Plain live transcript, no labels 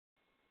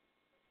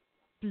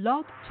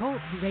Blog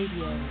Talk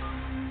Radio.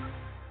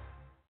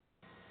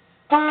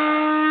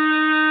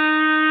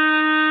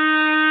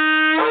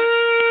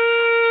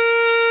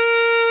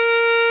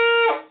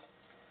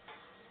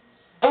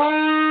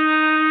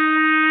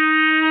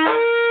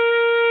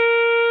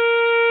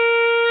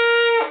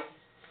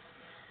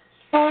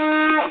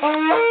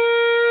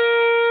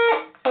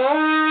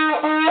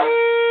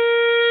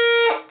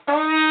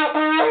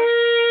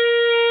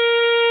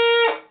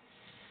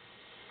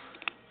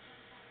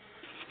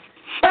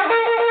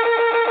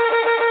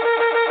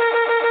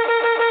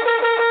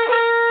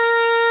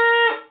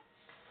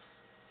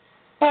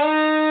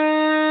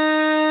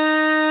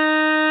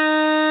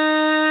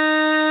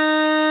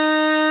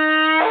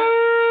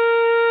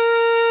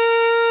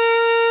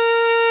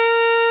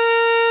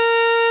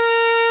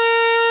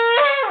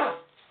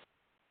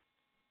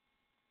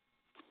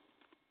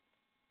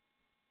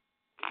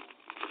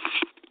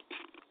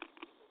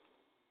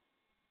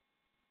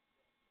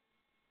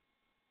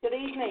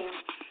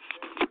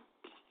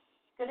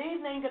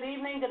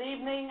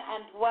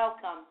 And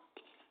welcome.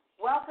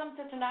 Welcome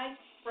to tonight's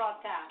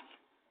broadcast.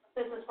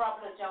 This is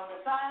Prophet Joan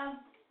Messiah,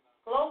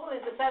 Global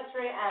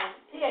Intercessory and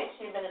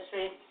PhD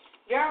Ministry,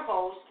 your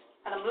host,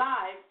 and I'm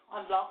live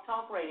on Blog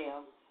Talk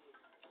Radio,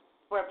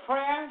 where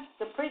prayer,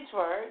 the preached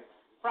word,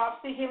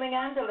 prophecy, healing,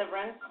 and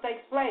deliverance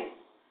takes place,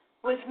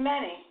 with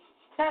many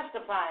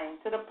testifying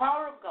to the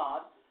power of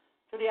God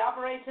through the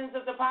operations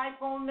of the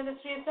fivefold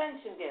ministry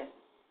ascension gift,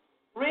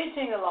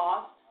 reaching the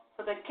lost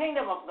for the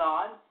kingdom of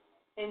God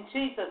in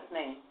Jesus'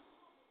 name.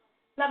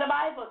 Now, the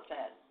Bible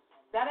says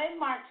that in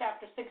Mark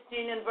chapter 16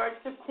 and verse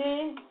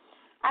 15,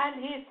 and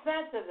he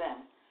said to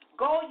them,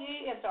 "Go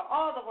ye into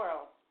all the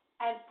world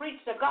and preach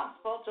the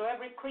gospel to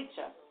every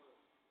creature."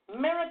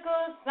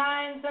 Miracles,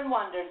 signs, and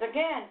wonders.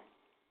 Again,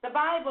 the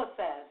Bible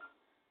says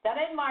that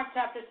in Mark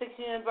chapter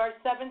 16 and verse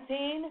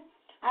 17,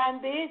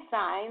 and these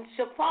signs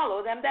shall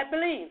follow them that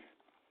believe.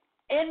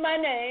 In my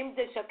name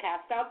they shall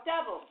cast out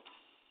devils.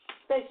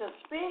 They shall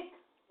speak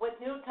with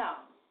new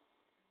tongues.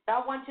 I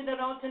want you to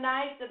know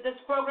tonight that this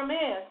program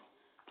is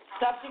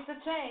subject to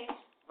change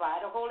by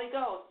the Holy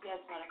Ghost. Yes,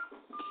 ma'am.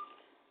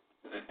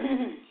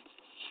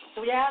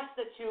 So we ask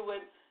that you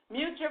would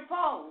mute your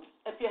phones.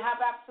 If you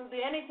have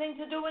absolutely anything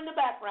to do in the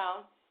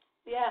background,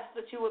 we ask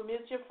that you would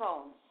mute your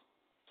phones.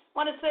 I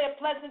want to say a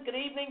pleasant good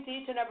evening to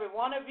each and every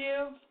one of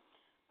you.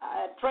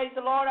 Praise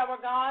the Lord our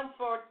God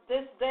for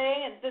this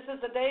day, and this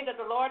is the day that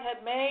the Lord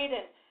had made,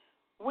 and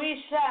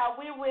we are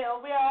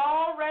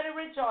already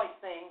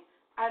rejoicing,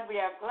 and we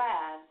are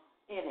glad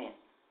in it.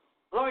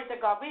 Glory to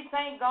God. We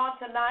thank God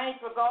tonight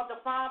for God the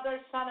Father,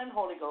 Son, and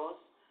Holy Ghost.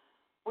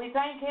 We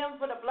thank him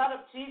for the blood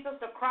of Jesus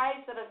the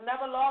Christ that has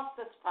never lost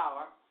its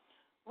power.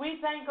 We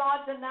thank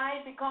God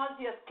tonight because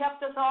he has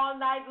kept us all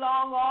night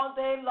long, all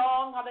day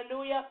long.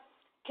 Hallelujah.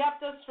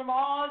 Kept us from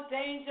all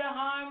danger,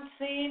 harm,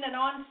 seen and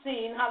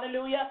unseen.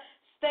 Hallelujah.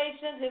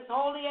 Stationed his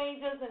holy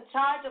angels in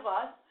charge of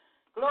us.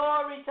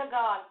 Glory to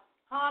God.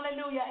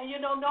 Hallelujah. And you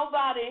know,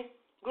 nobody,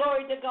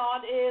 glory to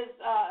God, is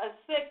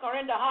sick or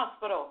in the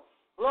hospital.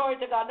 Glory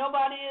to God.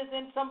 Nobody is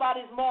in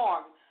somebody's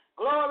morgue.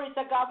 Glory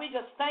to God. We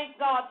just thank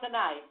God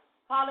tonight.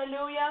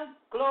 Hallelujah.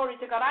 Glory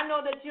to God. I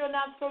know that you're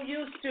not so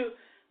used to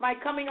my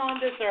coming on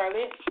this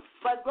early,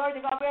 but glory to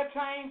God, we're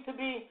trying to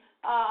be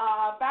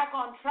back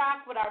on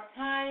track with our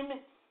time.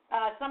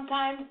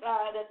 Sometimes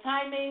the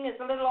timing is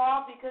a little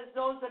off because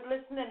those that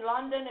listen in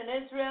London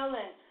and Israel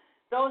and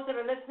those that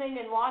are listening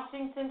in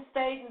Washington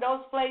State and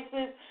those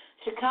places,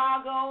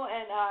 Chicago,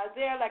 and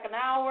they're like an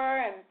hour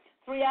and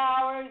 3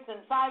 hours and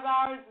 5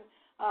 hours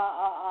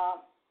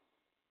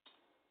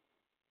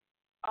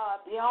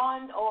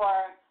beyond, or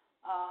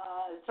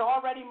it's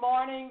already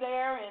morning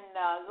there in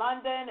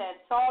London, and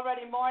it's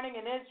already morning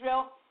in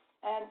Israel,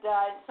 and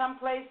in some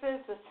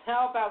places it's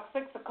now about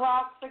 6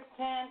 o'clock,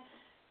 6:10.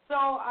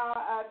 So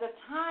the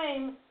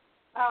time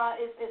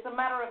is a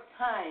matter of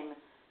time.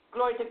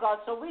 Glory to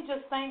God. So we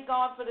just thank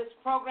God for this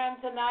program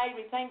tonight.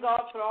 We thank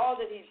God for all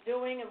that he's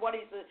doing and what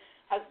he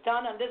has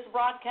done on this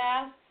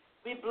broadcast.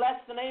 We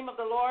bless the name of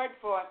the Lord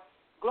for,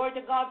 glory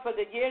to God, for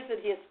the years that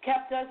he has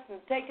kept us and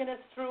taken us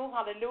through.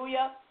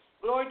 Hallelujah.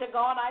 Glory to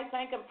God. I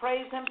thank and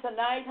praise him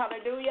tonight.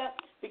 Hallelujah.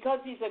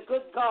 Because he's a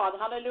good God.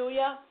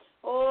 Hallelujah.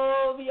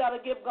 Oh, we ought to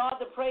give God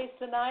the praise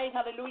tonight.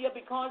 Hallelujah.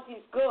 Because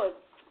he's good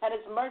and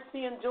his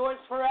mercy endures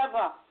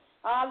forever.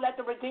 Let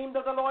the redeemed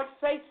of the Lord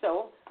say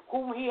so,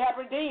 whom he hath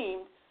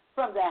redeemed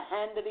from the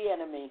hand of the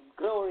enemy.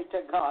 Glory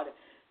to God.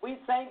 We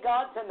thank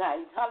God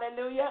tonight.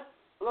 Hallelujah.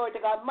 Glory to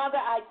God. Mother,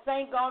 I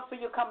thank God for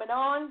you coming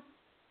on.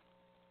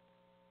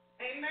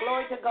 Amen.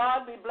 Glory to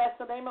God. We bless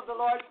the name of the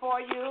Lord for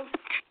you.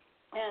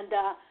 And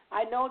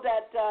I know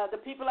that the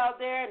people out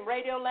there in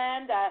Radio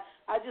Land,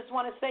 I just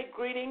want to say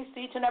greetings to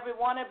each and every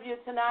one of you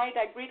tonight.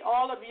 I greet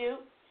all of you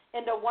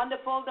in the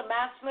wonderful, the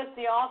matchless,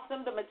 the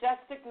awesome, the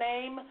majestic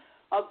name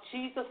of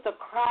Jesus the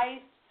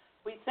Christ.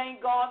 We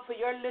thank God for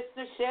your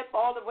listenership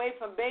all the way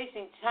from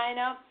Beijing,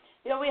 China.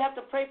 You know, we have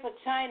to pray for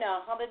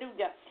China.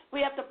 Hallelujah. We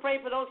have to pray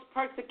for those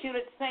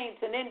persecuted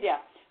saints in India.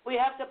 We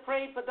have to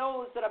pray for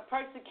those that are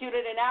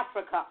persecuted in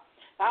Africa.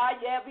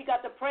 Yeah, we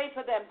got to pray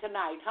for them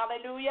tonight.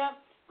 Hallelujah.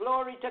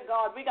 Glory to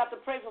God. We got to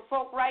pray for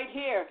folk right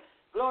here.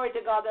 Glory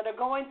to God that are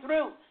going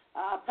through.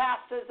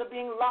 Pastors are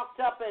being locked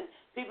up and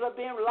people are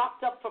being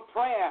locked up for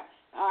prayer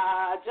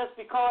just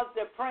because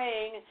they're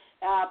praying,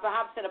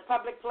 perhaps in a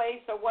public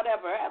place or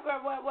whatever.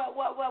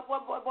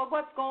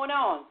 What's going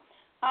on?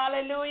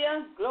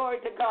 Hallelujah. Glory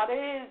to God. It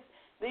is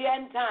the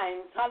end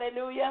times.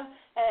 Hallelujah.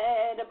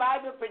 And the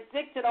Bible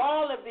predicted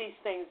all of these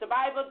things. The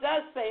Bible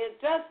does say it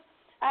just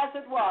as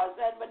it was.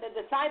 And when the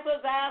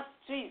disciples asked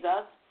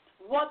Jesus,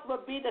 what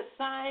would be the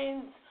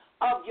signs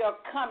of your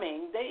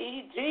coming?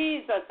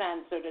 Jesus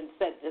answered and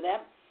said to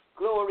them,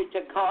 glory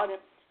to God.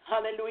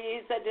 Hallelujah.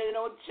 He said,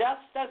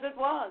 just as it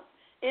was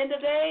in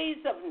the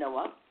days of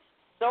Noah,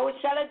 so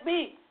shall it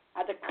be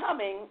at the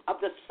coming of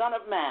the Son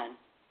of Man.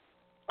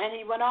 And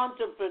he went on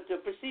to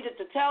proceeded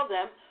to tell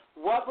them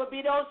what would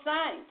be those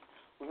signs,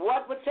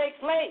 what would take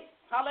place.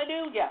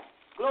 Hallelujah.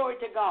 Glory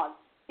to God.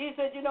 He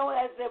said,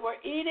 as they were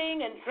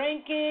eating and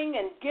drinking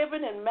and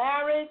giving in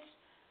marriage,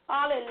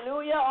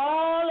 hallelujah,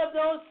 all of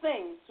those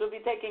things will be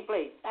taking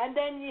place. And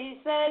then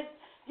he says,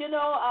 there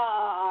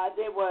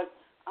was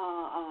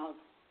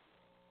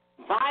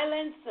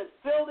violence that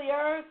filled the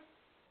earth,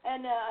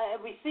 and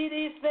we see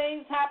these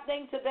things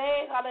happening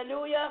today.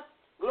 Hallelujah.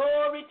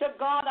 Glory to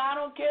God. I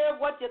don't care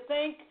what you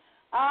think.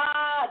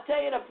 I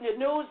tell you, the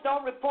news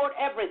don't report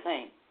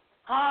everything.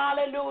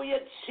 Hallelujah,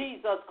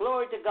 Jesus.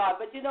 Glory to God.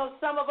 But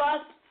some of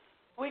us,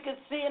 we can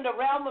see in the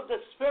realm of the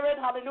Spirit.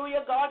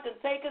 Hallelujah. God can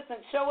take us and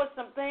show us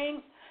some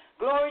things.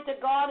 Glory to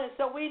God. And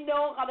so we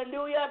know,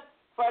 hallelujah,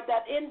 for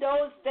that in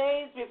those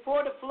days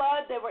before the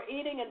flood, they were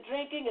eating and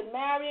drinking and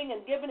marrying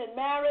and giving in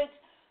marriage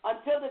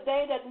until the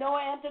day that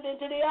Noah entered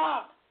into the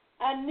ark,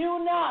 and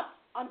knew not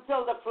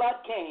until the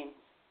flood came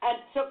and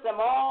took them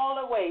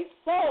all away.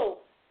 So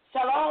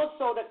shall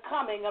also the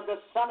coming of the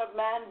Son of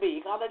Man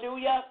be.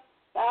 Hallelujah.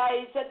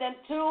 He said, then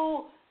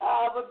two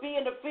would be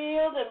in the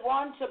field, and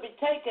one shall be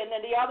taken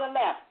and the other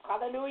left.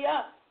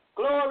 Hallelujah.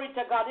 Glory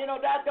to God.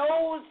 That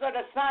those are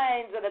the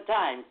signs of the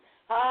times.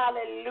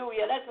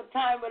 Hallelujah. That's the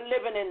time we're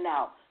living in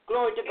now.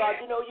 Glory to God.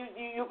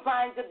 You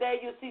find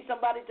today, you see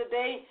somebody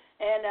today,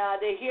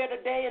 and they're here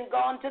today and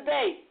gone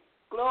today.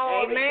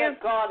 Glory to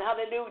God.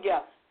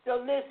 Hallelujah. So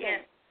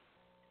listen,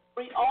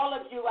 all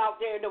of you out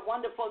there, the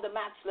wonderful, the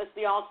matchless,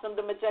 the awesome,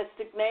 the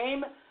majestic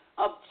name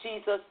of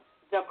Jesus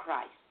the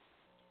Christ.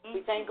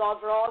 We thank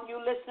God for all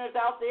you listeners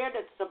out there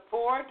that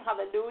support.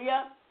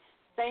 Hallelujah.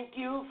 Thank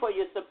you for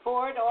your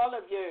support, all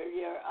of your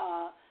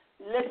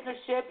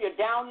listenership, your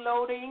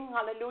downloading.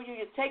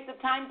 Hallelujah. You take the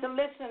time to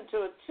listen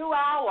to a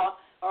 2-hour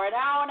or an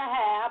hour and a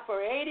half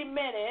or 80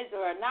 minutes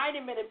or a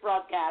 90-minute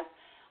broadcast.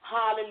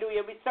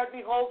 Hallelujah. We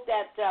certainly hope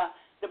that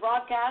the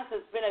broadcast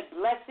has been a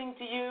blessing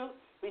to you.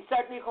 We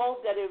certainly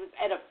hope that it was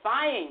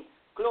edifying.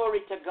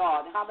 Glory to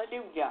God.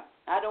 Hallelujah.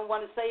 I don't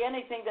want to say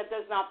anything that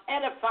does not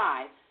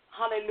edify.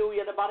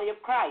 Hallelujah, the body of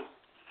Christ.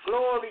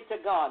 Glory to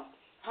God.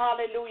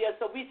 Hallelujah.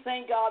 So we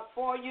thank God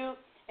for you,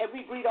 and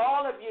we greet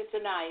all of you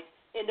tonight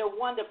in the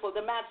wonderful,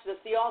 the matchless,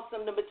 the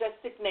awesome, the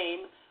majestic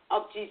name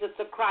of Jesus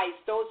the Christ.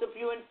 Those of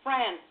you in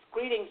France,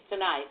 greetings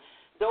tonight.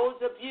 Those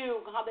of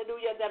you,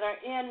 hallelujah, that are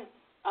in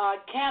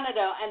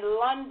Canada and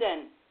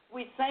London,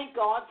 we thank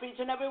God for each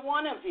and every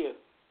one of you.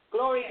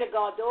 Glory to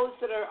God. Those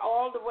that are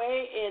all the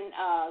way in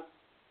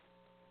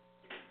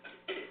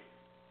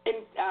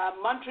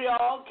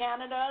Montreal,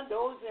 Canada,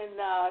 those in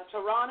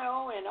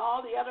Toronto and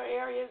all the other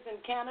areas in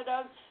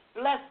Canada,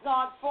 bless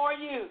God for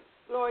you.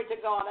 Glory to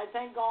God. I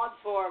thank God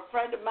for a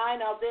friend of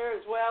mine out there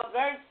as well.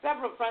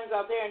 Several friends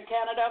out there in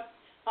Canada.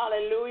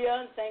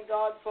 Hallelujah. Thank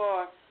God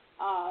for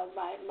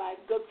my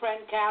good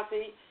friend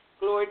Kathy.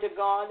 Glory to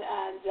God.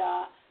 And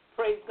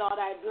praise God.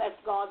 I bless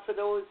God for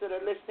those that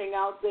are listening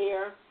out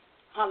there.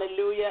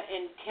 Hallelujah.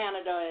 In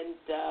Canada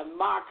and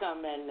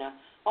Markham and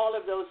all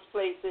of those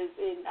places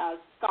in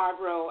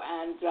Scarborough,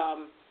 and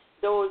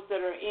those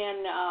that are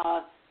in,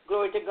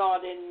 glory to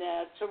God, in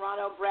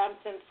Toronto,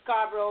 Brampton,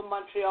 Scarborough,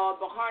 Montreal,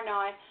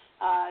 Beauharnois,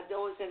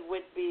 those in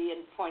Whitby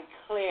and Point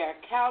Claire,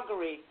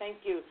 Calgary,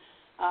 thank you.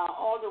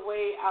 All the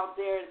way out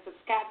there in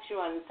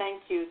Saskatchewan,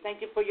 thank you.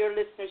 Thank you for your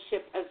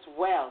listenership as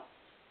well.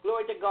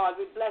 Glory to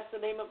God. We bless the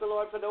name of the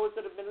Lord for those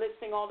that have been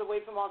listening all the way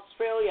from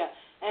Australia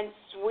and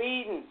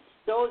Sweden,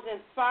 those in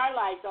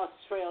Farlight,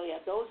 Australia,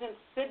 those in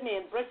Sydney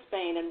and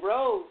Brisbane and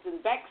Rhodes and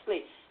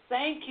Bexley.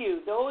 Thank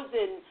you. Those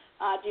in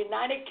the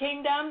United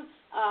Kingdom,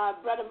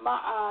 Brother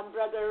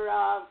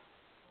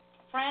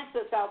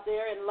Francis out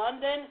there in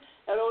London,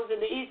 those in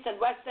the east and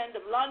west end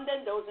of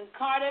London, those in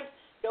Cardiff,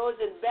 those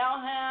in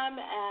Belham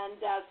and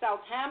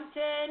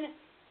Southampton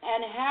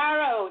and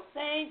Harrow.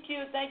 Thank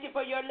you. Thank you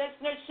for your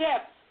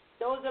listenership.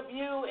 Those of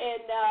you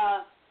in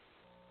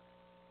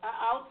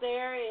out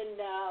there in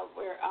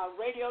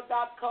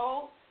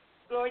radio.co,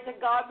 glory to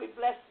God. We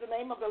bless the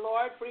name of the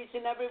Lord for each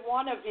and every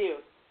one of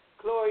you.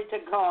 Glory to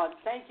God.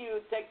 Thank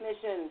you,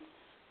 technicians.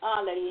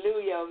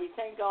 Hallelujah. We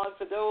thank God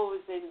for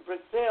those in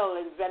Brazil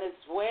and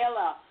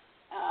Venezuela,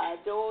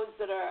 those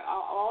that are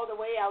all the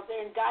way out there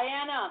in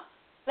Guyana.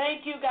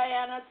 Thank you,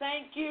 Guyana.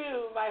 Thank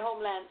you, my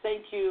homeland.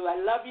 Thank you. I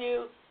love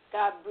you.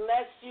 God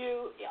bless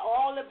you.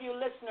 All of you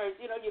listeners,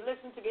 you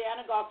listen to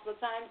Guyana Gospel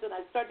Times, and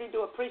I certainly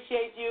do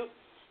appreciate you.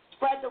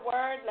 Spread the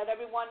word. Let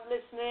everyone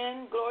listen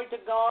in. Glory to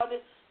God.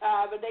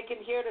 When they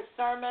can hear the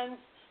sermons,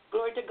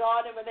 glory to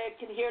God. And when they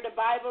can hear the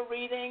Bible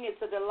reading,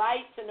 it's a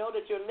delight to know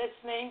that you're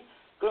listening.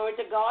 Glory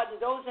to God.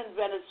 Those in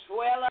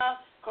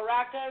Venezuela,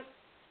 Caracas,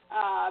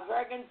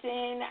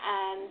 Bergantin,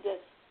 and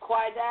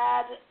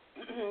Ciudad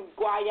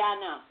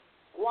Guayana,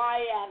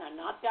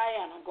 not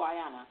Guyana,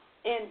 Guayana,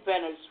 in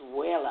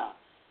Venezuela.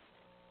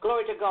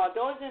 Glory to God.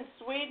 Those in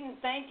Sweden,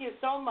 thank you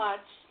so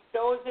much.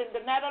 Those in the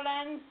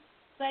Netherlands,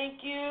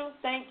 thank you.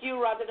 Thank you,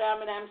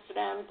 Rotterdam and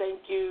Amsterdam.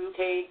 Thank you,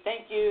 Kate.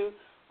 Thank you,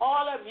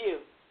 all of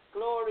you.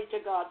 Glory to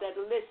God that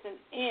listen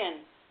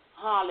in.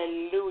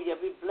 Hallelujah.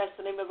 We bless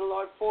the name of the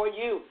Lord for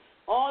you.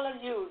 All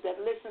of you that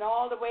listen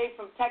all the way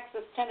from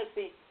Texas,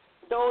 Tennessee,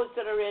 those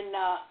that are in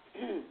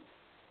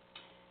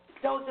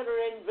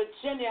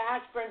Virginia,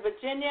 Ashburn,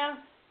 Virginia,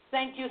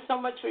 thank you so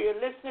much for your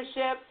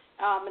listenership.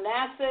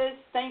 Manassas,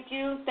 thank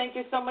you. Thank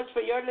you so much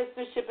for your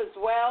listenership as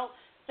well.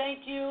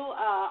 Thank you,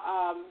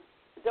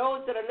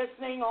 those that are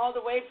listening all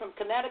the way from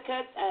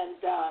Connecticut and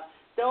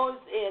those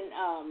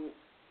in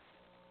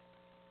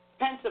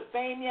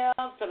Pennsylvania,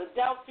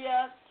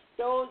 Philadelphia,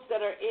 those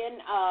that are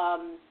in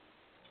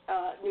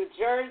New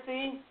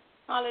Jersey.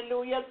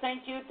 Hallelujah.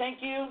 Thank you.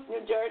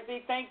 New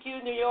Jersey. Thank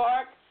you. New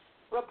York,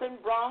 Brooklyn,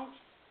 Bronx,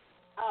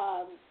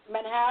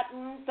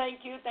 Manhattan,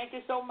 thank you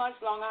so much.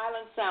 Long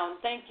Island Sound,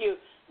 thank you.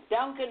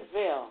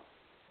 Duncanville,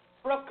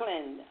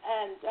 Brooklyn,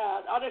 and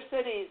other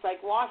cities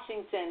like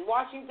Washington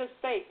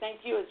State, thank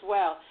you as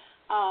well.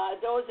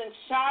 Those in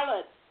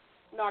Charlotte,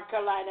 North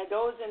Carolina,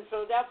 those in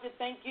Philadelphia,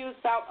 thank you.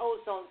 South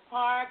Ozone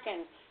Park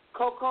and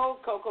Cocoa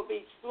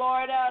Beach,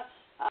 Florida.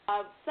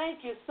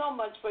 Thank you so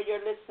much for your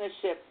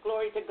listenership.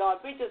 Glory to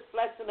God. We just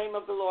bless the name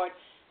of the Lord.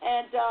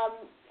 And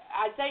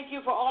I thank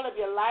you for all of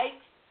your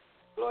likes.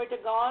 Glory to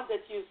God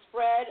that you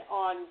spread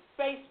on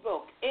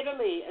Facebook.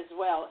 Italy as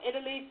well.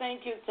 Italy,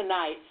 thank you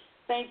tonight.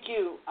 Thank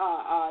you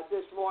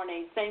this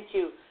morning. Thank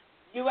you.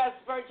 U.S.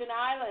 Virgin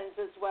Islands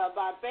as well.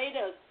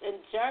 Barbados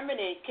and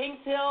Germany. Kings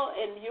Hill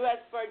in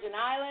U.S. Virgin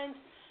Islands.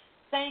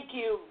 Thank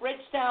you.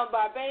 Bridgetown,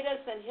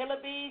 Barbados and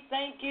Hillaby.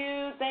 Thank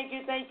you.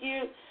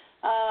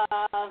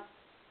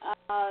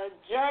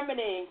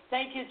 Germany.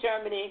 Thank you,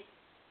 Germany.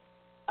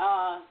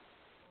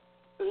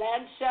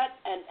 Landshut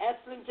and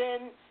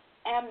Esslingen.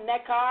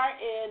 Neckar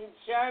in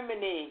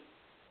Germany.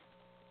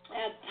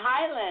 And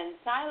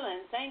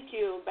Thailand, thank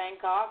you,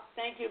 Bangkok.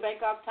 Thank you,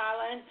 Bangkok,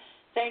 Thailand.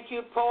 Thank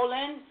you,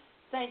 Poland.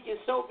 Thank you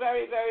so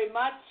very, very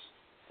much.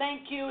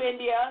 Thank you,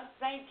 India.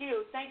 Thank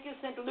you,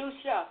 St.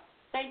 Lucia.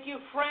 Thank you,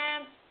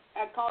 France.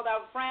 I called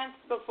out France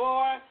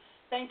before.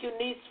 Thank you,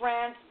 Nice,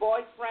 France,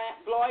 Blois,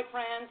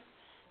 France.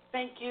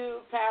 Thank you,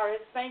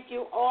 Paris. Thank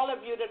you, all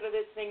of you that are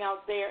listening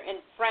out there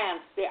in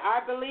France. There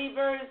are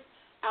believers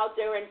out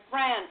there in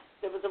France.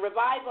 There was a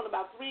revival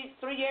about three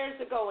years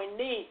ago in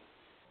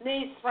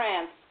Nice,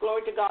 France.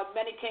 Glory to God.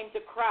 Many came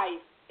to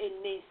Christ in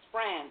Nice,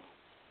 France.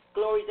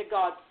 Glory to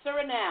God.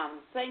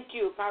 Suriname, thank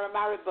you.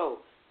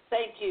 Paramaribo,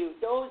 thank you.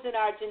 Those in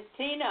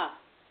Argentina,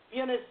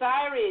 Buenos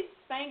Aires,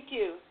 thank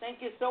you.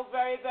 Thank you so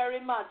very, very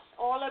much.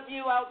 All of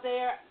you out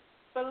there,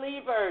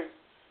 believers,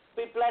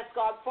 we bless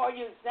God for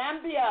you.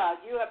 Zambia,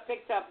 you have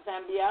picked up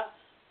Zambia.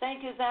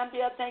 Thank you,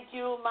 Zambia. Thank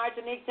you,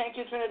 Martinique. Thank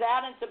you,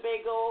 Trinidad and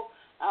Tobago.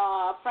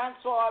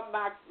 Francois,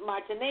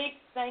 Martinique,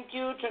 thank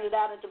you.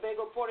 Trinidad and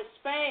Tobago, Port of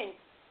Spain.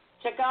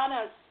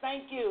 Chaganas,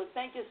 thank you.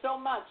 Thank you so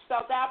much.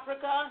 South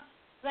Africa,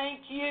 thank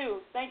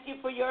you. Thank you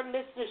for your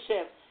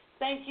listenership.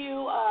 Thank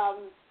you,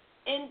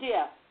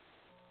 India.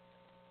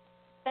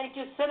 Thank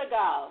you,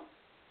 Senegal.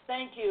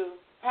 Thank you,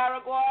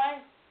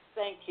 Paraguay.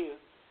 Thank you.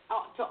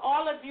 To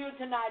all of you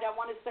tonight, I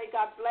want to say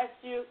God bless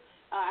you.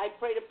 I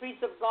pray the peace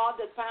of God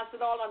that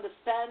passes all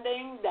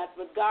understanding, that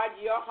would guard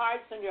your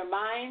hearts and your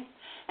minds.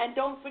 And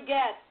don't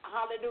forget,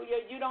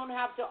 hallelujah, you don't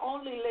have to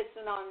only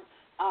listen on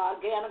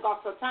Guyana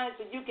Gospel Times,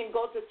 but you can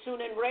go to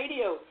TuneIn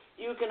Radio.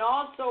 You can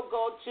also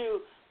go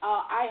to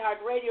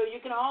iHeartRadio.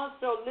 You can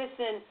also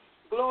listen,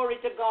 glory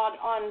to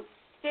God, on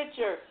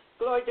Stitcher,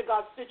 glory to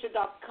God,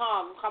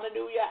 Stitcher.com,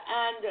 hallelujah,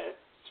 and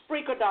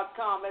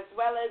Spreaker.com, as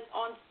well as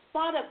on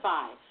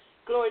Spotify.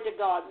 Glory to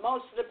God.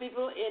 Most of the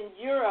people in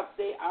Europe,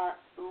 they are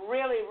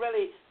really,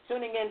 really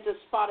tuning into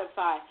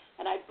Spotify.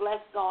 And I bless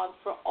God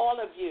for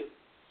all of you.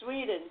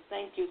 Sweden,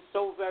 thank you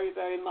so very,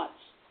 very much.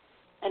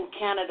 And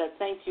Canada,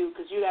 thank you,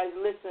 because you guys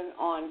listen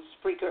on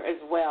Spreaker as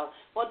well.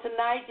 Well,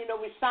 tonight,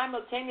 we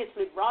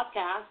simultaneously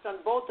broadcast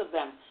on both of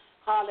them.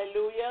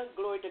 Hallelujah.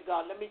 Glory to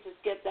God. Let me just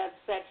get that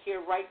set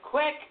here right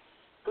quick.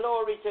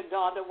 Glory to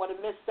God. I want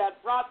to miss that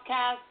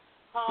broadcast.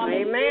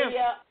 Hallelujah.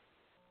 Amen.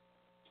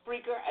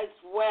 Spreaker as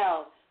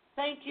well.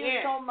 Thank you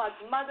so much.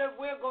 Mother,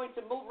 we're going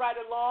to move right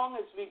along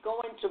as we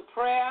go into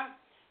prayer.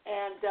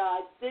 And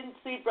I didn't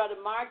see Brother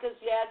Marcus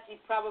yet.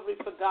 He probably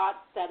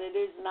forgot that it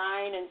is 9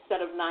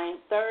 instead of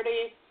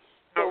 9:30.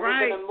 So we're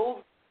going to move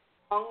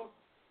along.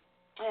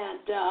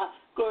 And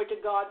glory to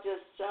God,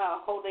 just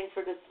holding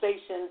for the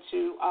station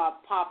to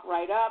pop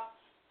right up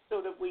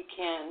so that we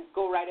can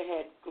go right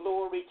ahead.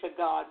 Glory to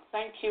God.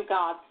 Thank you,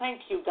 God.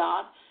 Thank you,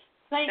 God.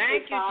 Thank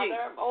you, Father.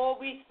 Jesus. Oh,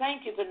 we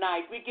thank you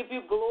tonight. We give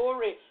you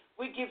glory.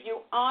 We give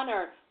you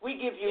honor. We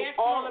give you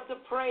all of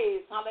the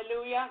praise.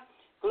 Hallelujah.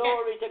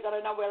 Glory to God.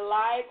 And now we're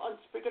live on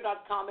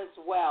Spreaker.com as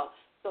well.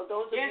 So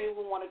those of you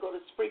who want to go to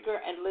Spreaker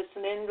and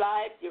listen in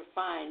live, you're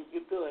fine.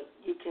 You're good.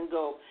 You can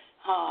go.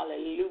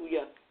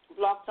 Hallelujah.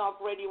 Blog Talk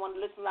Radio, you want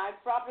to listen live.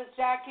 Prophet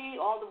Jackie,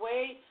 all the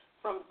way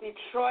from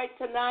Detroit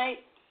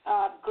tonight.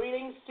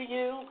 Greetings to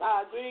you.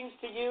 Greetings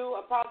to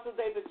you, Apostle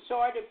David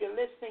Short, if you're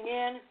listening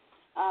in,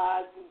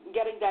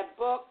 getting that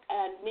book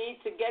and need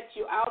to get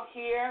you out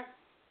here.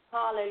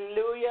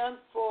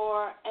 Hallelujah.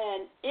 For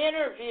an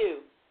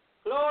interview.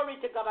 Glory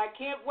to God. I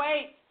can't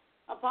wait.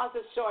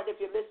 Apostle Short, if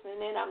you're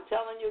listening in, I'm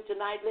telling you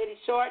tonight, Lady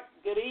Short,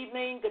 good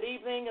evening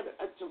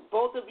to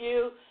both of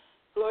you.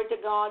 Glory to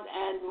God.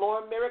 And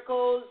more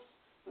miracles,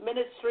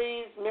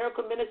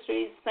 miracle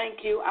ministries.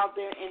 Thank you out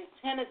there in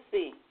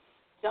Tennessee,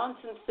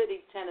 Johnson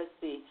City,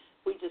 Tennessee.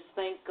 We just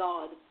thank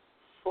God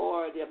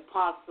for the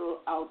apostle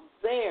out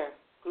there.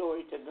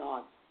 Glory to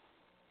God.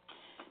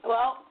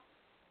 Well,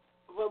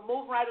 we'll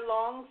move right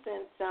along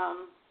since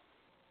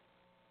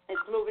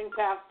it's moving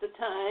past the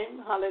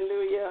time.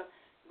 Hallelujah.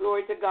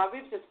 Glory to God.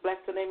 We've just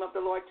blessed the name of the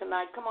Lord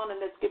tonight. Come on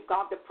and let's give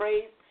God the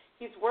praise.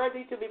 He's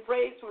worthy to be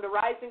praised from the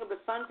rising of the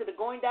sun to the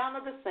going down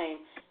of the same.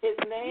 His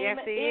name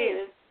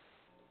is.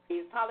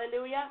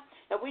 Hallelujah.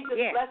 And we just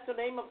bless the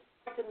name of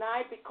God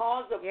tonight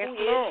because of who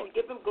He is. We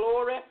give Him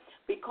glory.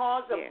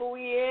 Because of who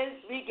He is,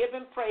 we give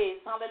Him praise.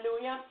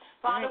 Hallelujah.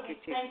 Father, we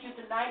thank you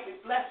tonight. We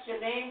bless your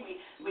name.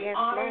 We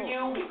honor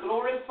you. We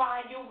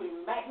glorify you. We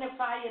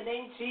magnify your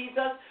name,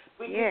 Jesus.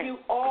 We give you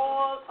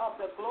all of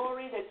the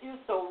glory that you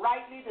so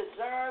rightly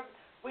deserve.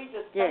 We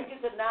just thank you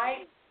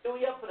tonight.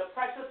 Hallelujah, for the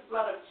precious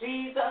blood of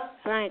Jesus.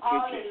 Thank you,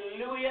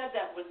 hallelujah,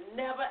 that was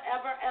never,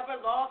 ever,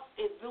 ever lost.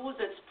 It lose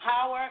its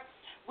power.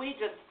 We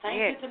just thank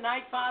you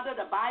tonight, Father.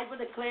 The Bible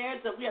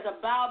declares that we are to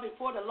bow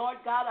before the Lord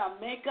God, our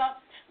Maker,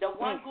 the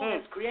one who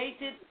has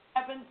created the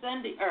heavens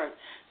and the earth.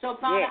 So,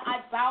 Father,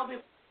 I bow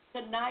before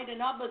you tonight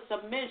in utter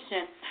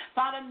submission.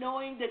 Father,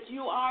 knowing that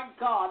you are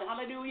God.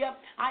 Hallelujah.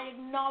 I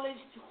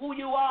acknowledge who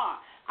you are.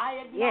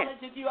 I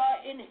acknowledge that you are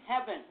in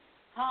heaven.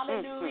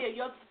 Hallelujah.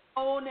 Your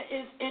throne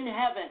is in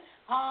heaven.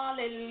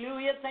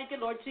 Hallelujah. Thank you,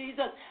 Lord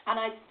Jesus. And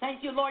I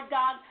thank you, Lord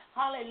God.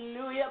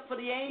 Hallelujah. For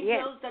the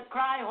angels that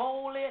cry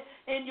holy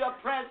in your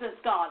presence,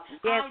 God.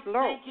 Yes, I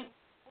Lord. thank you.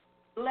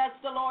 Bless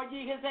the Lord,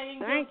 ye his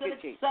angels that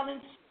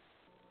excellence,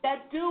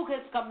 that do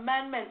his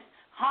commandments,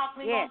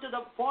 hearkening unto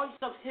the voice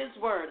of his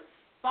word.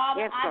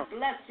 Father, I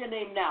bless your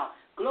name now.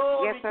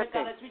 Glory to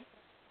God. As we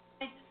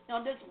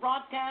on this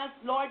broadcast,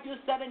 Lord, you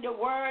said in your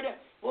word,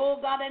 oh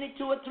God, any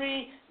two or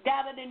three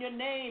gathered in your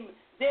name,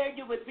 there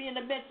you would be in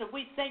the midst of.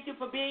 We thank you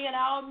for being in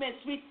our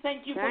midst. We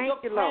thank you for your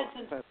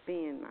presence. Lord, for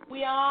being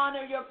we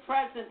honor your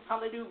presence.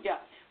 Hallelujah.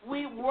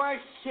 We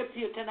worship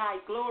you tonight.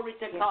 Glory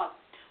to God.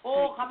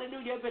 Oh,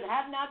 hallelujah. If it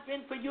had not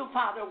been for you,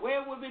 Father,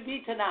 where would we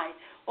be tonight?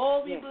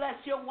 Oh, we bless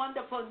your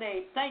wonderful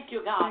name. Thank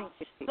you, God.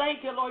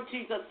 Thank you, Lord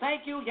Jesus.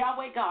 Thank you,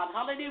 Yahweh God.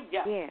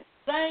 Hallelujah.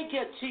 Thank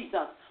you,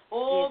 Jesus.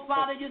 Oh,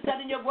 Father, you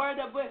said in your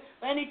word that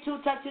any two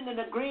touching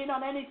and agreeing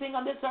on anything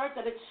on this earth,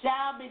 that it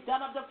shall be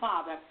done of the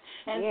Father.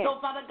 And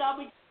so, Father God,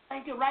 we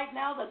thank you right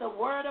now that the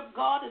word of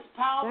God is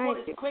powerful,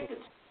 it's quick,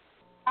 it's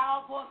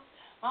powerful.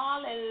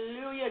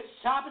 Hallelujah.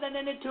 Sharper than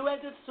any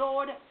two-edged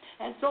sword.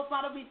 And so,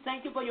 Father, we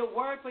thank you for your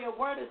word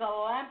is a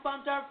lamp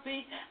unto our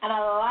feet and a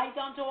light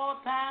unto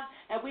our path.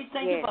 And we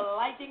thank you for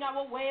lighting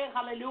our way.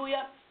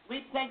 Hallelujah.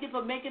 We thank you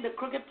for making the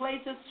crooked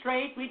places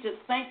straight. We just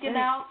thank you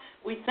now.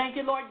 We thank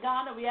you, Lord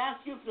God, and we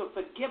ask you to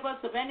forgive us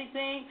of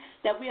anything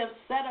that we have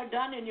said or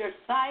done in your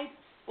sight.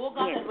 Oh,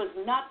 God, that was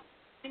not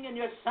in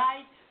your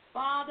sight.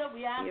 Father,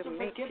 we ask for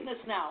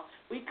forgiveness now.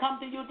 We come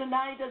to you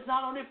tonight as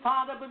not only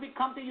Father, but we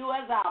come to you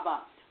as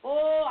Abba.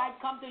 Oh, I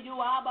come to you,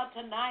 Abba,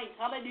 tonight.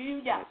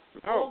 Hallelujah.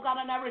 Oh,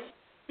 God, and I receive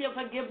your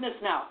forgiveness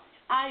now.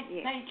 I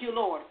thank you,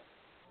 Lord.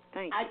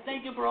 I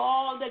thank you for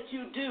all that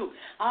you do.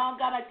 Oh,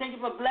 God, I thank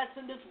you for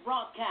blessing this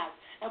broadcast.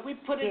 And we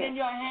put it in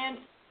your hands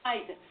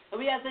tonight. And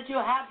we ask that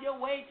you have your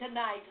way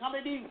tonight.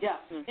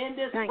 Hallelujah. In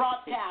this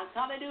broadcast.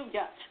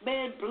 Hallelujah.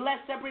 May it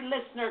bless every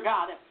listener,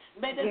 God.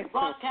 May this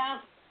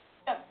broadcast,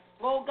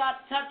 oh, God,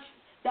 touch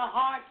the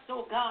hearts,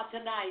 oh, God,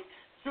 tonight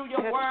through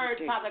your word,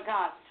 Father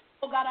God.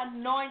 Oh, God,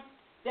 anoint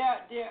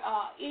their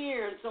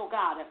ears, oh,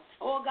 God.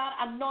 Oh, God,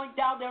 anoint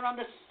down their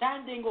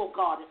understanding, oh,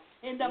 God.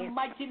 In the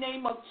mighty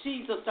name of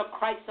Jesus, the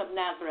Christ of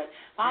Nazareth.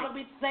 Father,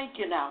 we thank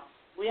you now.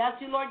 We ask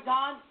you, Lord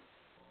God,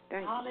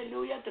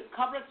 hallelujah, to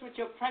cover us with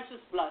your precious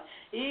blood.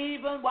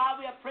 Even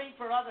while we are praying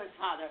for others,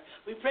 Father.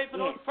 We pray for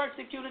those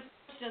persecuted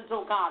Christians,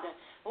 oh God.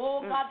 Oh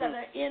God, that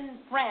are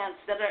in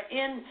France, that are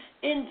in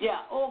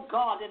India, oh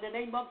God, in the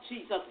name of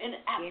Jesus.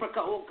 In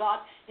Africa, oh God,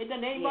 in the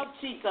name of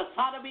Jesus.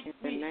 Father,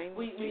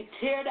 we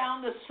tear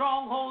down the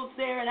strongholds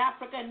there in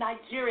Africa and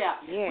Nigeria.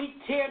 We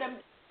tear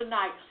them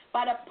tonight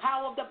by the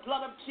power of the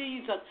blood of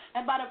Jesus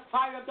and by the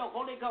fire of the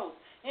Holy Ghost.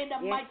 In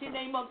the mighty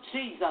name of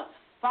Jesus.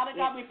 Father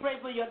God, we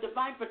pray for your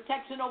divine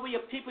protection over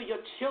your people,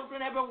 your children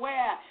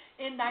everywhere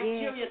in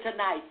Nigeria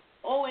tonight.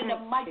 Oh, in the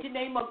mighty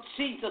name of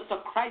Jesus,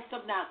 the Christ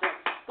of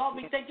Nazareth. God,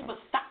 we thank you for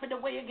stopping the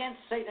way against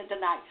Satan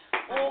tonight.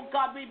 Oh,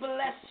 God, we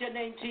bless your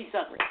name,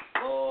 Jesus.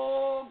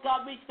 Oh,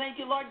 God, we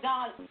thank you, Lord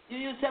God.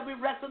 You said we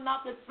wrestle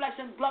not with flesh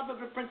and blood, but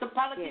with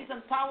principalities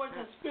and powers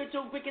and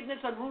spiritual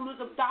wickedness and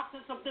rulers of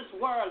darkness of this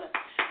world.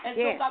 And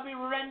so, God, we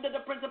render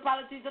the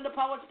principalities and the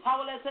powers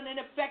powerless and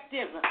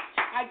ineffective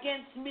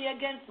against me,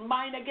 against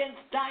mine,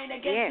 against thine,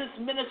 against this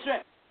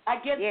ministry,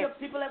 against your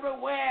people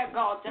everywhere,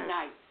 God,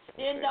 tonight.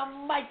 In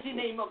the mighty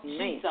name of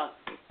Jesus.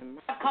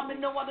 I come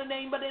in no other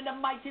name but in the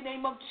mighty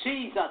name of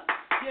Jesus.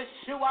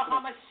 Yeshua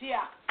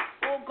HaMashiach.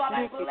 Oh, God,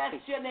 I bless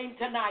your name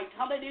tonight.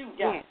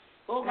 Hallelujah.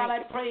 Oh, God,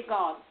 I pray,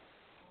 God,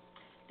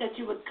 that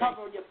you would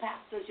cover your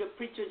pastors, your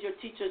preachers, your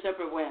teachers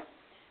everywhere.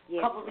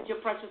 Cover with your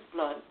precious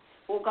blood.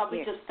 Oh, God,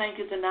 we just thank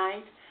you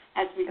tonight.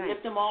 As we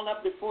lift them all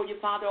up before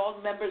you, Father, all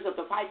members of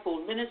the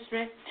fivefold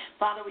ministry.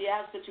 Father, we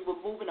ask that you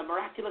would move in a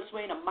miraculous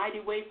way, in a mighty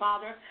way,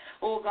 Father.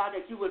 Oh, God,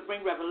 that you would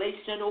bring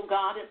revelation, oh,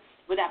 God,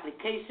 with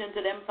application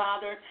to them,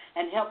 Father,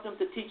 and help them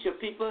to teach your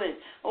people. And,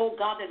 oh,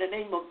 God, in the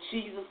name of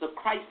Jesus, the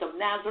Christ of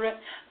Nazareth.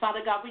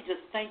 Father God, we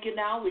just thank you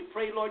now. We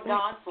pray, Lord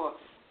God, for,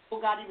 oh,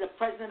 God, even the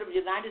President of the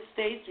United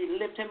States. We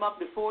lift him up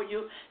before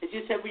you. As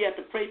you said, we have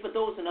to pray for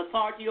those in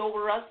authority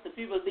over us, the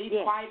people lead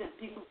quiet and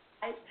peaceful.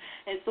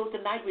 And so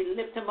tonight we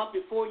lift him up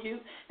before you,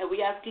 and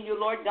we asking you,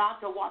 Lord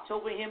God, to watch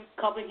over him,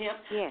 cover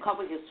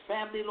his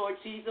family, Lord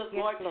Jesus,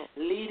 Lord.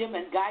 Lead him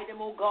and guide him,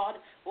 oh God.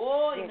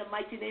 Oh, in the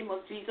mighty name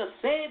of Jesus.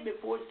 Save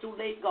before it's too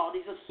late, God.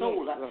 He's a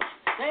soul.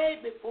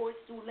 Save before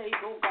it's too late,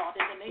 oh God,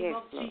 in the name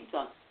of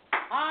Jesus.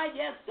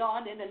 Yes,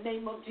 God, in the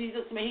name of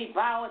Jesus. May he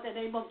bow in the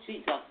name of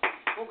Jesus.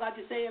 Oh, God,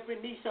 you say every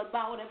knee shall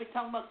bow and every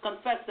tongue must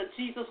confess that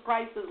Jesus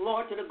Christ is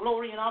Lord to the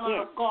glory and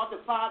honor of God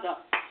the Father.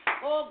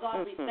 Oh,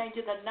 God, we thank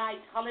you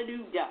tonight.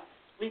 Hallelujah.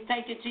 We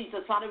thank you,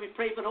 Jesus. Father, we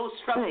pray for those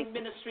struggling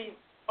ministries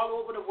all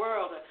over the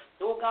world.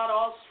 Oh, God,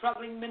 all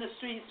struggling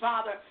ministries,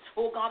 Father.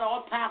 Oh, God,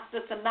 all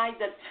pastors tonight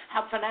that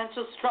have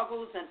financial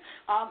struggles and,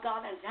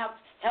 God, and have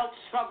health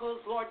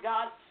struggles, Lord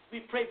God. We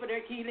pray for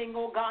their healing,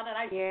 oh, God, and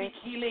I speak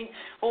healing,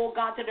 oh,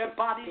 God, to their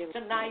bodies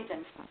tonight.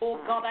 And, oh,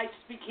 God, I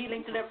speak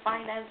healing to their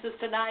finances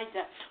tonight.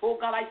 Oh,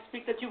 God, I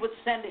speak that you would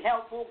send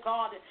help, oh,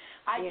 God.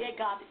 I hear,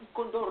 God,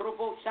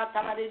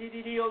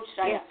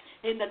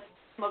 in the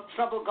time of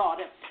trouble, God,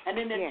 and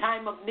in the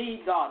time of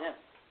need, God,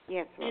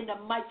 in the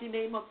mighty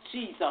name of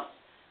Jesus.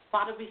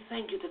 Father, we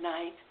thank you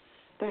tonight.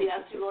 We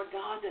ask you, Lord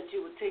God, that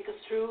you would take us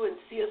through and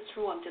see us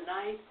through on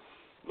tonight.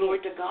 Glory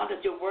to God,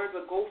 that your word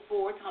will go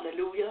forth.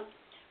 Hallelujah.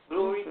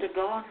 Glory to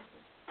God.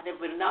 And it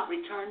will not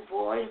return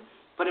void,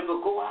 but it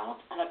will go out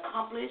and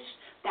accomplish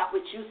that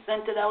which you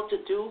sent it out to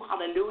do.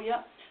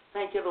 Hallelujah.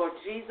 Thank you, Lord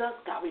Jesus.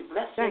 God, we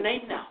bless your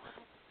name now.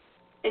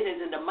 It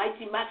is in the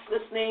mighty,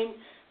 matchless name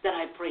that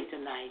I pray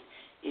tonight.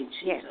 In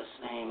Jesus'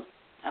 name.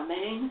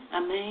 Amen.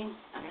 Amen.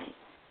 Amen.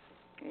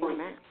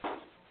 Amen.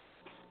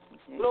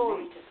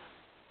 Glory to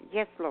God.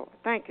 Yes, Lord.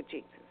 Thank you,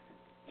 Jesus.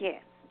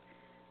 Yes.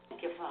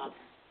 Thank you, Father.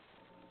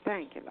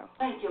 Thank you, Lord.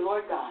 Thank you,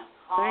 Lord God.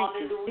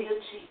 Hallelujah,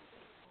 Jesus.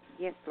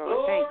 Yes, Lord.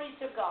 Glory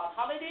to God.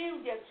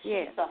 Hallelujah,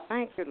 Jesus. Yes.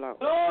 Thank you, Lord.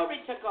 Glory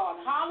to God.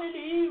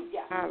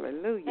 Hallelujah.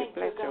 Hallelujah. Thank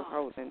bless you, your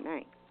holy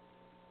name.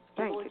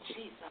 Thank Lord you,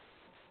 Jesus.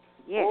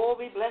 Yes. Oh,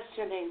 we bless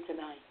your name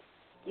tonight.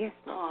 Yes,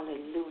 Lord.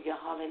 Hallelujah.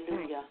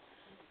 Hallelujah.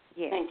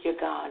 Yes. Thank you,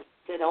 God.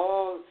 That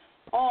all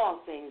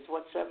things,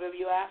 whatsoever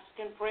you ask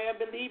in prayer,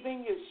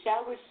 believing, you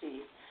shall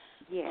receive.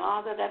 Yes.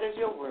 Father, that is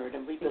your word,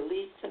 and we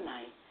believe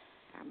tonight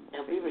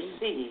that we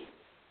receive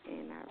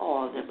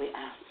all that we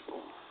ask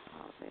for.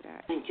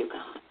 Thank you,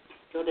 God.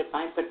 Your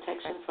divine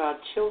protection for our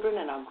children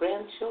and our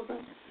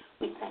grandchildren.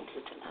 We thank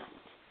you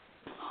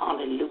tonight.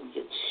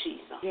 Hallelujah,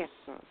 Jesus. Yes,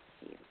 Lord.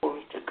 Yes.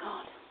 Glory to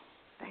God.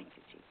 Thank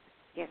you, Jesus.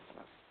 Yes,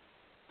 Lord.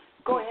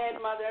 Go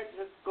ahead, Mother.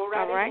 Just go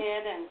right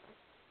ahead.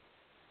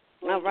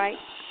 And all right.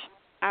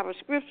 Our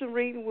scripture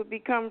reading will be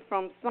coming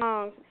from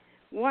Psalms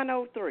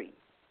 103.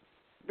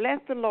 Bless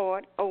the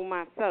Lord, O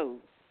my soul,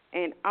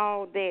 and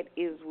all that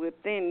is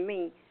within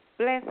me.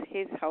 Bless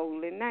his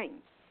holy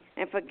name.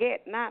 And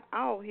forget not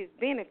all his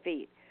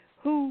benefits,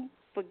 who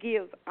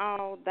forgives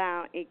all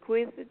thy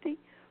iniquity,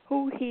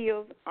 who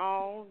heals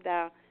all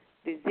thy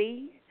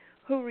disease,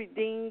 who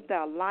redeems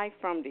thy life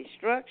from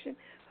destruction,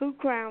 who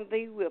crowns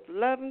thee with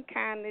loving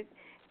kindness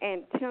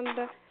and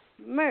tender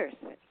mercy,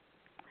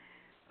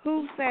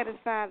 who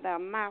satisfies thy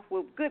mouth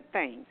with good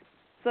things,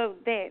 so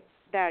that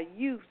thy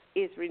youth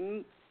is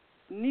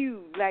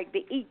renewed like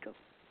the eagle.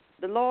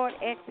 The Lord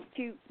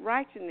execute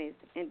righteousness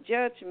and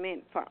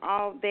judgment for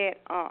all that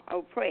are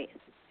oppressed.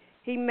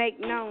 He make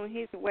known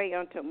his way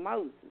unto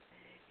Moses,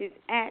 his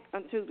act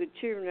unto the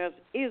children of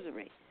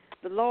Israel.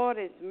 The Lord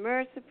is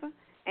merciful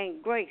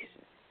and gracious,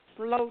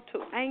 slow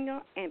to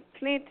anger and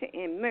plenty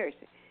in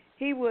mercy.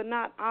 He will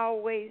not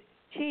always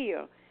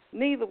chill,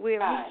 neither will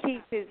he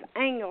keep his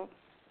anger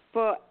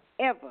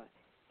forever.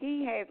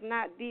 He has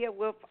not dealt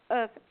with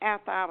us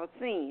after our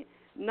sin,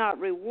 not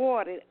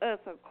rewarded us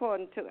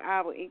according to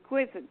our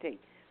iniquity.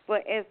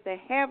 But as the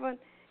heaven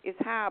is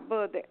high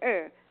above the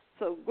earth,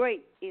 so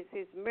great is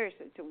his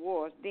mercy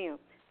towards them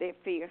that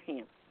fear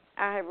him.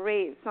 I have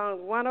read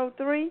Psalm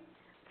 103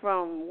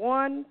 from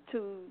 1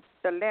 to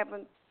the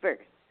 11th verse.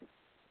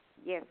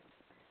 Yes.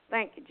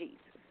 Thank you, Jesus.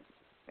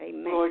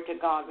 Amen. Glory to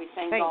God. We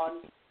thank God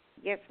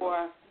yes,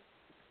 for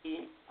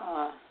the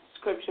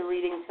scripture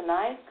reading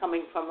tonight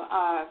coming from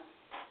our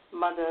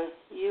Mother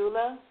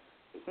Eula.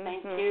 We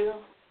thank you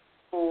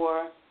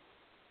for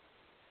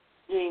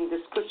doing the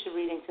scripture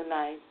reading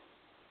tonight.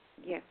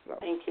 Yes, Lord.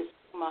 Thank you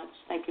so much.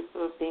 Thank you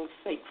for being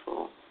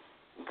faithful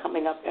and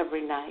coming up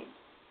every night.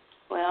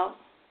 Well,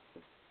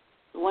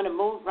 we want to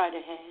move right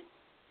ahead.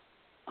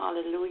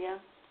 Hallelujah.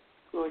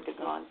 Glory to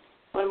God.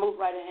 I want to move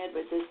right ahead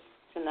with this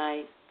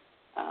tonight.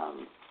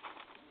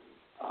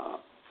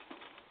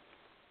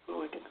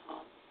 Glory to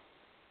God.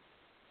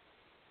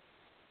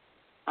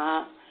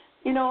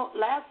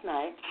 Last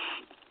night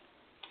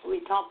we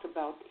talked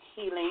about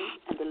healing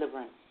and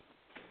deliverance.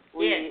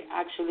 We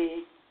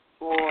actually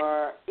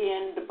were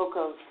in the book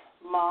of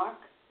Mark,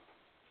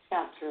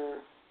 chapter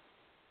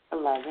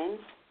 11,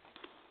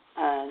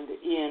 and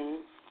in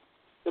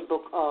the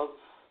book of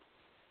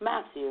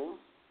Matthew,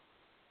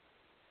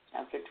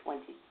 chapter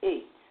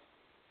 28.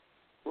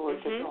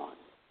 Glory to God.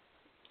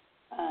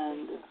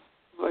 And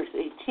verse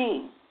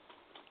 18.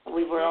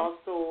 We were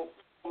also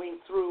going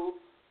through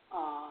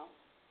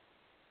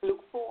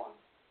Luke 4,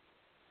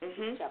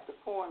 chapter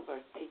 4 and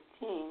verse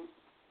 18,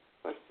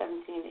 verse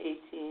 17,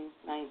 18,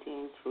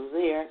 19 through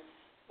there.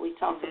 We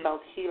talked about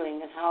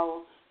healing and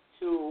how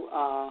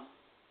to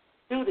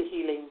do the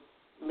healing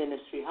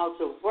ministry, how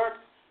to work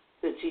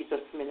the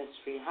Jesus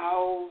ministry.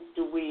 How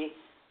do we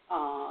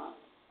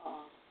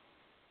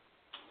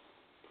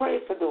pray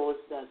for those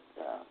that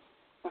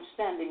are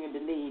standing in the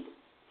need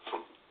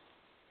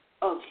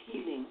of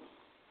healing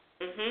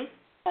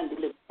and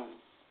deliverance.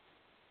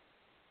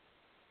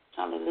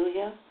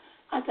 Hallelujah.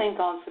 I thank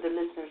God for the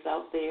listeners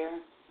out there,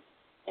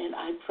 and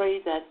I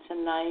pray that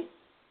tonight,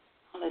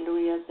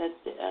 hallelujah,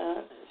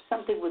 that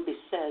something would be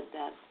said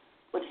that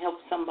would help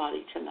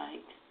somebody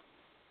tonight.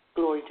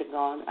 Glory to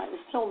God.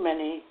 So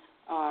many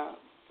are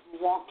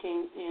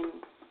walking in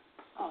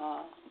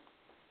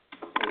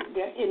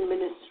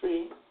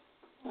ministry,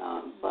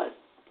 but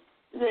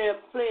they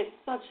have placed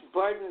such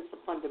burdens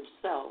upon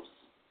themselves.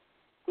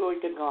 Glory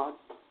to God.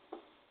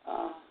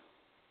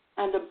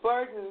 And the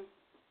burden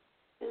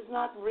is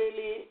not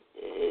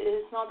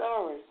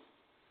ours.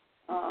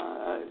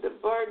 The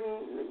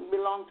burden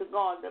belongs to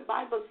God. The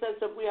Bible says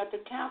that we are to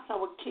cast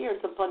our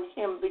cares upon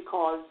him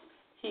because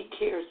he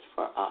cares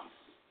for us.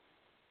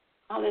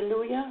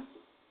 Hallelujah.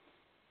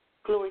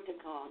 Glory to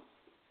God.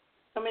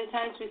 So many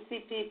times we see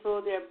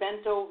people, they're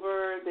bent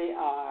over, they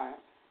are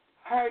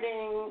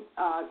hurting.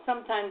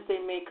 Sometimes they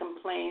may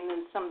complain,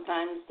 and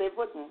sometimes they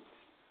wouldn't.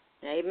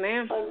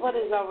 Amen. But what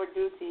is our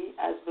duty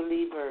as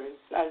believers,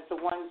 as the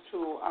ones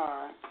who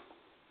are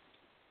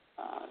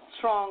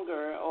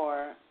stronger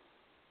or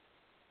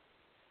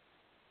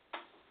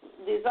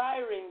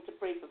desiring to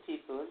pray for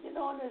people?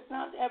 There's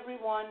not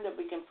everyone that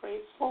we can pray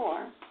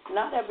for.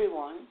 Not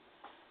everyone.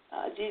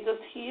 Jesus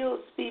heals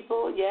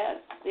people. Yes,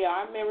 there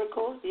are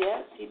miracles.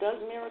 Yes, he does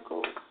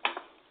miracles.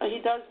 But he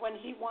does when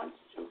he wants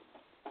to.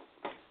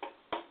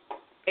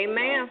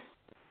 Amen.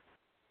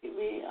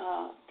 We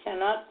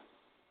cannot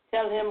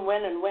tell him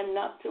when and when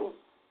not to.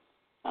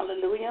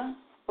 Hallelujah.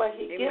 But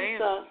he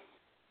gives us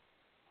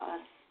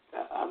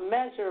a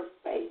measure of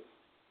faith.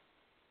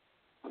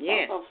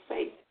 Of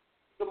faith.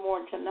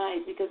 More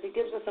tonight, because he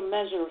gives us a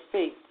measure of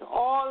faith.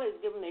 All is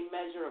given a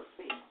measure of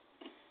faith.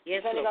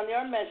 Yes, depending on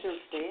your measure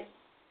of faith,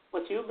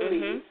 what you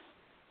believe,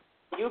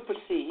 you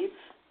perceive,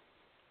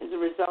 is the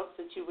results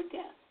that you would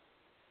get.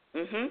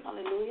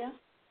 Hallelujah.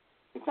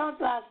 We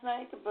talked last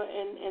night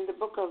in the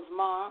book of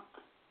Mark,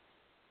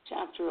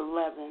 chapter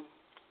 11.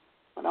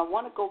 But I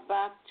want to go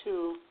back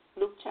to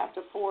Luke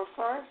chapter 4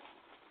 first,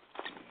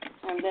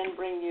 and then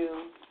bring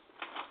you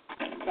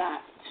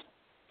back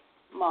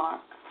to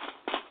Mark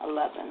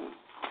 11.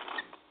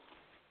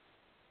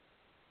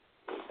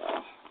 There you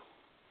go.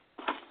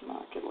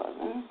 Mark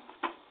 11.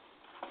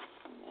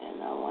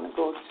 And I want to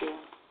go to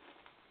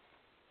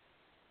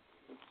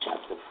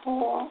chapter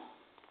 4.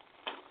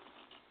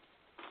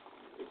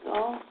 There we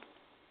go.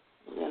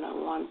 And then I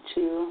want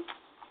to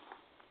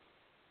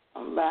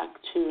come back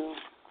to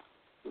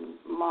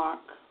Mark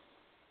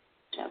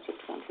chapter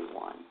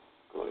 21.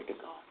 Glory to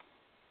God.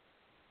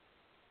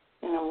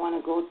 And I want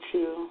to go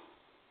to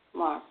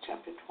Mark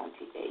chapter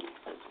 28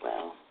 as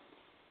well.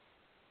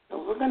 So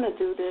we're going to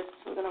do this.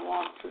 We're going to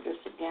walk through this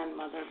again,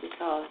 Mother,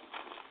 because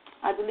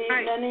I believe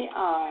many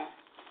are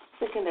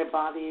sick in their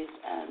bodies,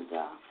 and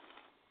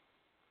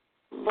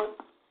but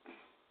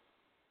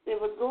they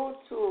would go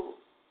to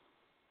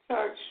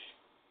church,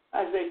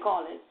 as they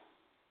call it,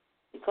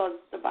 because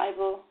the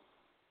Bible,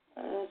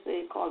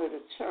 they call it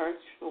a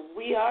church. But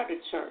we are the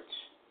church.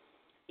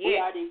 Yeah. We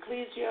are the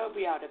ecclesia.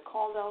 We are the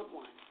called out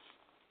ones.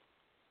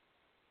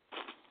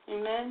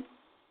 Amen.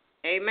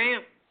 Amen.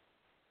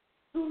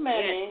 Too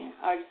many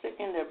are sick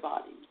in their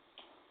bodies.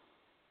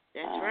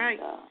 That's right.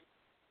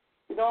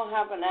 We don't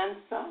have an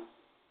answer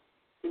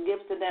to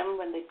give to them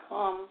when they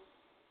come,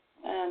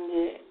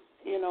 and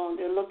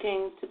they're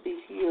looking to be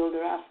healed.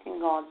 They're asking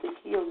God to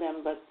heal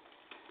them. But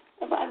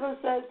the Bible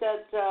says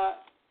that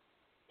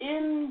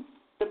in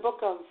the book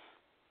of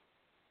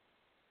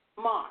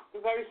Mark, the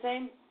very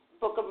same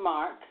book of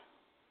Mark,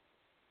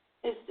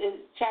 is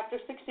chapter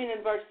 16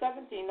 and verse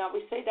 17. Now,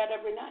 we say that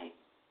every night.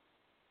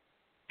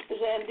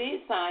 And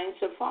these signs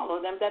shall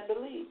follow them that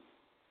believe.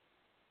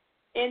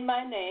 In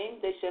my name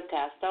they shall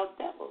cast out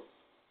devils.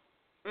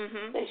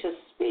 Mm-hmm. They shall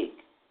speak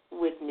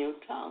with new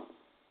tongues.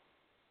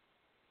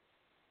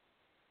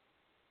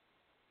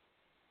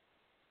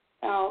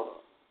 Now,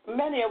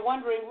 many are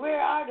wondering, where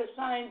are the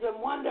signs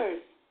and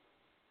wonders?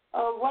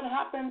 What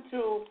happened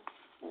to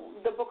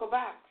the book of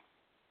Acts?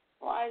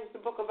 Why is the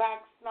book of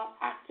Acts not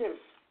active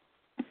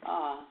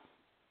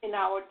in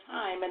our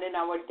time and in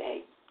our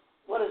day?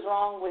 What is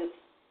wrong with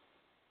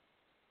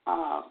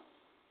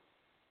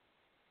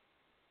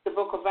the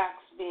book of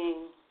Acts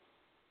being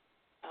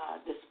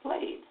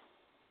displayed?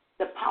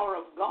 The power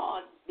of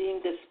God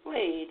being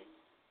displayed.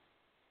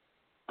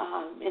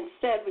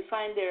 Instead, we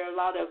find there are a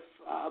lot of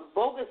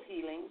bogus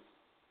healings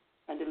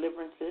and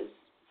deliverances.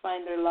 We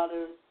find there are a lot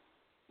of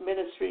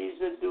ministries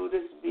that do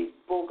these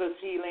bogus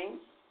healings.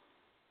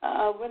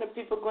 When are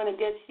people going to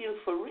get healed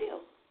for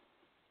real?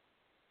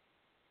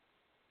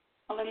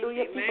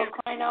 Hallelujah. Amen. People are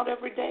crying out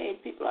every day.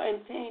 People are in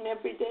pain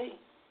every day.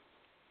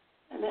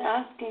 And they're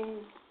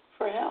asking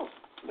for help.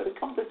 But they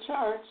come to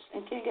church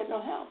and can't get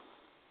no help.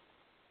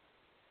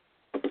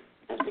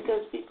 That's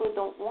because people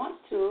don't want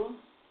to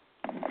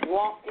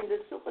walk in the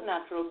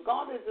supernatural.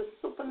 God is a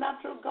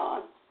supernatural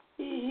God.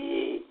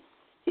 He's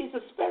a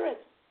spirit.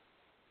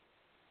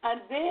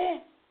 And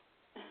they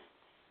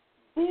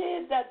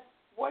that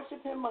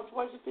worship him must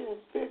worship him in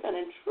spirit and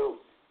in truth.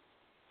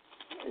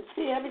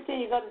 See, everything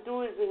you got to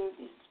do is in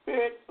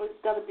spirit, but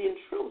it's got to be in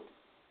truth.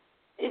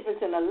 If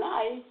it's in a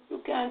lie,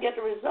 you can't get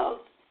the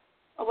results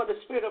of what the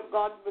Spirit of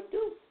God would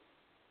do.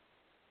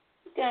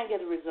 You can't get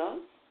the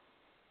results.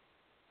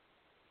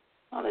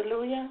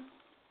 Hallelujah.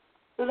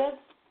 So let's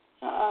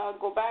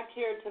go back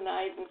here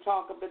tonight and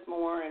talk a bit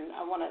more, and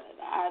I want to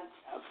add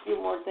a few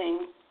more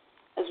things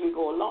as we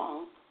go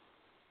along.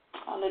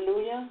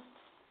 Hallelujah.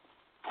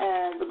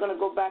 And we're going to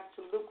go back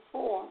to Luke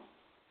 4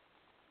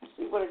 and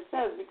see what it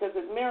says, because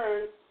it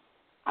mirrors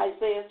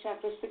Isaiah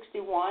chapter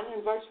 61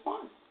 and verse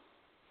 1.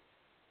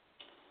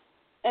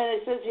 And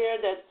it says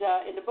here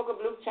that in the book of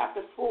Luke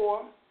chapter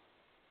 4,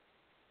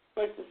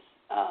 verses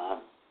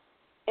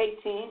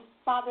 18,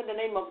 Father, in the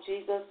name of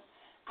Jesus,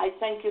 I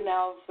thank you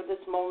now for this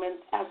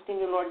moment, asking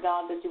you, Lord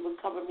God, that you would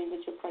cover me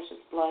with your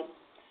precious blood.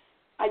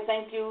 I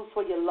thank you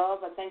for your love.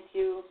 I thank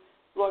you,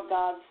 Lord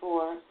God,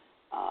 for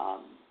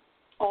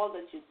all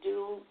that you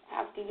do.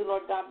 Asking you,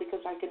 Lord God, because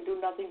I can do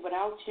nothing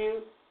without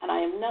you, and I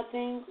am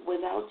nothing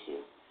without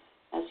you.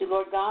 Ask you,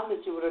 Lord God,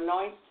 that you would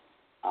anoint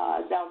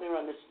down their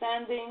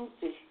understanding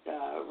to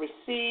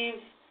receive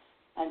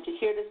and to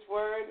hear this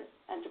word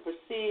and to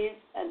perceive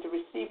and to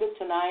receive it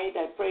tonight.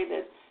 I pray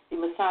that you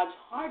massage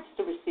hearts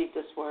to receive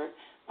this word.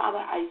 Father,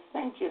 I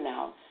thank you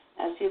now.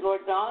 Ask you,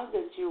 Lord God,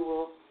 that you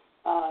will,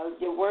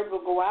 your word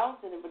will go out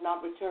and it will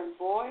not return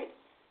void.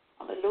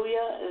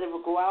 Hallelujah. And it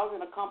will go out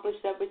and accomplish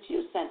that which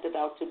you sent it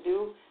out to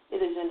do.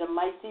 It is in the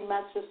mighty,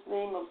 matchless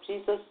name of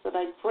Jesus that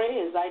I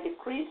pray. As I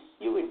decrease,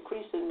 you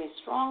increase in me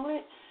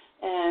strongly.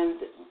 And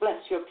bless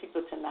your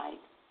people tonight,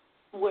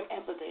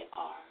 wherever they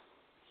are.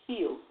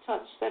 Heal,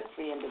 touch, set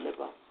free, and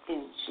deliver.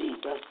 In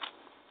Jesus'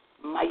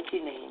 mighty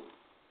name.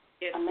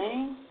 Yes.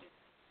 Amen.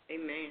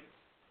 Amen.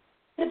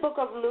 The book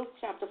of Luke,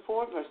 chapter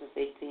 4, verses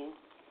 18,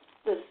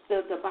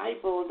 the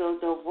Bible,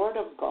 the Word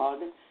of God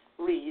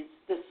reads,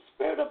 the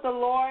Spirit of the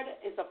Lord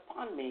is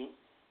upon me,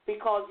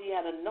 because he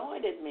had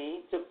anointed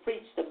me to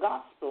preach the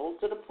gospel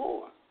to the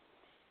poor.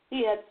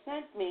 He had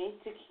sent me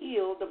to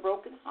heal the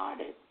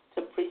brokenhearted,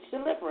 to preach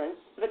deliverance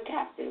to the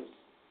captives,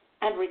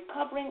 and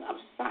recovering of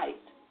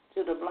sight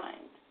to the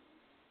blind,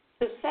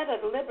 to set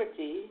at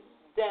liberty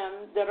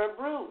them that are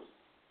bruised,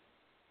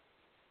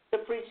 to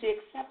preach the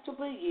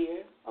acceptable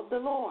year of the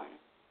Lord.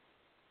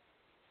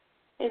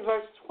 In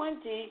verse 20,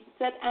 it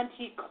said, and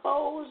he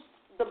closed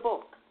the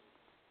book,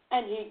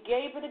 and he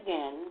gave it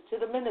again to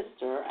the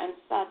minister and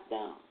sat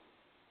down.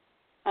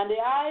 And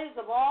the eyes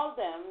of all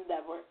them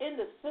that were in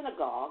the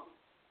synagogue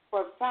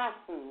were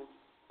fastened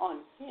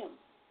on him.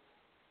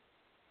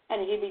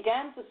 And he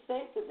began to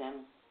say to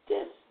them,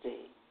 this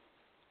day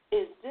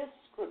is this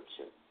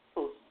scripture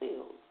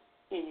fulfilled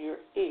in your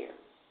ears.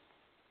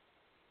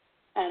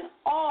 And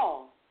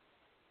all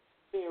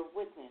bare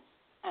witness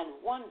and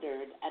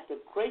wondered at the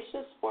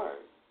gracious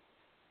word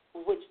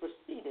which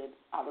proceeded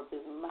out of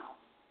his mouth.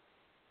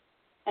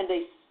 And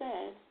they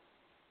said,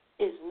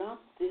 is not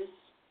this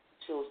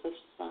Joseph's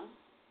son?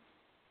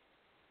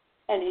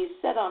 And he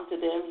said unto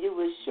them, you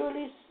will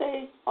surely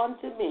say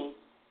unto me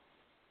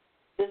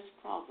this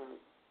proverb,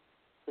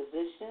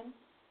 physician,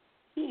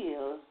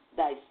 heal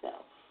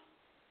thyself.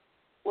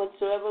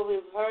 whatsoever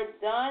we've heard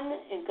done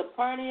in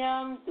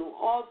Capernaum, do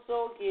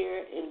also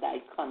here in thy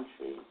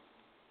country.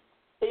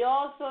 He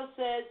also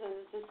says, and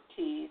this is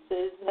key,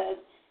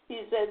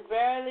 he said,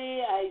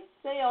 verily I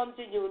say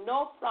unto you,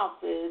 no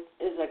prophet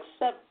is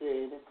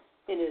accepted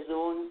in his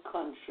own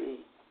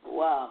country.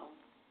 Wow.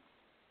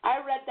 I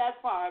read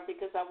that part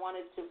because I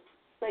wanted to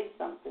say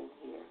something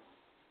here.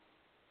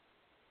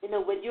 You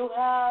know, when you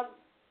have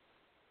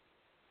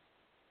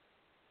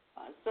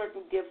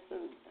certain gifts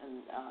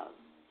and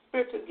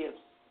spiritual gifts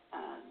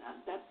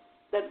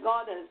that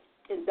God has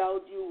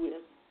endowed you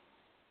with,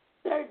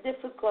 they're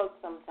difficult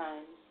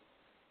sometimes.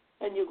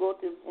 And you go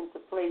into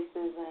places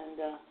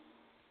and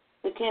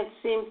they can't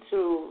seem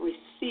to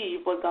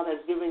receive what God has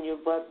given you,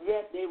 but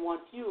yet they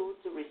want you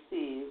to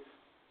receive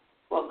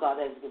what God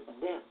has given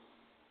them.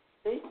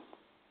 See?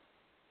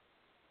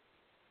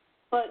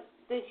 But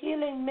the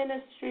healing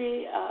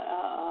ministry,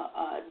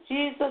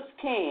 Jesus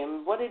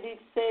came. What did he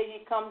say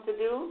he come to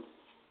do?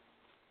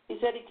 He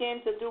said he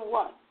came to do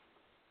what?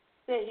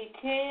 He said he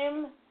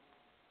came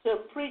to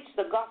preach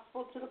the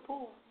gospel to the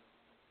poor.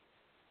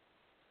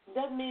 It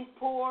doesn't mean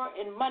poor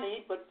in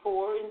money, but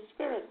poor in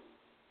spirit.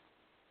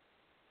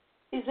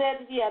 He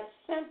said he had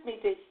sent me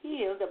to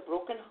heal the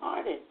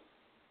brokenhearted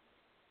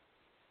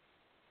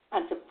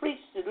and to preach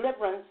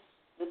deliverance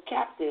to the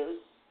captives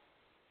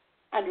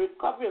and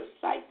recovery of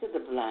sight to the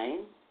blind,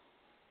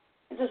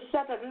 and to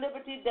set at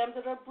liberty them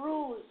that are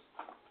bruised.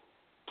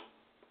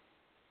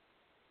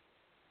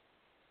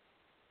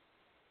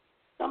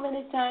 So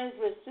many times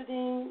we're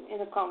sitting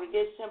in a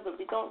congregation, but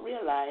we don't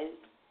realize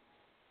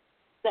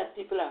that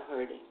people are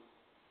hurting.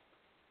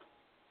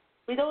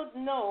 We don't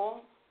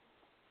know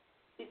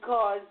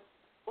because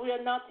we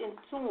are not in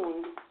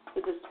tune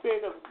with the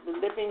Spirit of the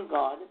living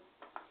God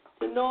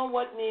to know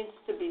what needs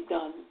to be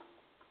done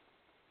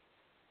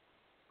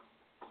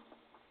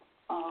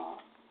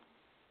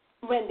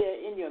when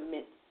they're in your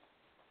midst.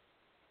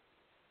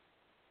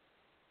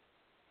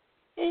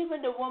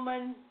 Even the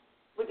woman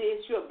with the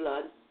issue of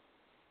blood,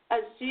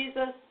 as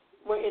Jesus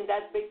were in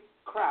that big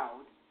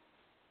crowd,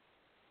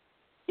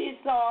 she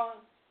saw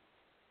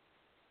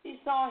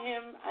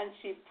him and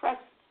she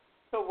pressed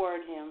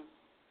toward him,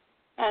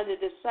 and the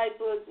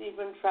disciples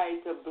even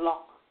tried to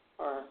block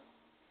her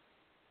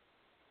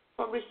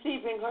from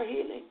receiving her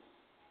healing.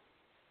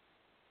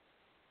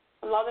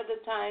 A lot of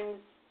the times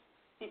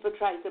people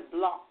try to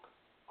block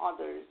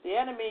others. The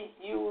enemy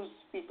used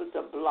people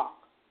to block.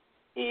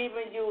 He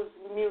even used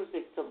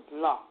music to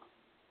block.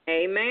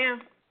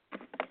 Amen.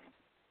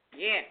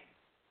 Yeah.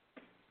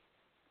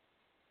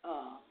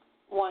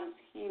 One's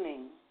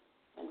healing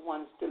and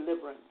one's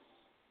deliverance.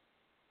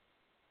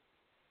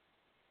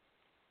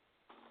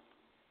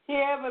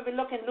 Here, when we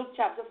look in Luke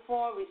chapter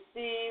 4, we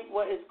see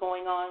what is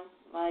going on.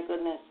 My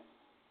goodness.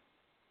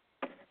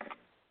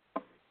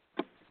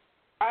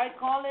 I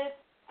call it,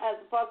 as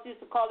the pastor used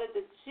to call it,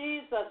 the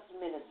Jesus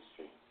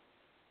ministry.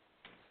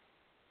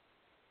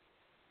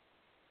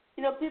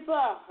 You know, people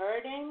are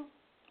hurting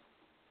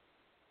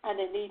and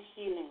they need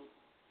healing.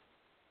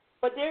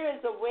 But there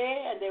is a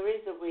way and there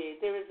is a way.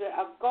 There is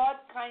a God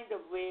kind of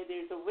way.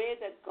 There is a way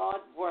that God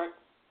works.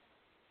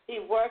 He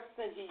works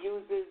and he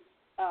uses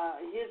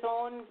his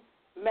own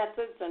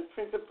methods and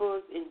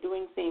principles in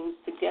doing things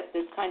to get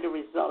the kind of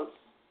results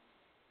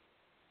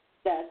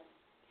that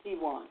he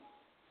wants.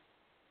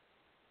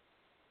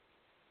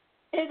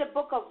 In the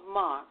book of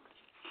Mark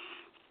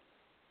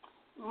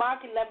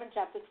 11,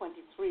 chapter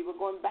 23, we're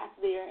going back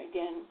there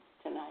again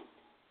tonight.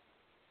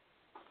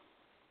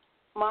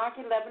 Mark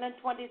 11 and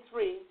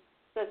 23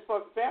 says,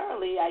 for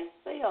verily I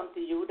say unto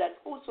you, that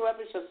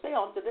whosoever shall say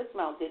unto this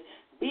mountain,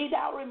 be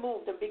thou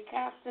removed and be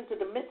cast into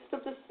the midst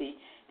of the sea,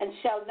 and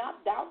shall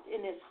not doubt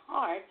in his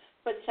heart,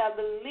 but shall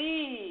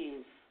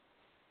believe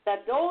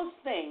that those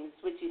things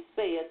which he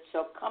saith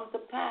shall come to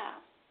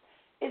pass.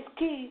 It's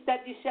key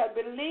that you shall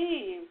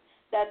believe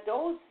that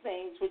those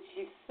things which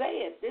he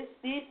saith,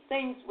 these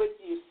things which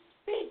you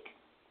speak,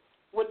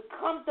 would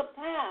come to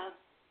pass.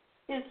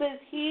 It says,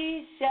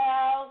 he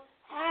shall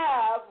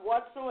have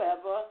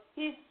whatsoever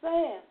he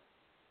saith.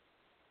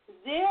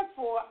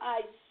 Therefore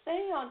I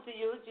say unto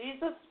you,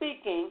 Jesus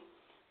speaking,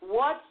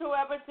 what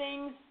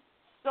things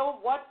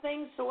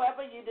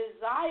soever you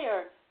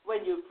desire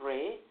when you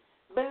pray,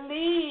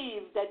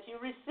 believe that you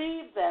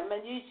receive them,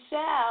 and you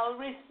shall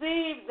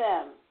receive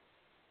them.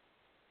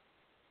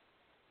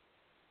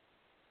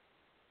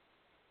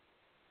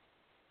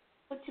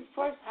 But you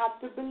first have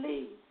to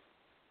believe.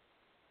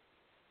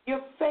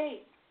 Your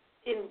faith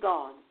in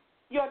God,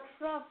 your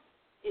trust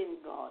in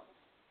God,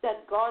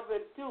 that God will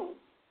do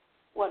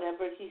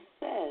whatever he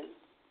says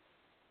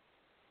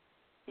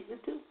he will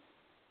do.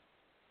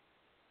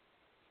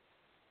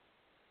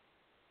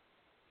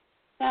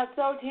 Now, it's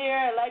out here,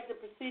 I like the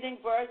preceding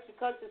verse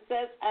because it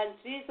says, and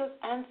Jesus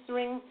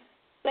answering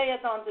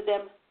saith unto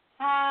them,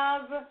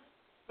 have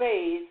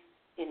faith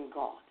in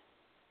God.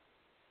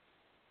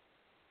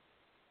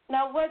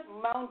 Now, what is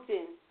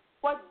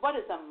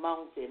a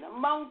mountain? A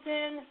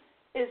mountain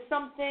is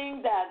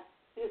something that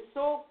is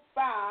so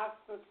vast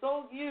and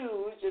so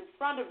huge in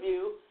front of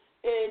you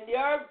in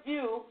your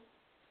view,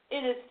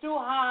 it is too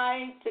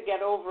high to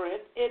get over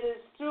it. It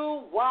is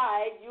too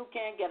wide, you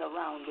can't get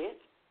around it.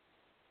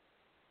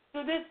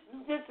 So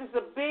this is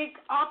a big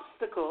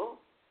obstacle.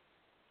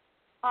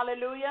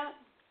 Hallelujah.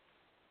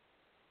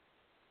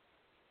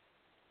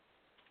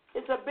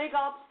 It's a big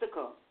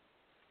obstacle.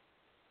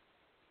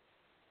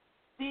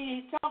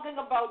 He's talking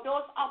about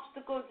those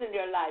obstacles in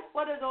your life.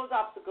 What are those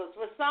obstacles?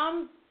 For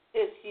some,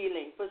 it's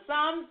healing. For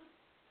some,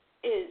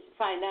 it's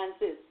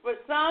finances. For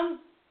some,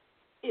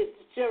 it's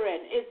children.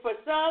 For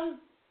some,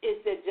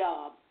 it's a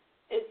job.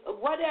 It's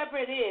whatever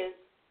it is,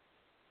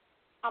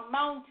 a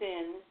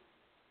mountain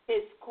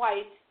is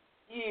quite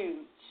huge.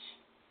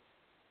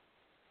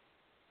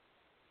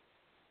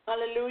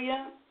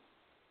 Hallelujah.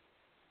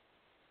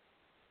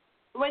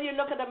 When you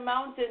look at a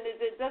mountain,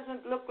 it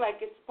doesn't look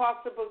like it's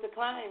possible to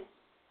climb.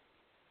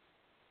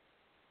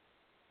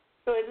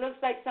 So it looks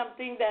like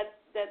something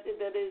that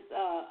is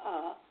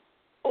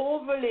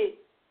overly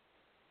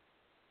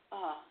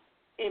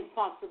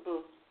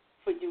impossible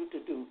for you to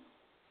do.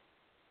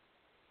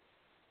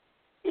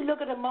 You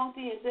look at a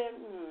mountain and say,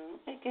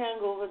 I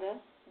can't go over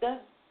there.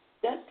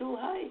 That's too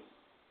high.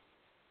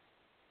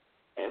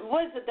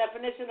 What is the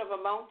definition of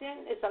a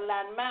mountain? It's a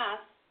land mass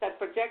that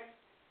projects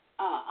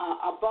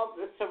above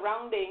the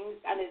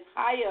surroundings and is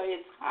higher.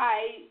 It's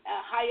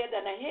higher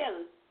than a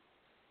hill.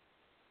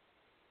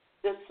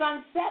 The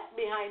sun set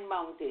behind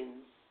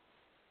mountains.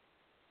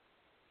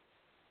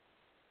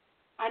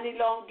 An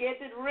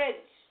elongated ridge,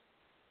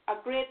 a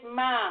great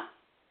mass,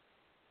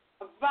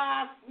 a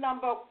vast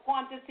number of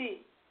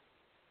quantity,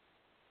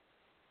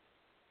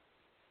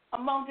 a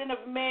mountain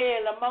of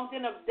male, a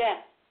mountain of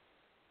death.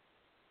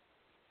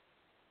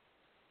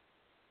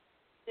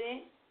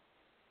 See?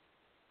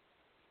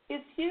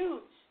 It's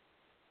huge.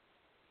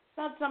 It's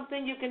not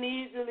something you can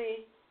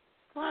easily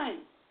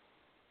climb,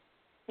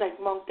 like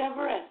Mount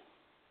Everest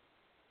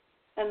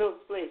and those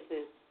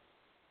places.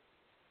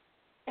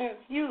 They're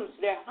huge,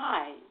 they're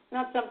high. It's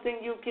not something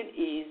you can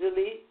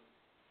easily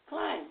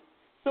climb.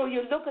 So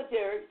you look at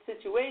your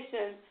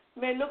situation,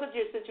 you may look at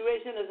your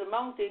situation as a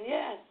mountain,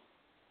 yes.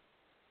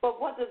 But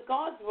what does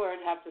God's word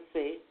have to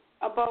say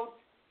about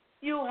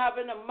you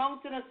having a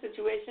mountainous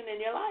situation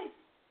in your life?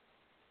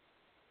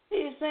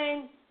 He's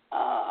saying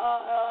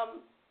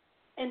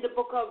in the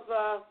book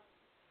of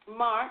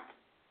Mark,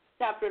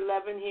 chapter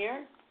 11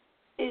 here,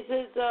 he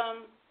says,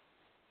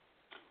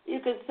 you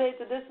can say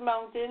to this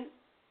mountain,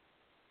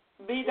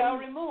 be thou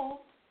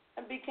removed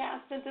and be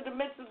cast into the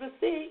midst of the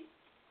sea.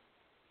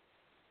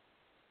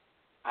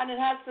 And it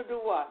has to do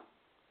what?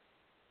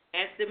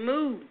 Has to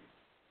move.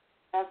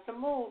 Has to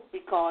move,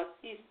 because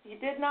he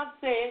did not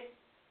say,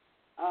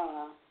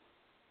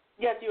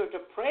 yes, you are to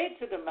pray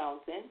to the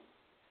mountain.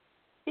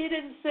 He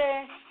didn't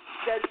say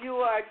that you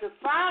are to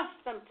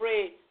fast and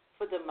pray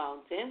for the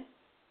mountain.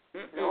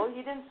 No,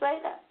 he didn't say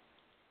that.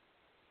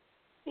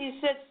 He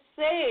said,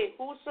 say,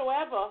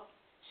 whosoever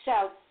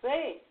shall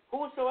say.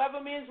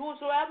 Whosoever means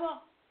whosoever.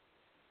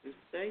 You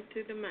say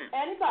to the mountain.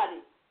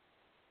 Anybody.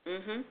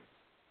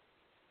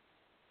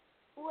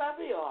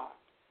 Whoever you are.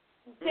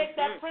 Take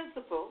that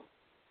principle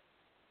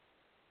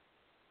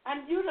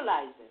and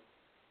utilize it.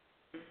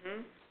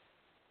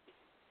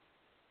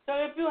 So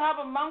if you have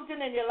a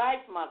mountain in your life,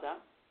 Mother,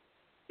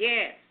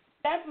 yes,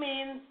 that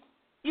means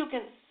you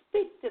can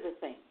speak to the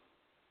thing.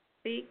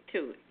 Speak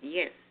to it,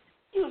 yes.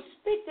 You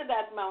speak to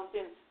that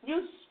mountain.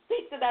 You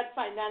speak to that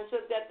financial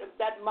debt,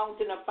 that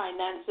mountain of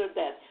financial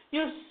debt.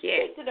 You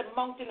speak to the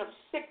mountain of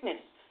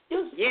sickness.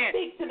 You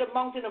speak to the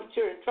mountain of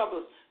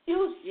troubles.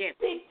 You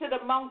speak to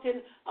the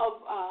mountain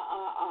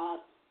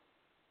of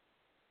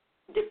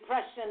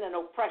depression and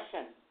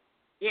oppression.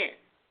 Yes.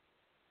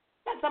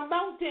 That's a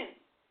mountain.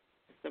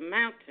 It's a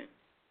mountain.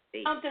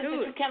 Mountain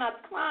that you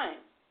cannot climb.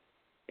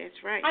 That's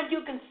right. And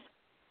you can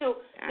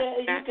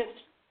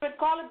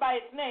call it by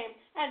its name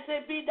and say,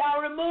 be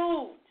thou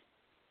removed.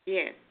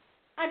 Yes.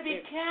 And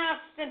be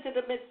cast into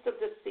the midst of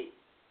the sea.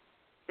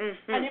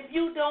 And if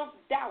you don't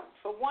doubt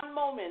for one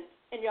moment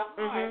in your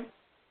heart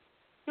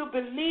to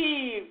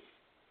believe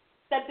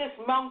that this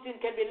mountain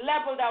can be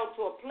leveled out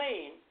to a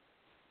plain,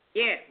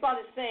 God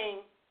is saying,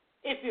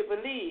 if you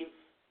believe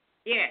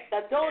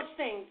that those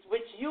things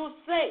which you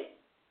say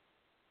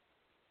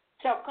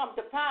shall come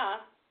to pass,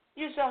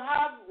 you shall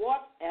have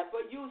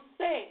whatever you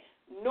say.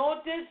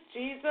 Notice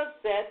Jesus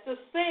said to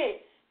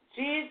say.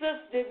 Jesus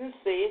didn't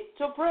say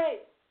to pray.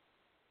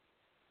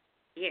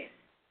 Yes.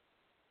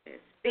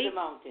 To the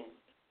mountain.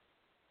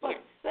 But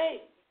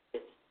say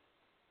it.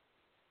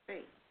 Say.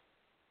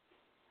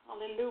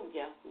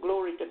 Hallelujah.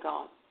 Glory to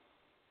God.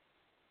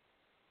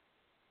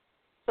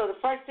 So the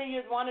first thing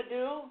you'd want to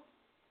do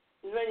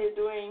is when you're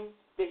doing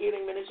the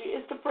healing ministry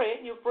is to pray.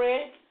 You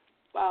pray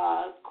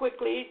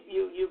quickly.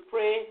 You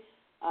pray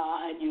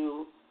and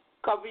you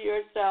cover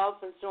yourself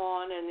and so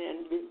on,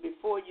 and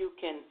before you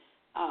can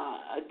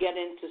get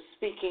into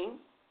speaking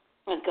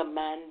and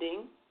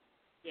commanding.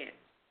 Yes.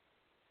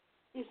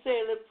 You say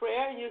a little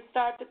prayer and you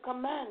start to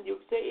command. You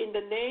say, in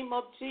the name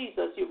of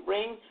Jesus, you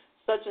bring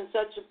such and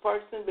such a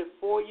person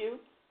before you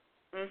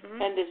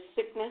and the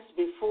sickness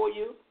before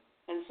you.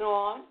 and so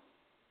on.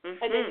 And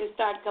then you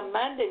start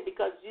commanding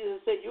because Jesus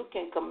said you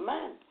can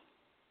command.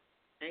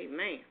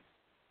 Amen.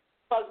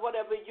 Because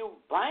whatever you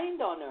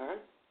bind on earth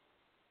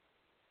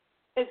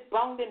is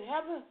bound in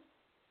heaven.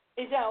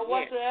 He said,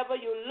 whatsoever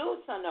you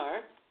loose on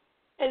earth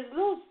is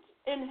loosed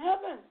in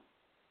heaven.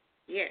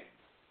 Yes.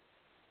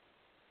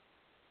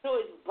 So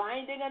it's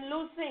binding and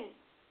loosing.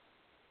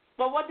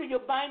 But what do you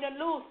bind and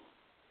loose?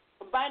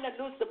 You bind and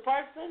loose the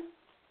person?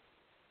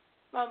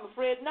 I'm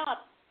afraid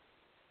not.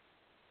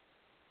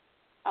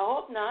 I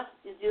hope not,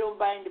 if you don't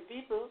bind the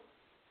people.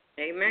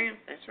 Amen.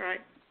 That's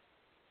right.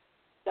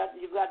 That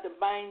you got to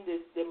bind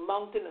the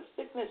mountain of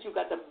sickness. You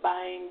got to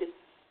bind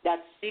that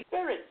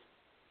spirit.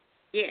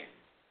 Yes.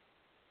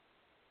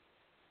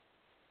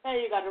 And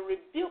you got to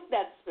rebuke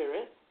that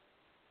spirit,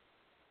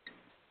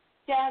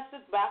 cast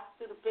it back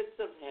to the pits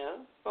of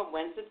hell from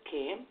whence it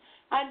came,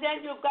 and then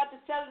you've got to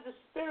tell the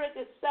spirit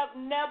itself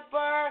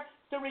never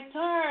to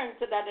return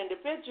to that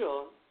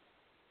individual.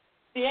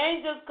 The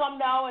angels come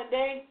now and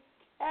they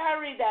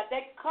carry that.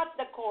 They cut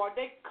the cord.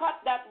 They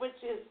cut that which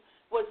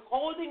was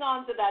holding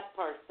on to that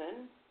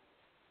person.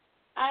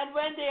 And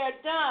when they are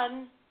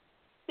done,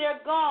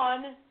 they're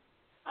gone,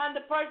 and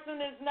the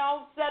person is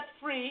now set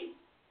free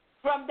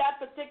from that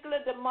particular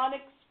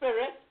demonic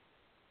spirit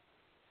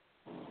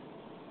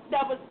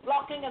that was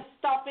blocking and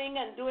stopping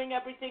and doing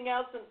everything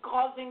else and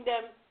causing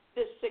them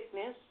this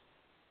sickness.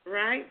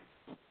 Right?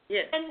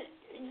 Yes. And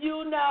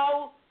you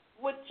now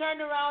would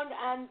turn around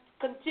and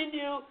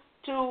continue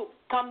to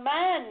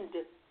command.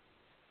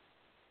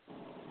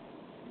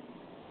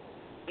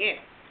 Yes.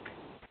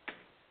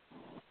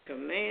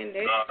 Command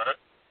it.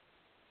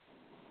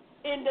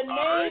 In the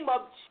name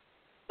of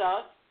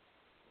Jesus,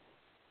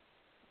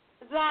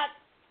 that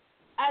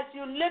as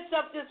you lift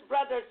up this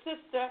brother or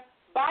sister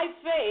by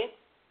faith,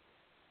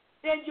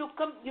 then you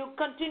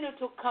continue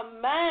to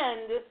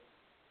command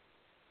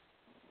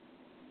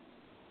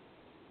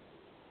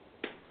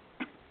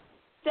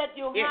that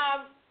you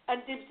have,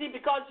 and you see,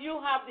 because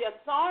you have the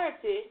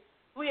authority,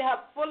 we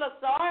have full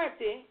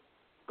authority.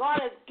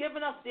 God has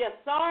given us the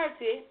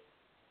authority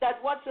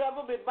that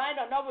whatsoever we bind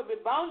on earth will be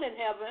bound in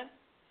heaven.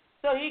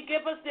 So he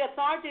gave us the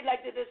authority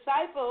like the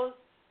disciples.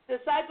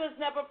 Disciples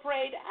never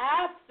prayed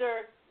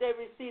after they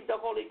received the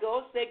Holy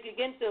Ghost. They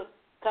begin to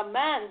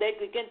command. They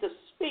begin to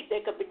speak.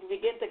 They could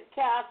begin to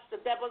cast the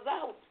devils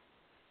out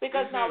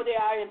because now they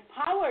are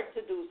empowered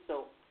to do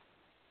so.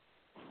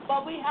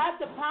 But we have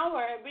the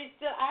power, and we're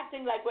still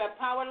acting like we're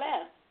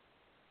powerless.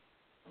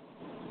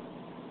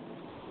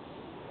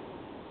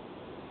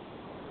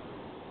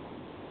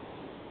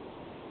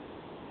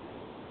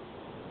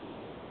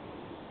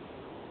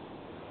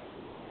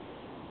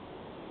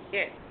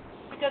 Yes.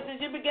 Because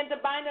as you begin to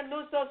bind and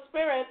loose those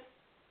spirits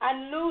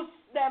and loose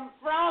them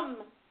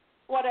from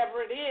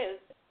whatever it is,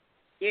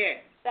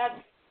 that's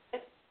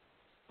it.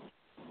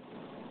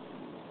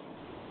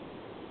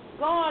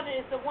 God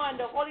is the one,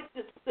 the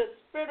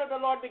Spirit of the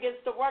Lord begins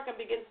to work and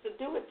begins to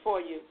do it for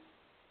you.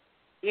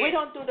 Yes. We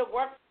don't do the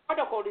work for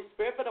the Holy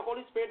Spirit, but the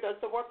Holy Spirit does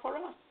the work for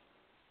us.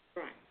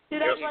 Right. See,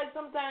 that's why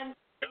sometimes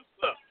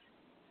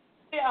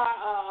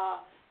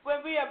when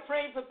we are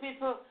praying for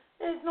people,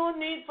 there's no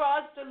need for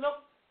us to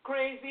look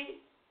crazy.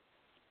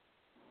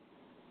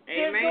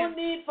 Amen. There's no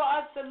need for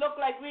us to look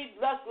like we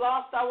just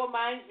lost our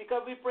minds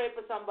because we pray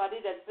for somebody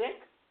that's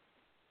sick.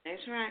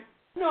 That's right.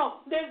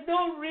 No, there's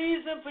no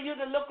reason for you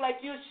to look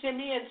like you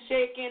shimmy and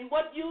shaking.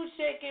 What you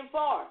shaking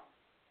for?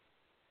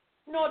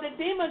 No, the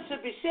demon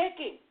should be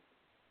shaking.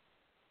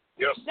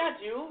 Yes.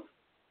 Not you.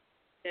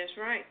 That's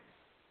right.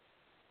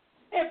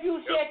 If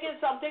you shaking,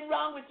 something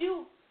wrong with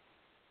you.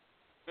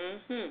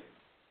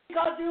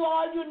 Because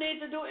all you need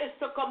to do is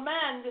to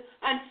command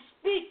and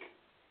speak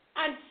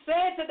and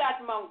say to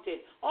that mountain.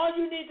 All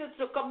you need is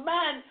to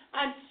command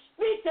and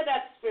speak to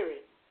that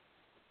spirit.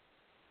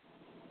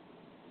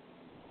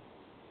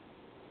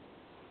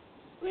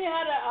 We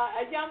had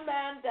a young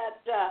man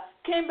that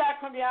came back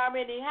from the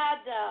army, and he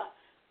had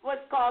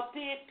what's called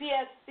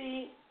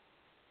PTSD.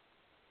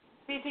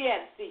 He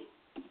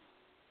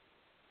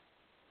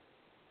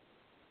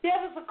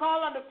gave us a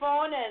call on the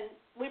phone, and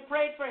we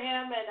prayed for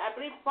him, and I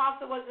believe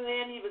Pastor wasn't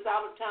in. He was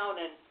out of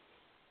town, and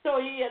so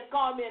he had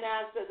called me and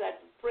asked us to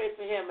pray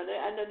for him, and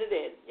they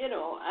did, and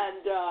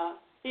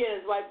he and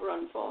his wife were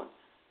on the phone.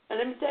 And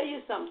let me tell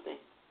you something.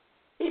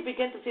 He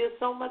began to feel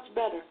so much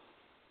better.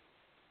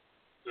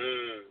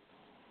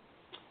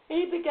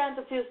 He began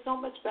to feel so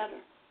much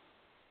better.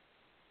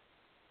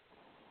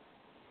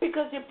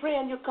 Because you pray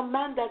and you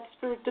command that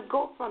spirit to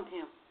go from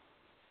him.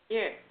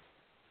 Yes.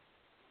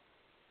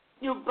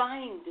 You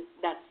bind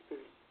that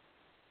spirit.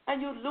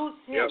 And you loose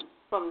him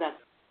from that.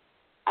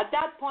 At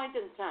that point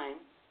in time,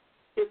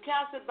 you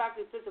cast it back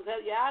to the pits of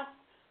hell. You ask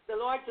the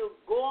Lord to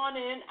go on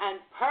in and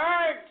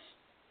purge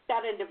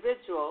that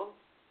individual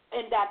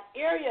in that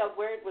area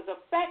where it was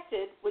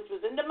affected, which was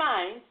in the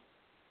mind.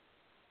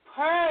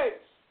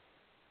 Purge.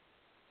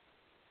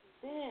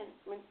 Then,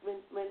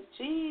 when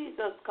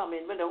Jesus come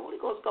in, when the Holy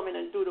Ghost come in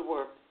and do the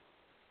work,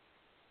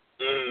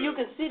 you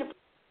can see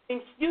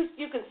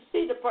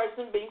the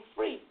person being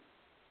free.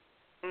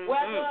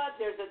 whether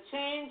there's a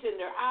change in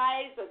their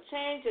eyes, a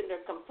change in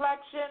their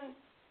complexion.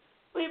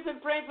 We've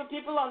been praying for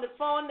people on the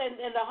phone and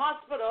in the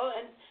hospital,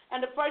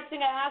 and the first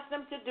thing I ask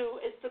them to do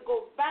is to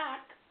go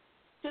back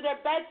to their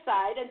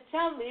bedside and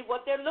tell me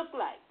what they look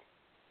like.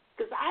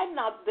 Because I'm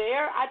not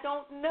there. I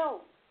don't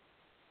know.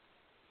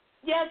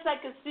 Yes, I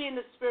can see in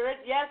the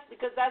spirit. Yes,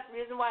 because that's the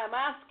reason why I'm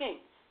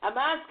asking. I'm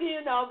asking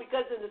you now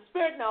because in the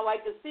spirit now I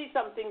can see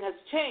something has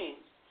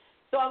changed.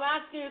 So I'm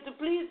asking you to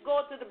please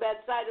go to the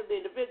bedside of the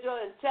individual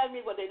and tell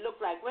me what they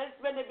look like.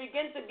 When they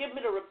begin to give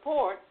me the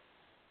report,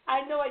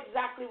 I know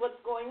exactly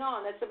what's going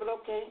on. I said, well,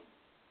 okay,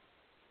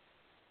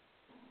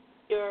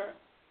 your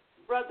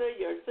brother,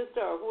 your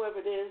sister, or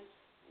whoever it is,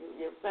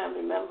 your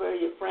family member,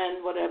 your friend,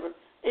 whatever,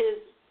 is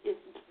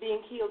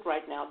being healed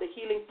right now. The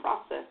healing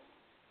process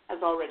has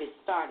already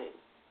started.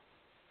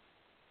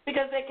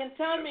 Because they can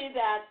tell me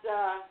that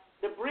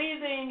the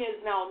breathing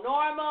is now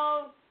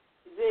normal,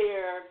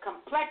 their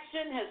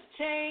complexion has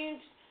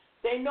changed,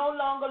 they no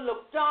longer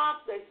look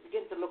dark, they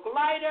begin to look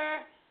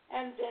lighter,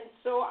 and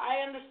so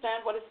I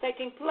understand what is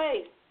taking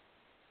place.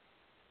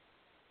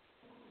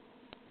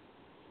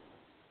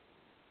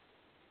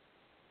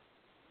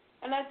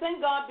 And I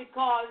thank God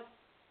because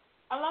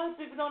a lot of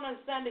people don't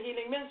understand the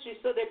healing ministry,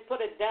 so they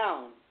put it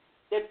down.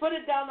 They put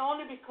it down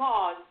only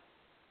because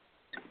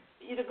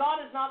either God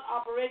is not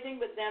operating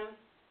with them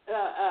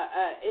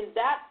in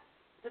that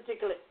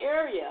particular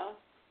area,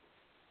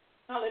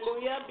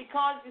 hallelujah,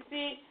 because you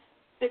see,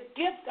 the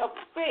gift of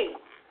faith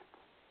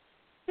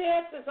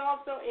is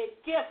also a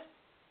gift,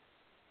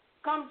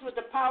 comes with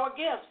the power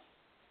gifts.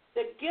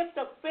 The gift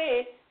of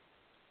faith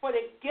for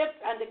the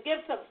gift and the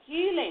gifts of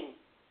healing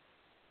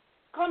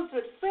comes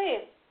with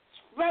faith.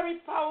 It's very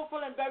powerful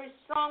and very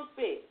strong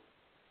faith.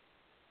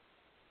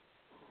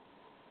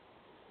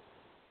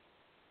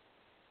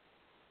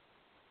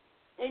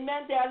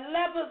 Amen. There are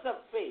levels of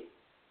faith.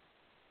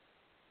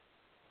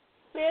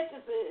 Faith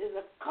is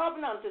a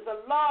covenant, is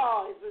a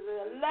law, is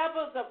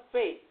levels of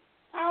faith.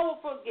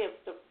 Powerful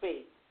gift of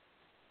faith.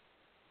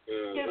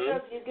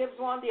 It gives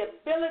one the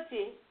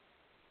ability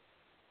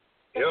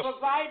to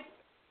provide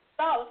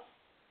results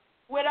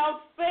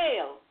without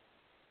fail.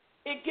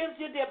 It gives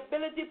you the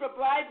ability to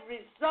provide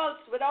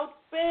results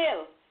without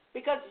fail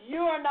because you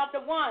are not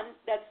the one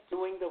that's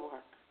doing the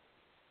work.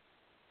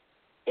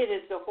 It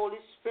is the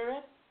Holy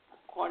Spirit,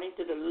 according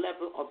to the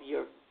level of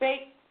your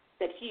faith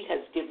that He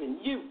has given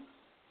you.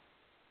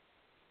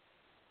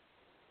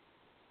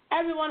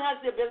 Everyone has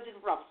the ability to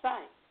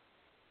prophesy,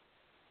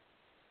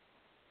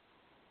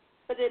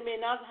 but they may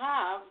not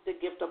have the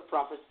gift of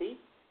prophecy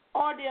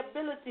or the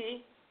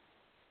ability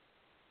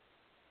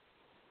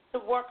to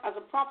work as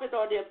a prophet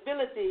or the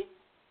ability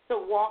to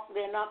walk.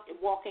 They're not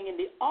walking in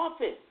the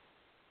office.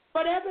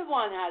 But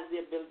everyone has the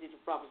ability to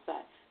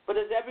prophesy. But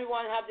does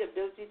everyone have the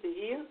ability to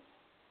heal?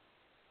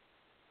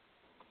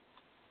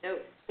 No.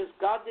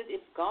 Because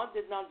if God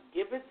did not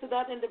give it to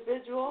that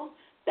individual,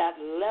 that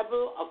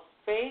level of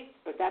faith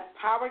or that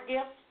power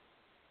gift,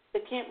 they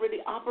can't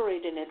really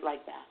operate in it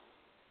like that.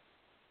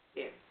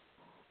 Yeah.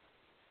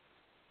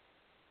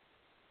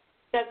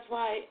 That's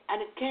why,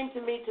 and it came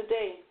to me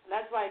today,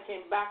 that's why I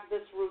came back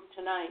this route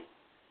tonight.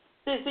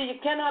 So you see, you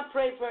cannot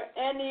pray for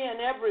any and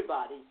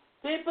everybody.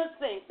 People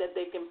think that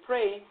they can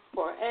pray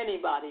for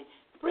anybody.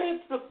 Pray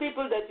for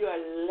people that you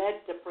are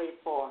led to pray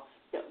for.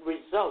 The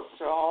results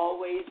are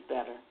always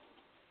better.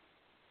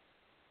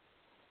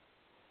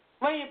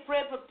 When you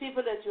pray for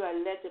people that you are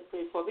led to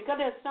pray for, because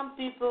there are some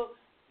people,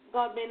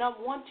 God may not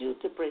want you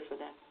to pray for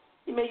them.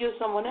 He may use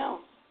someone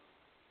else.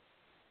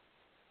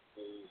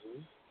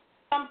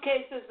 Some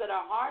cases that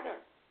are harder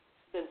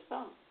than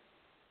some.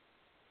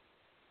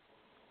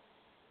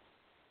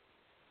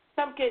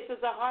 Some cases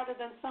are harder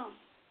than some.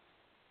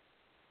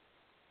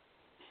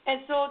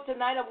 And so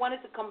tonight I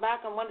wanted to come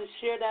back and wanted to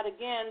share that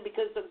again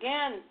because,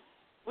 again,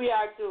 we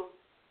are to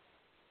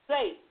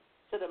say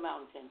to the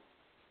mountain.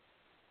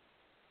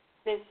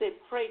 They say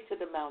pray to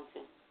the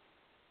mountain.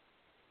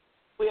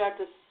 We are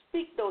to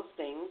speak those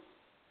things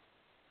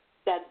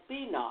that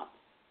be not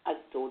as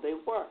though they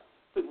were.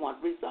 We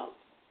want results.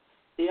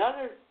 The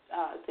other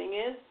thing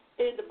is,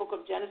 in the book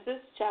of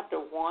Genesis, chapter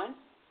 1,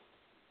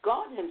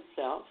 God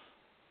Himself,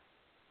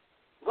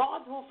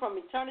 God who from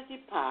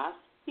eternity past,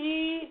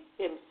 He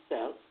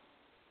Himself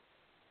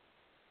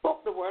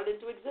spoke the world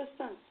into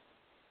existence.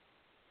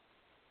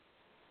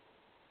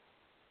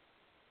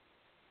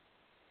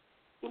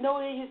 You know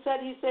what He said?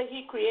 He said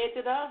He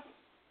created us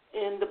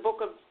in the book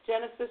of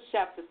Genesis,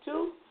 chapter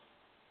 2.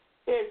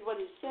 Here's what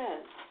He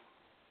says.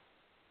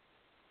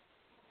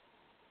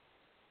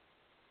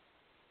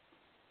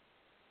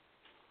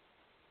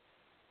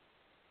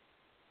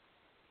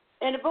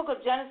 In the book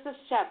of Genesis,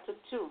 chapter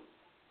 2,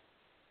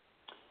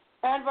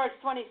 and verse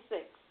 26,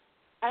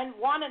 and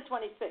 1 and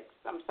 26,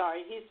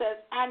 He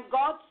says, and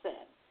God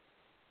said,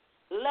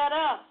 let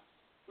us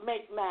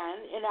make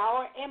man in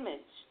our image,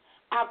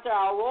 after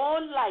our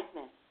own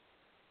likeness,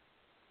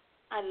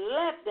 and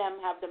let them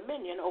have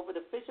dominion over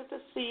the fish of the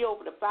sea,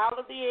 over the fowl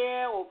of the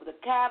air, over the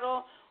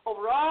cattle,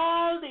 over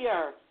all the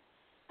earth,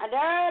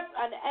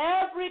 and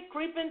every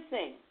creeping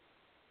thing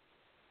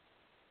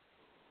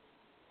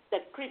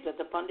that creepeth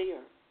upon the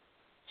earth.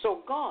 So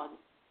God,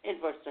 in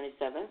verse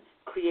 27,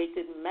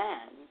 created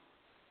man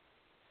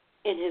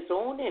in his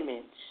own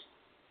image.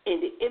 In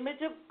the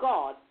image of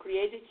God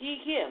created he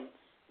him,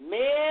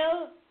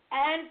 male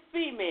and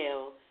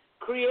female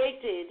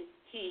created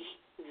he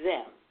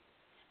them.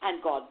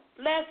 And God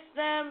blessed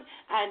them,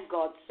 and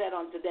God said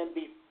unto them,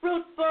 be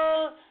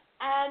fruitful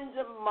and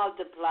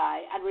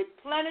multiply, and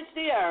replenish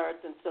the earth,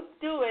 and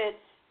subdue it,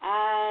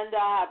 and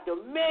have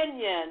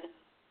dominion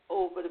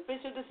over the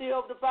fish of the sea,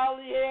 over the fowl of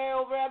the air,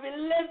 over every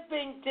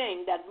living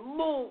thing that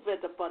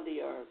moveth upon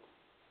the earth.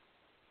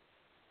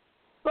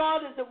 God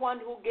is the one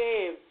who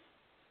gave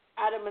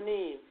Adam and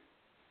Eve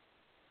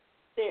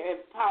their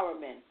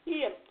empowerment.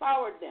 He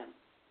empowered them.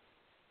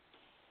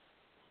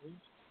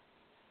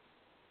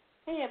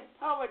 He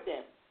empowered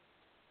them.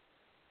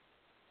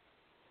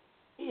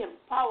 He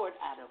empowered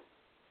Adam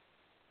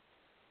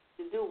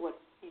to do what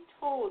he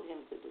told him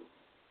to do.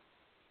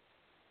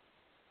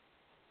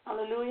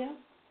 Hallelujah.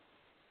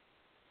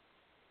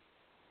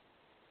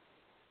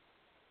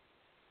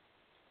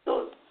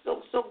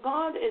 So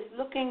God is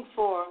looking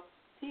for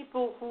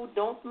people who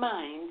don't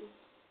mind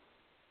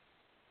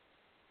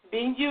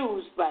being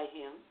used by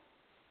him,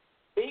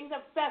 being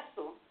the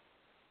vessel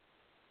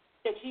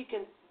that he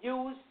can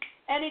use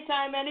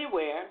anytime,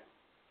 anywhere,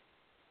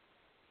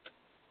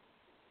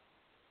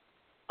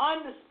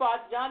 on the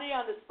spot, Johnny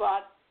on the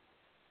spot,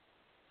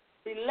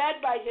 be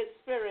led by his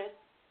spirit,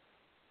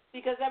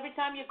 because every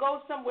time you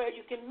go somewhere,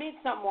 you can meet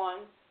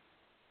someone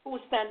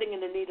who's standing in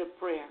the need of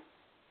prayer.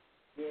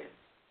 Yes.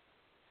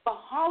 But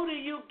how do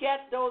you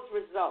get those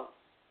results?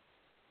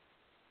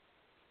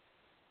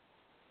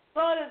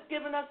 God has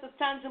given us a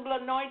tangible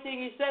anointing.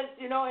 He says,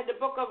 in the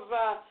book of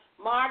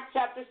Mark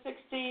chapter 16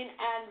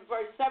 and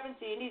verse 17,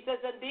 he says,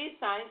 and these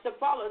signs shall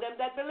follow them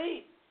that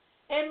believe.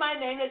 In my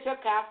name they shall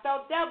cast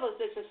out devils,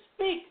 they shall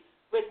speak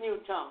with new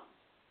tongues.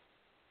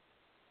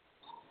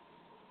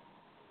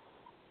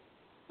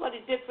 What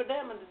he did for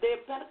them on the day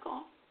of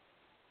Pentecost.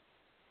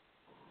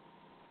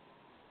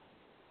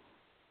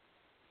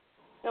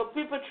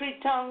 People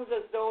treat tongues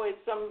as though it's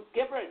some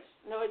gibberish.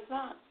 No, it's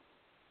not.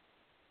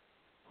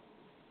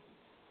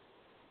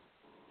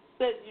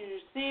 It says you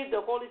receive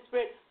the Holy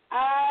Spirit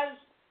as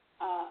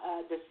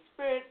the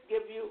Spirit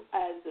give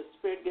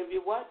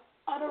you what?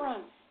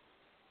 Utterance.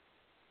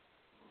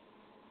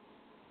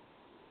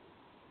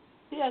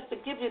 He has to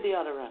give you the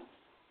utterance.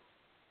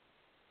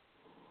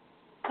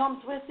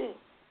 Comes with it.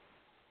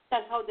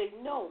 That's how they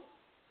know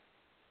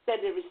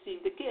that they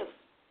received the gift.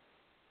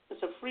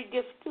 It's a free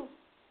gift too.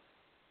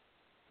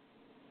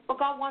 But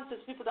God wants his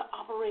people to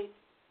operate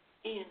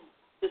in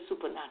the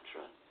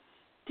supernatural.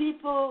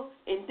 People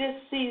in this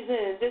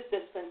season, in this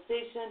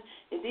dispensation,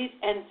 in these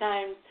end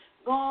times,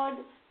 God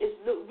is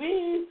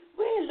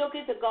we're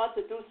looking to God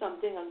to do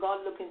something, and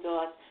God looking to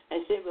us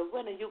and saying, well,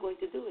 when are you going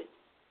to do it?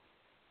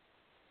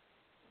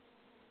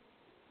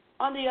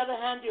 On the other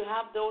hand, you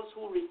have those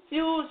who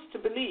refuse to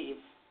believe.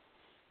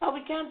 Now,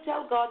 we can't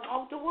tell God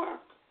how to work.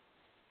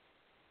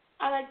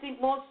 And I think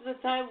most of the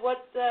time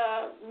what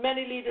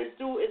many leaders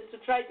do is to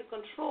try to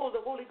control the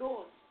Holy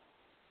Ghost.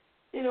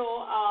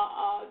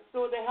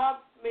 So they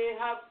may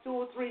have 2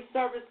 or 3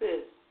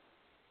 services.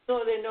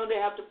 So they know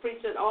they have to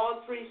preach at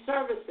all 3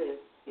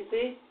 services, you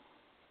see.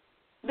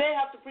 They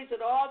have to preach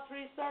at all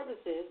 3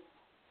 services.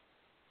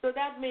 So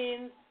that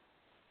means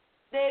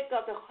they've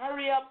got to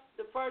hurry up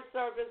the first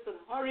service and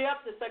hurry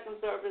up the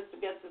second service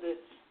to get to the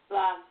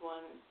last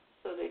one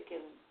so they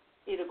can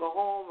either go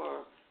home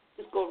or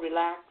just go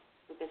relax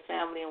with their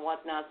family and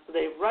whatnot. So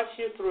they rush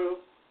you through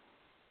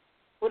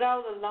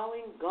without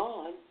allowing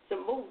God to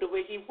move the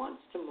way he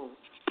wants to move.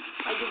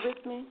 Are you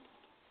with me?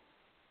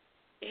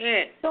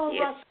 Yes. Don't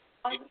rush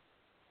God.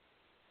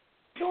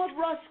 Don't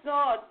rush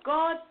God.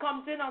 God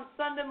comes in on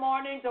Sunday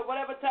mornings or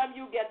whatever time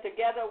you get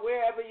together,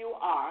 wherever you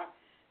are,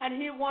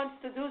 and he wants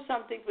to do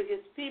something for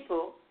his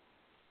people.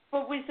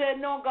 But we say,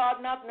 no,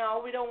 God, not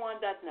now. We don't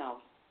want that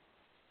now.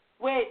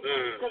 Wait,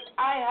 because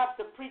I have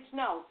to preach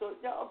now. So,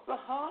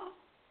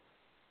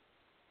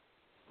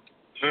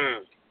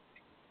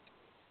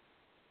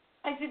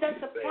 I see that's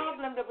the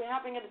problem that we're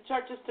having in the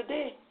churches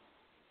today.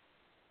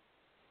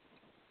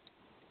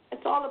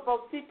 It's all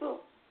about people.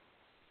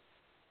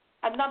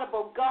 And not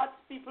about God's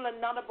people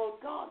and not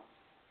about God.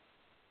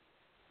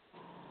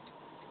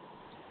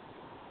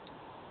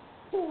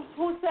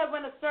 Who said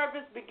when the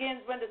service begins,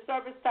 when the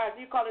service starts,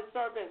 you call it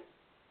service.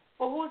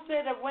 But who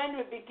said that when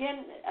we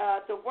begin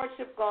to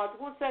worship God,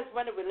 who says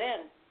when it will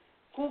end?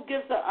 Who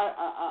gives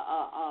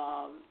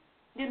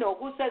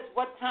who says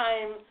what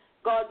time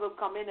God will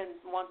come in and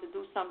want to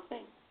do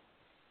something?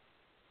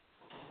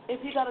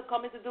 If he got to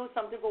come in to do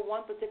something for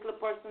one particular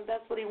person,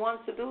 that's what he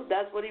wants to do.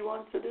 That's what he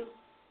wants to do.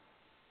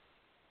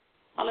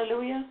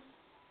 Hallelujah.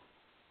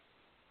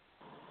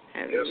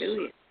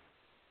 Hallelujah.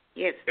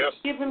 Yes. Yes.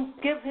 Give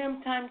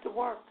him time to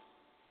work.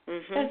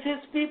 As his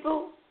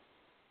people,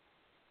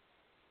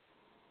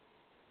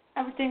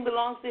 everything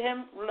belongs to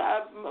him.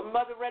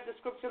 Mother read the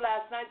scripture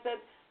last night, said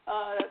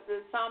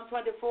the Psalm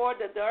 24,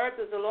 that the earth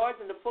is the Lord's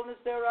and the fullness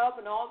thereof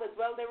and all that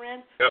dwell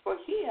therein. Yep. For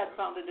he has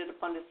founded it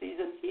upon the seas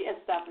and he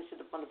established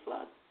it upon the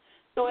floods.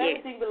 So Yes.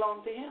 everything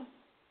belongs to him.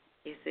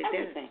 Yes, it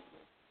Everything.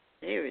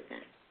 does.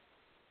 Everything.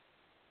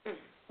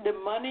 The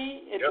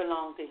money, it Yep.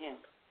 belongs to him.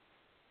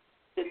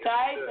 The Yes,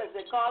 tithes, it as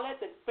they call it,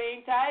 the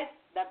paying tithes,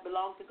 that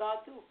belongs to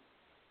God too.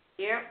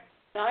 Yep.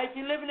 Now, if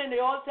you're living in the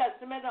Old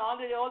Testament or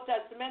under the Old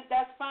Testament,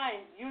 that's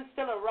fine. You're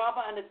still a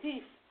robber and a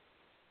thief.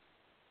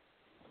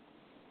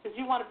 Because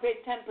you want to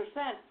pay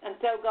 10% and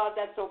tell God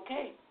that's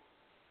okay.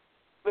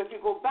 But if you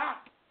go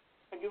back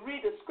and you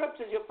read the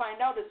scriptures, you'll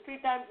find out it's 3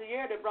 times a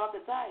year they brought the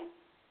tithe.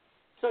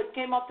 So it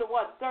came up to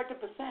what?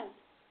 30%.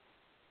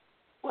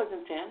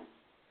 Wasn't 10.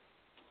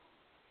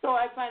 So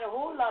I find a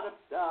whole lot of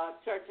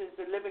churches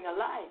are living a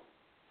lie.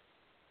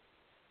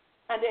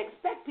 And they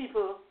expect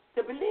people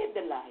to believe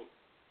the lie.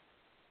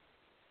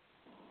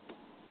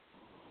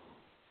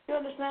 You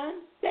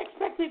understand? They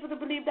expect people to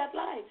believe that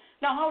lie.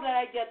 Now, how did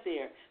I get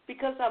there?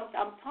 Because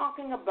I'm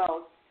talking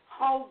about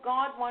how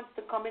God wants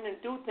to come in and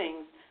do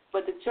things,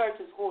 but the church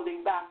is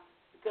holding back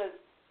because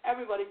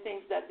everybody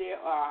thinks that they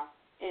are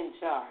in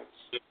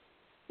charge.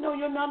 No,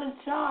 you're not in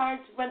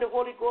charge when the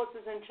Holy Ghost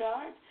is in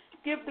charge.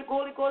 Give the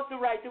Holy Ghost the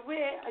right of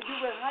way, and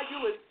you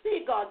will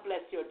see God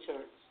bless your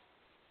church.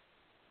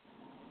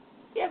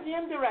 Give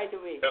him the right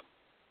of way. Yes.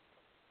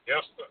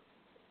 Yes, sir.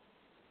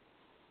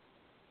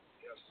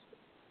 Yes.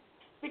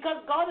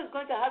 Because God is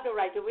going to have the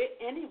right of way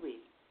anyway.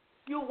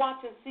 You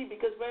watch and see,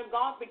 because when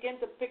God begins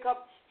to pick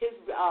up his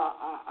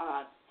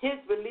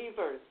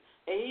believers,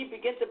 and he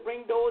begins to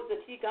bring those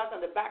that he got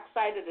on the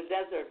backside of the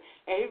desert,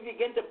 and he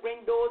begins to bring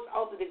those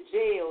out of the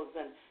jails,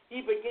 and he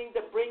begins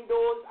to bring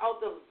those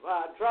out of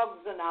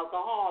drugs and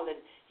alcohol,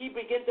 and he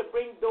begins to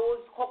bring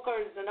those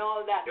hookers and all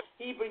that. Yep.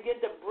 He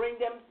begins to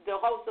bring them to the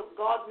house of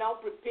God, now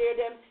prepare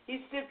them.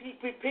 He's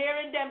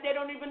preparing them. They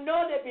don't even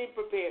know they're being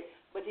prepared,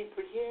 but he's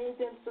preparing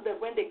them so that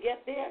when they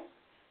get there,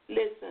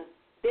 listen,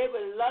 they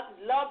will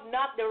love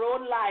not their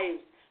own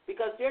lives,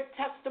 because their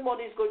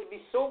testimony is going to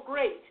be so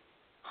great.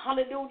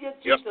 Hallelujah,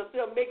 Jesus.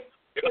 Yep.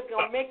 It's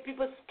going to make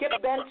people skip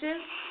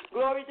benches.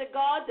 Glory to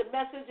God. The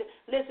message,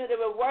 listen, they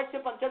will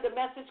worship until the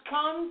message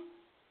comes.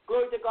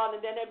 Glory to God,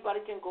 and then everybody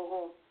can go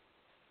home.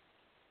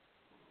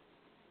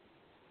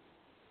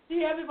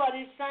 See,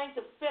 everybody's trying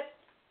to fit.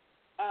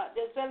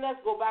 They said,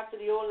 let's go back to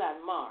the old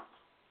landmark.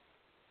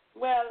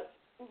 Well,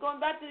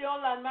 going back to the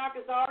old landmark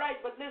is all right,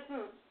 but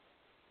listen,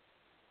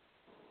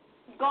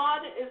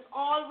 God is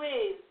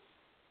always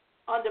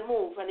on the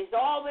move, and he's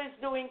always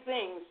doing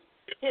things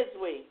his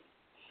way.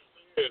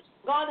 Yes.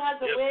 God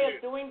has a Yes, way he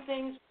of doing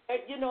things.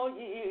 You know,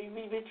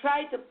 we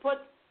try to put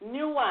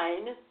new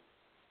wine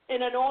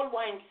in an old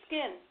wine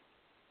skin.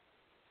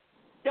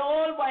 The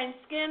old wine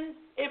skin,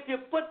 if you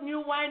put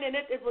new wine in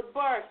it, it would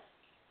burst.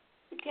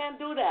 You can't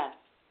do that.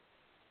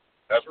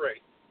 That's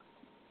right.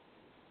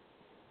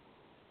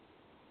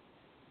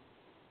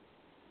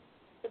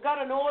 You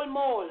got an old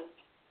mold.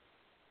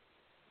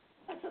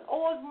 That's an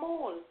old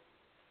mold.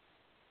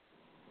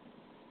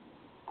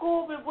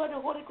 Go with what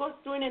the Holy Ghost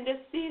is doing in this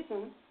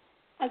season,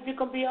 and you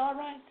can be all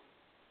right.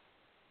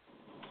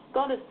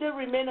 God is still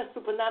remain a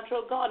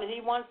supernatural God, and he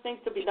wants things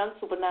to be done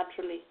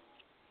supernaturally.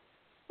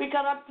 We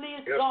cannot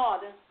please Yes. God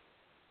with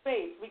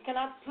faith. We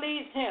cannot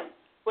please him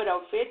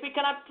without faith. We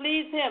cannot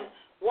please him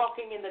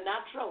walking in the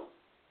natural.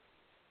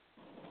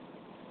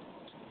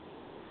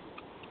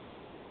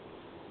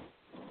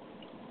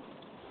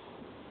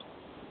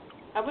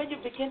 And when you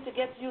begin to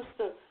get used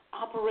to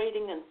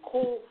operating and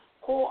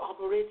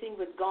cooperating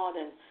with God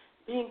and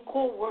being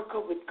co-worker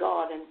with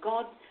God, and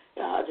God,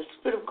 the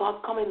Spirit of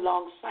God coming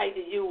alongside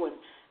of you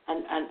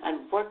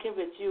and working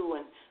with you,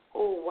 and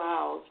oh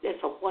wow,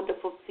 it's a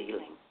wonderful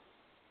feeling.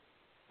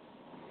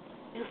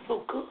 It's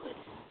so good.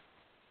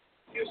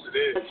 Yes, it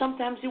is. But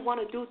sometimes you want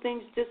to do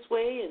things this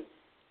way,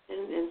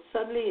 and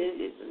suddenly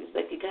it's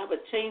like you have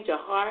a change of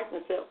heart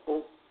and say,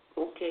 oh,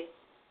 okay,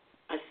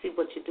 I see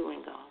what you're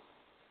doing, God.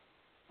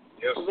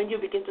 Yes. And when you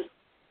begin to see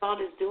what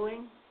God is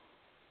doing,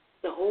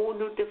 it's a whole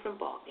new different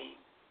ballgame.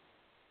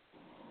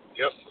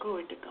 Yes.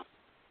 Glory to God.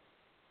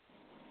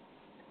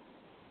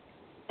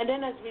 And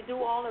then as we do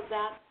all of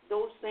that,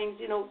 those things,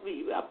 you know,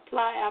 we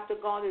apply after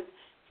God is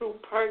through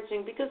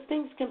purging, because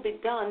things can be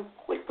done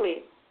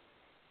quickly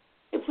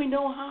if we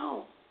know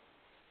how.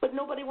 But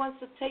nobody wants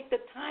to take the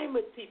time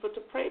with people to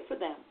pray for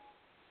them.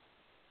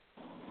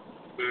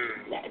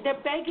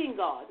 They're begging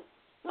God.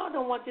 God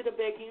don't want you to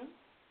beg him.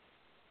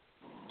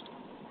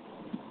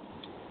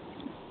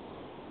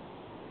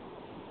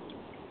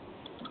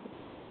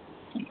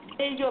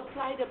 And you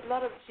apply the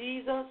blood of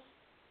Jesus,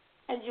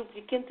 and you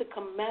begin to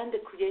command the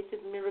creative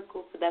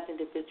miracle for that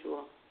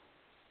individual.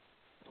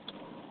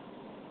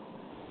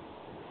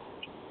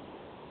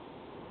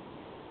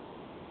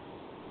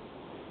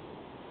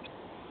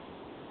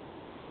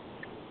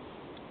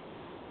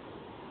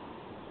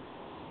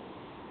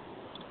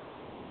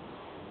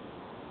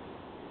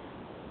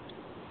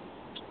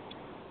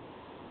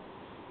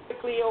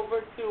 Quickly over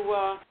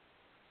to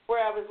where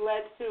I was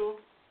led to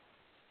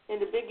in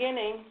the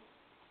beginning.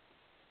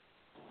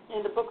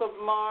 in the book of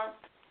Mark,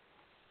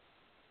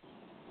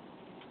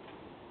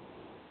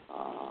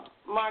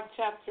 Mark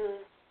chapter,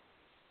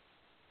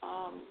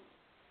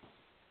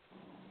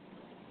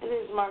 it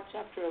is Mark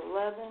chapter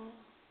 11.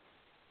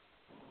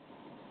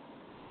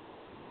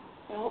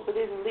 I hope it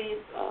didn't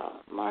leave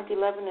Mark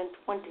 11 and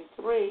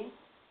 23.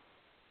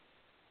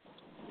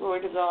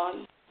 Glory to God.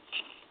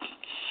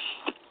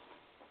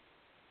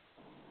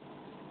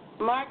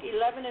 Mark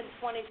 11 and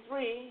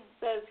 23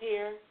 says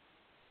here,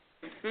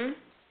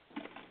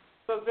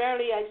 For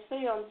verily I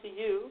say unto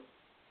you,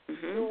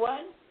 do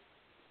what?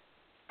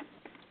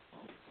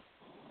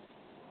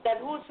 That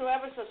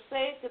whosoever shall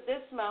say to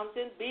this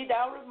mountain, Be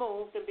thou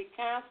removed, and be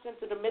cast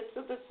into the midst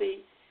of the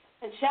sea,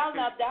 and shall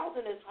not doubt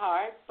in his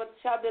heart, but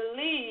shall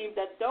believe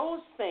that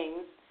those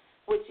things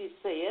which he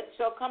saith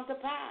shall come to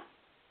pass.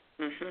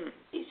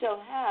 He shall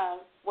have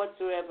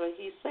whatsoever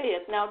he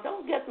saith. Now,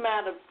 don't get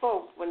mad at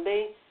folk when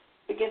they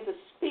begin to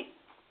speak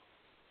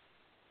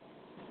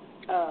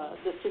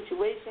the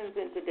situations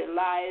into their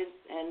lives,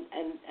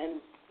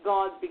 and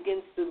God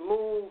begins to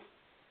move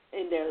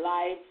in their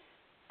life,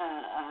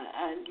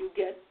 and you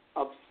get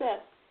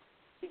upset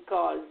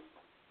because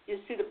you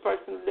see the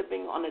person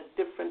living on a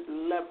different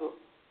level,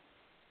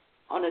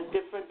 on a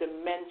different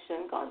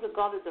dimension. God's a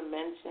God of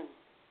dimension.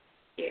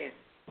 Yes.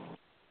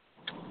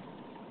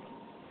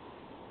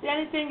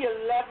 Anything you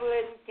level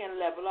in can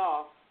level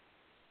off,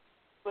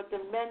 but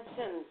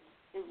dimensions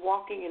in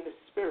walking in the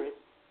Spirit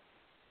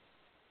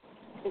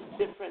is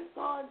different.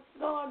 God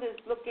is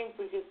looking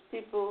for His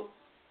people,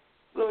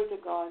 glory to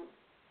God,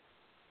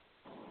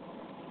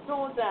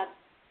 so that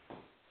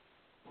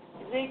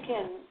they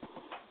can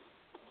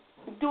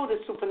do the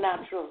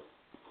supernatural.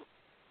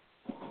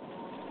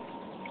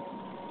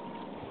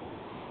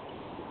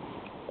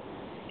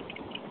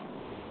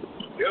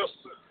 Yes,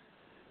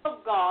 sir.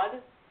 Of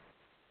God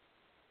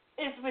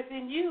is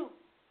within you.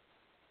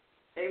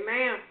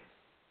 Amen.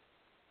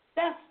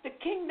 That's the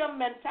kingdom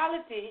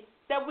mentality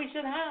that we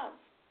should have.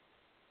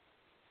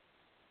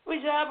 We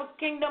should have a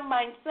kingdom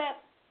mindset.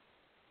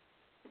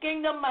 The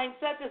kingdom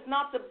mindset is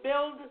not to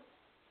build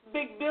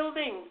big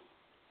buildings,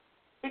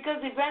 because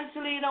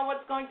eventually, you know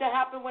what's going to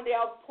happen when the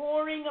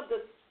outpouring of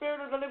the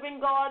Spirit of the living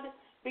God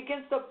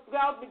begins to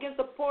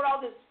pour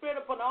out His Spirit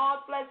upon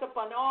all flesh,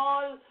 upon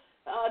all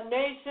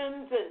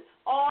nations, and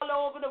all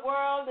over the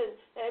world,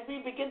 and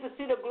we begin to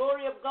see the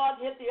glory of God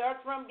hit the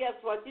earth from. Guess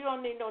what? You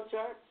don't need no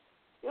church.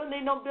 You don't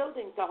need no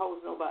building to house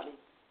nobody.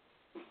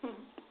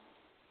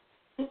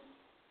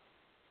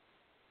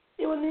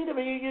 You would need them.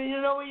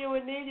 You know what you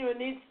would need? You would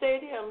need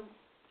stadiums.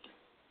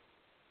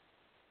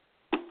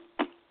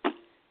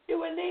 You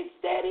would need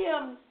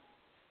stadiums.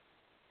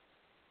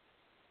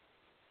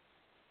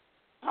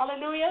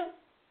 Hallelujah.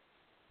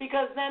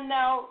 Because then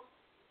now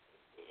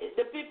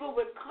the people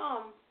would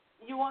come.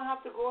 You won't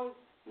have to go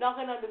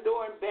knocking on the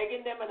door and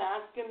begging them and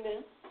asking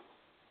them.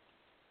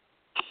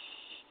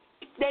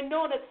 They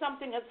know that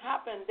something has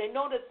happened. They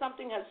know that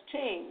something has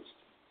changed.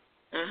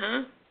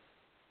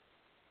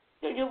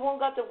 So you won't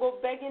got to go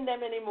begging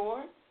them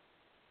anymore.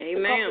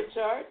 Amen. To come to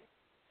church.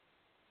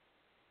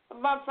 As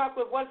a matter of fact,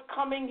 with what's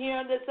coming here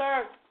on this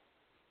earth,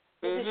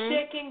 with the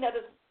shaking that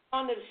is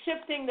on, the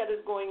shifting that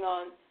is going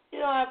on, you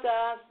don't have to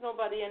ask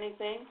nobody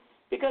anything,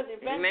 because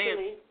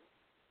eventually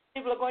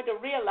people are going to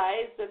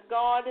realize that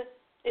God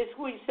is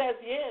who He says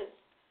He is.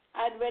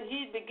 And when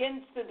He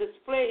begins to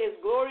display His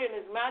glory and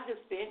His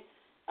majesty,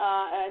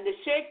 and the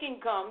shaking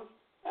comes,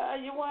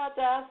 you won't have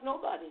to ask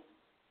nobody.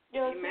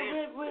 You know,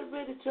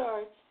 we're the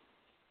church.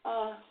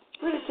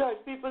 We're the church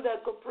people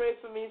that could pray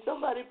for me.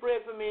 Somebody pray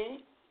for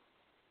me.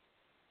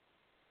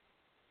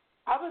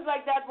 I was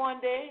like that one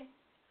day.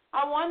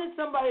 I wanted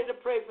somebody to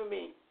pray for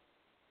me.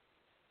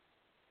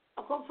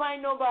 I couldn't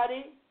find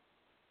nobody.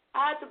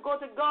 I had to go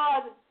to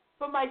God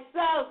for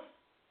myself.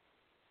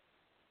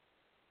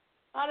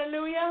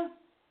 Hallelujah.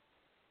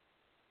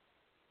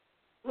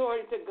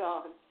 Glory to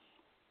God.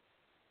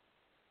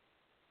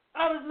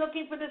 I was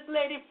looking for this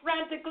lady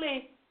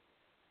frantically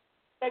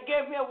that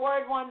gave me a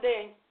word one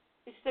day.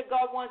 She said,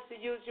 God wants to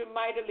use you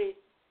mightily.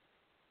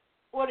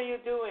 What are you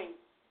doing?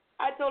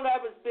 I told her I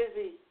was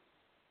busy.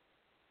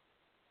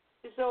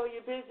 She said, oh,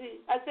 you busy?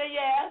 I said,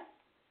 yes.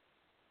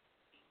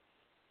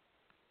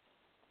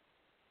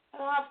 I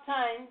don't have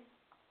time.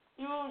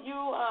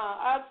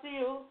 I'll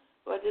see you.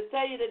 But to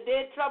tell you the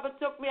day trouble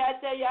took me, I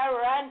tell you, I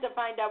ran to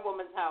find that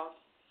woman's house.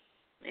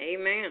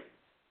 Amen.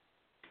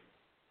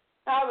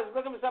 I was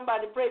looking for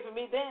somebody to pray for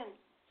me then.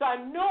 So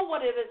I know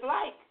what it is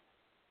like.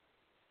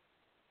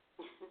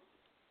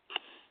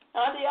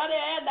 On the other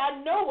hand,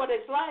 I know what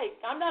it's like.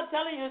 I'm not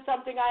telling you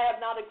something I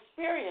have not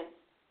experienced.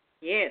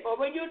 Yes.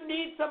 But when you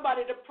need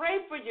somebody to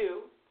pray for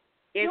you,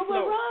 yes, you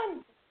will Lord.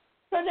 run.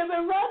 So they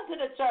will run to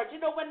the church.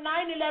 You know, when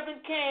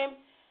 9/11 came,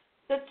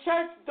 the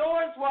church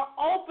doors were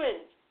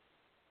opened.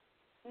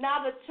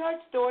 Now the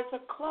church doors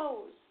are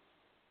closed.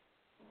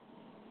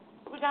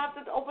 We're going to have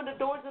to open the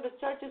doors of the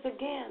churches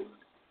again.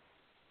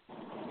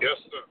 Yes,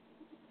 sir.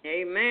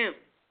 Amen.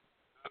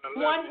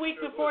 1 week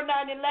before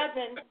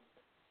 9/11,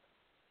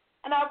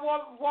 and I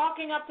was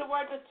walking up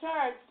toward the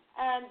church,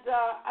 And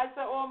I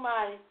said, oh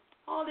my,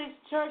 all these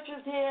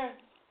churches here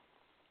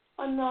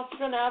on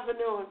Northern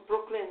Avenue in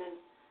Brooklyn, and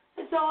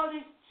it's all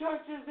these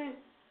churches,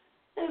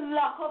 they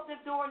lock up the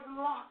doors,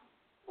 lock.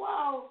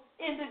 Wow,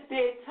 in the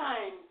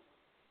daytime.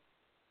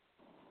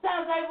 So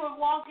as I was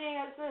walking,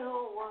 I said,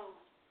 oh wow,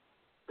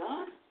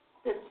 God,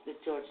 the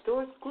church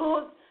doors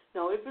closed.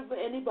 Now if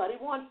anybody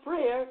wants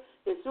prayer,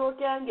 they sure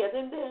can get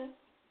in there.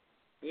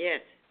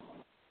 Yes.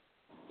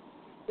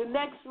 The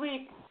next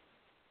week,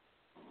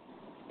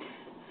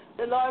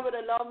 the Lord would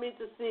allow me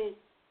to see,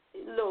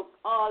 look,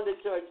 all the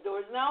church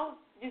doors. Now,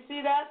 you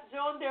see that,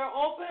 Joan? They're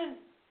open.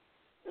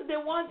 They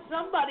want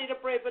somebody to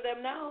pray for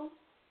them now.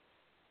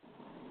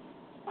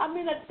 I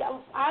mean,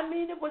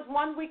 it was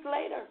 1 week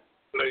later.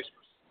 Place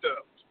was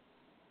stuffed.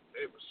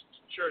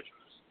 Church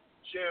was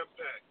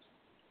jam-packed.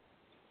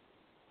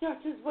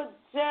 Churches were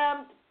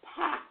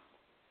jam-packed.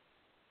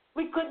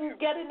 We couldn't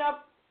get enough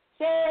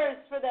chairs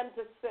for them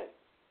to sit.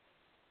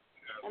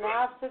 And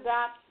after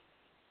that,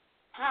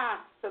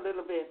 passed a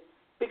little bit.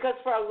 Because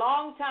for a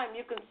long time,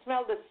 you can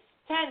smell the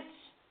stench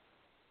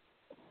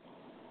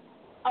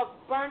of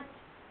burnt,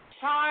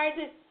 charred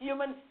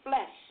human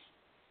flesh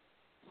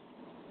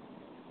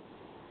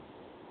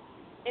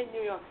in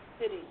New York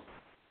City.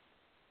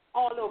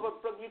 All over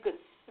Brooklyn, you could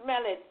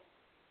smell it.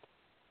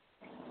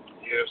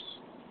 Yes.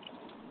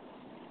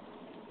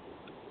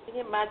 Can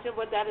you imagine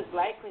what that is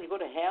like when you go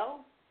to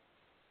hell?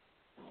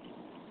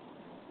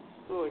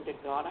 Glory to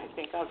God. I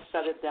think I'll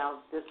shut it down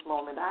this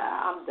moment.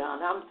 I'm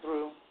done. I'm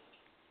through.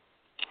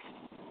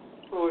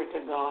 Glory to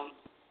God.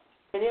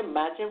 Can you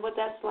imagine what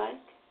that's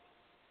like?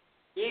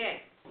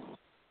 Yes.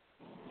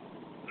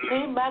 Can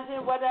you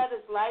imagine what that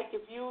is like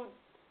if you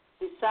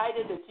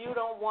decided that you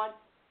don't want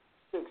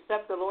to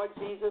accept the Lord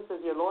Jesus as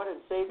your Lord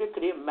and Savior?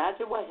 Could you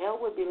imagine what hell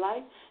would be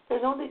like?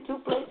 There's only 2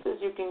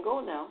 places you can go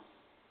now.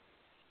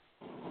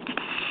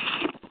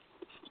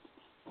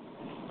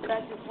 But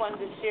I just wanted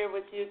to share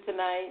with you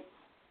tonight,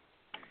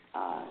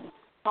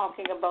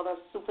 talking about a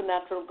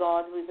supernatural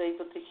God who is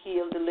able to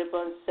heal,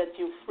 deliver, and set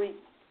you free.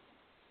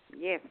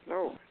 Yes,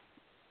 Lord.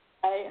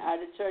 Why are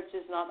the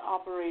churches not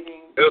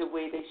operating the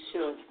way they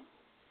should?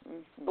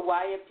 Mm-hmm.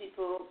 Why are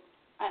people...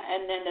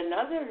 And then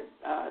another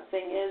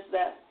thing is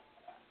that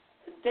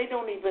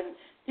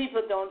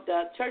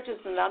churches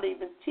are not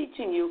even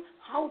teaching you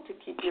how to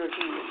keep your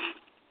healing.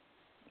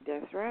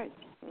 That's right.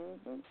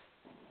 Mm-hmm.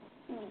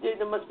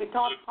 They must be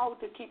taught how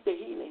to keep the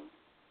healing.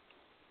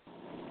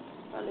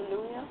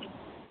 Hallelujah.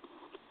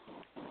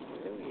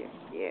 Hallelujah.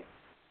 Yes.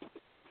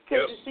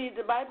 Because you see,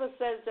 the Bible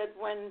says that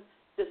when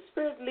the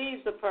spirit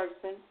leaves a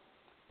person,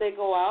 they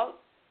go out,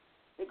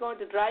 they go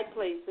into dry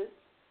places.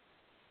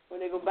 When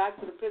they go back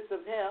to the pits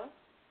of hell,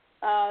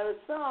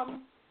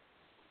 some,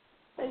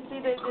 they see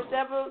that the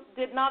devil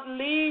did not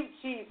leave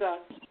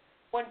Jesus.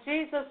 When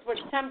Jesus was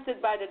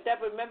tempted by the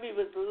devil, remember he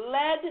was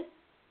led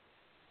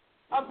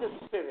of the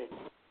Spirit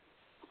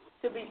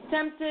to be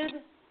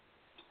tempted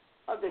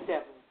of the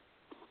devil.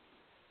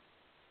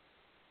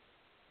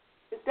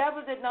 The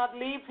devil did not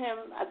leave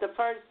him at the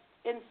first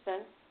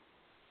instant.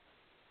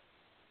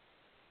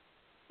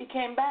 He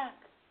came back.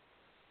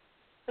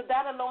 So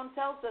that alone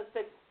tells us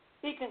that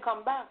he can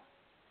come back.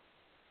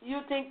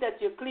 You think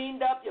that you're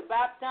cleaned up, you're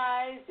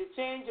baptized, you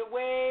changed your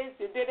ways,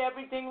 you did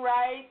everything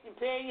right, you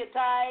pay your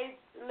tithes.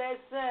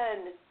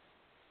 Listen,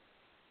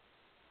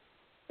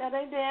 that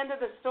ain't the end of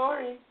the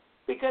story,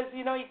 because,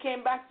 he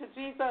came back to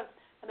Jesus,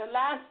 and the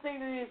last thing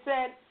that he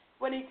said,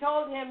 when he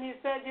told him, he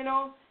said,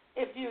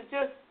 if you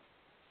just,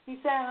 he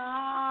said,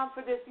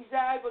 for this, he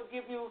said, I will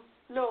give you,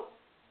 look,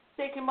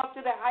 take him up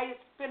to the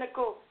highest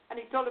pinnacle, and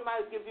he told him,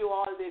 I will give you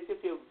all this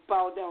if you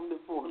bow down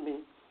before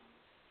me.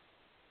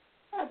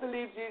 I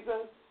believe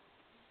Jesus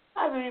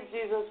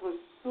was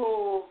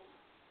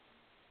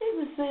he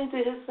was saying to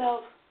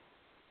himself,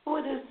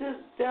 what is this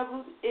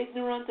devil,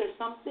 ignorant or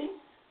something?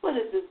 What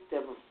is this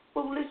devil,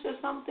 foolish or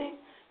something?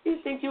 You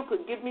think you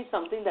could give me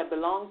something that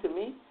belonged to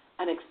me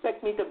and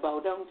expect me to bow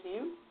down to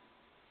you?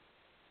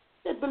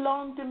 It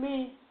belonged to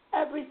me.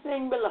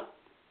 Everything belonged.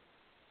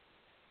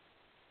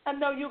 And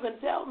now you can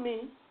tell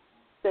me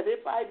that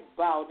if I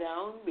bow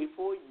down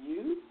before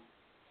you,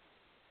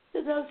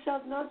 that thou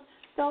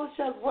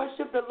shalt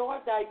worship the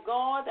Lord thy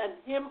God and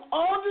him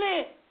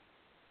only.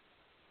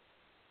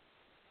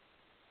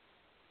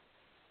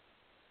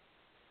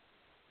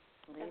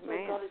 Amen. That's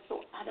why God is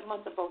so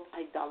adamant about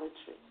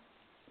idolatry.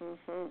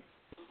 Mm-hmm.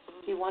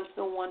 He wants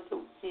no one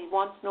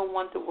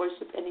to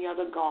worship any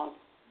other God.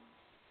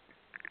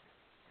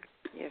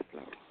 Yes,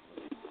 Lord.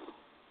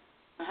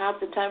 Half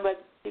the time when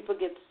people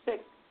get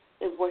sick,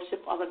 they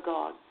worship other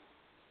gods.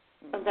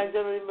 Mm-hmm. Sometimes they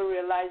don't even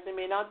realize, they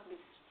may not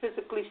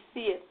physically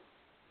see it,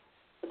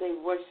 but they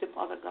worship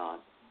other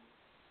gods.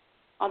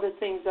 Other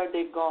things are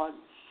their gods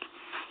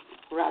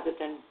rather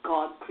than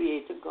God,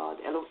 creator God,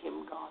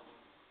 Elohim God.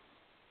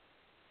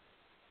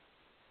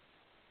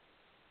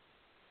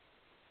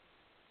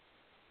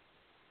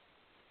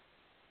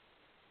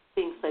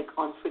 Things like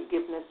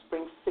unforgiveness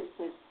bring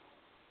sickness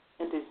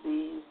and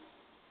disease.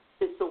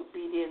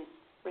 Disobedience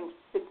brings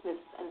sickness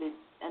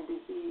and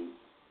disease.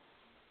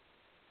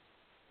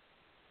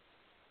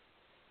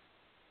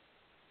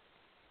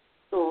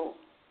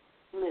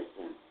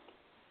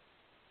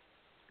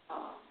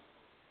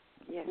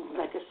 Yes.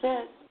 Like I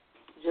said,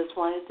 just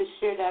wanted to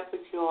share that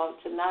with you all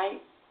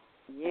tonight.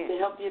 Yes. To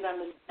help you to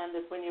understand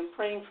that when you're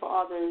praying for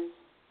others,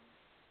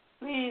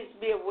 please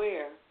be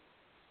aware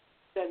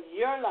that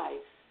your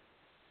life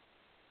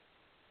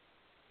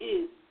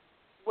is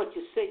what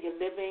you say you're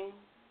living.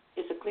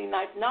 It's a clean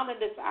life. Not in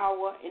this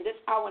hour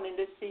and in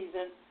this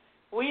season.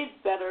 We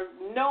better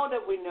know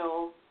that we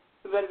know.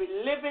 We better be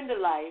living the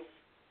life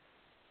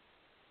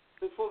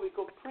before we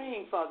go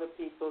praying for other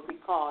people,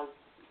 because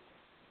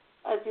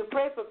as you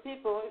pray for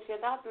people, if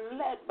you're not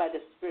led by the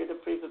Spirit to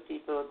pray for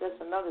people, that's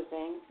another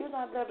thing. If you're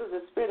not led with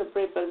the Spirit to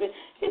pray for people,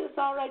 it's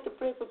all right to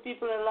pray for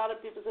people, and a lot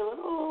of people say, well,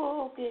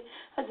 oh, okay,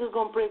 I'm just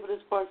going to pray for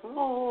this person.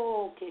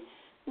 Oh, okay.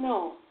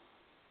 No.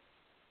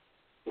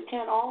 You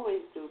can't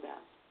always do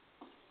that,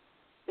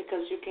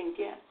 because you can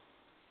get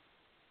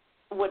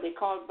what they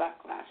call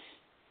backlash.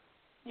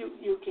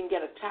 You can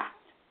get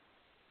attacked,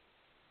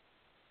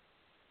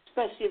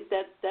 especially if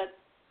that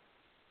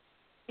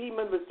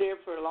demon was there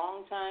for a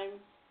long time,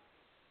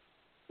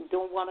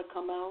 don't want to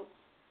come out,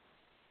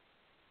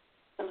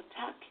 they'll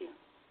attack you.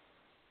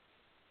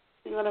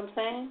 See what I'm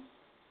saying?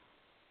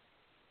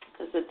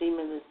 Because the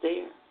demon is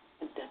there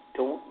and they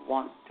don't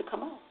want to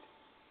come out.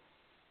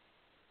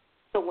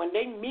 So when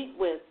they meet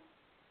with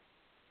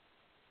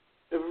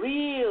the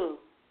real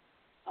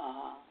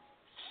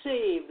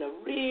saved, the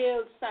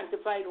real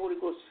sanctified Holy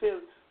Ghost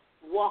filled,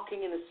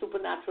 walking in a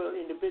supernatural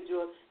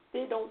individual,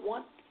 they don't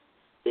want,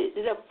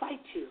 they'll fight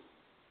you.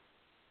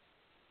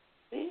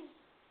 See?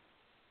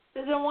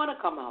 They don't want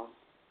to come out.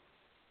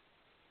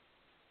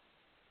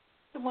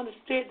 They want to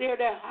stay there.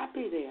 They're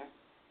happy there.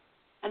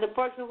 And the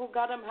person who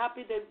got them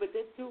happy, they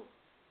too.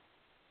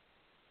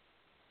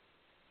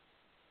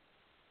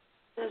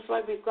 That's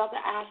why we've got to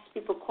ask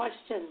people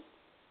questions.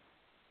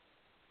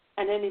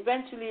 And then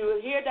eventually you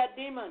will hear that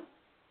demon.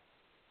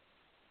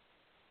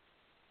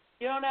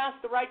 You don't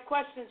ask the right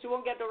questions, you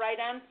won't get the right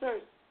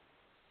answers.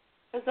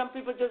 And some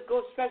people just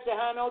go stretch their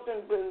hand out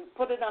and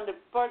put it on the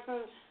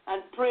person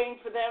and praying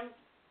for them.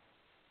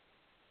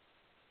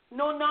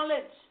 No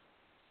knowledge.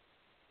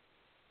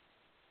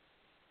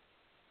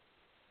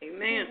 Amen.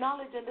 There's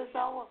knowledge in this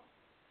hour.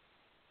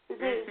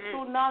 It is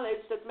true knowledge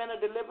that men are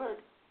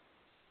delivered.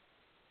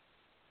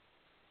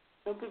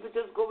 Some people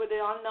just go with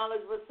their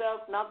unknowledgeable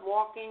self, not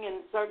walking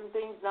in certain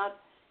things, not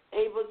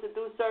able to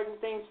do certain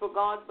things for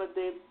God, but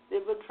they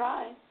will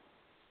try.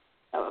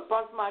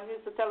 Pastor Martin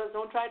used to tell us,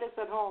 don't try this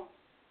at home.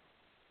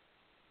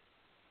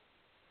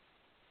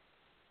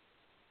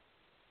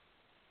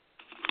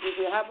 If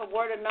you have a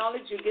word of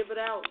knowledge, you give it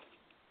out.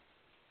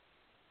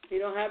 If you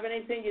don't have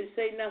anything, you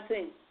say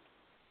nothing.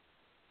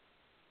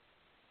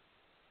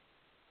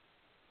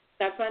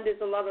 I find there's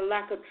a lot of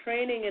lack of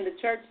training in the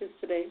churches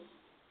today.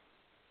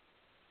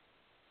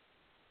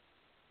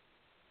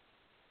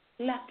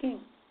 Lacking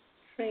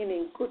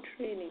training, good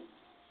training.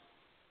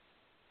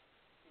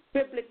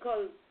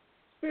 Biblical,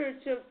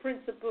 spiritual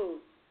principles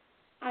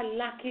are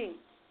lacking.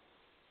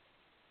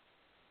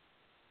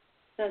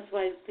 That's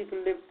why people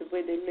live the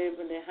way they live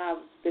and they have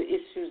the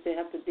issues they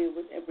have to deal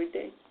with every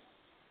day.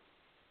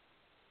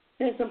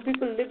 There's some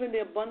people living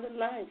the abundant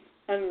life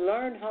and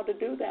learn how to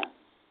do that.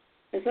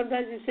 And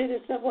sometimes you say to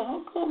yourself, well,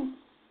 how come?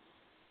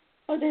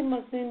 Oh, they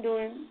must be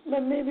doing, but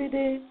maybe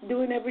they're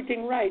doing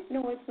everything right.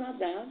 No, it's not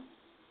that.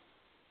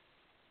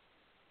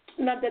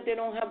 Not that they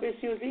don't have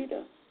issues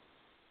either.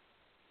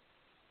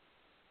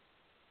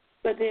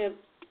 But they have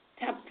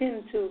tapped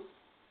into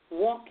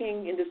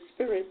walking in the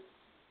Spirit,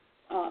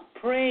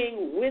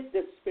 praying with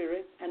the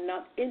Spirit and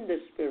not in the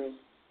Spirit.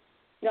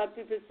 Now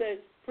people say,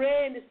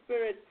 pray in the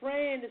Spirit,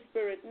 pray in the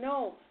Spirit.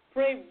 No,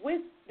 pray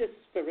with the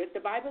Spirit. The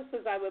Bible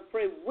says I will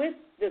pray with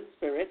the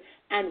Spirit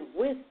and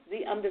with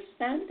the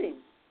understanding.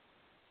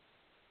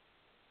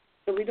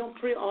 So we don't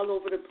pray all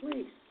over the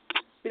place.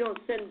 We don't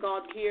send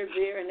God here,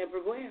 there, and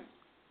everywhere.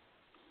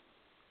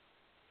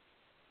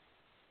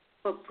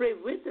 But pray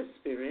with the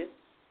Spirit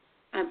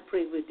and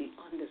pray with the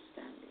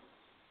understanding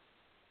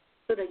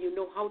so that you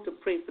know how to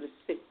pray for the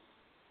sick.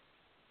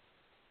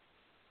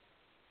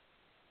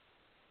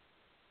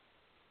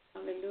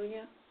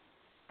 Hallelujah.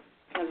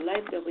 A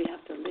life that we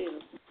have to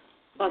live.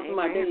 Pastor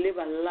Martin lived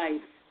a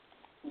life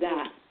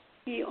that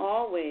he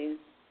always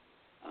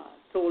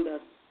told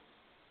us,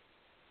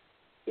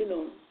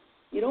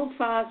 you don't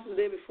fast the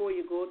day before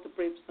you go to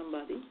pray for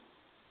somebody.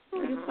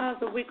 No, you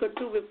fast a week or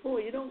two before.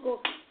 You don't go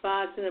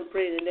fasting and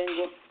praying and then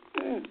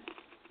go,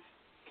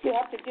 You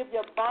have to give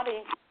your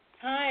body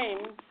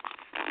time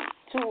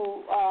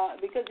to,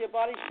 because your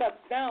body shuts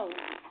down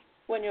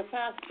when you're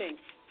fasting.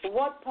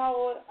 What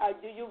power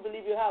do you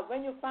believe you have?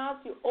 When you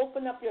fast, you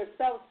open up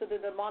yourself to the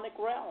demonic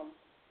realm.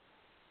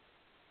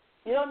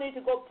 You don't need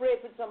to go pray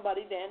for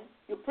somebody then.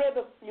 You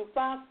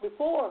fast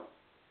before,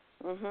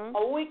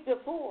 a week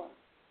before.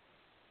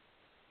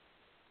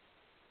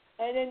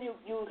 And then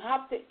you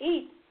have to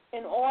eat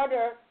in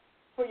order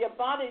for your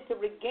body to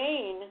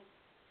regain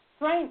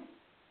strength.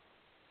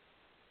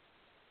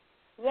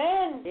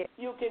 Then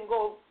you can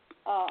go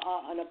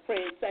on a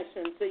praying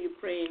session, so you're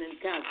praying and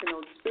casting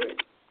out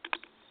spirits.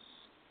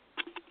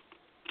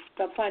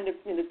 I find that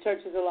in the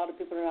churches, a lot of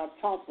people are not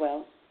taught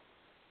well,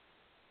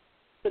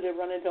 so they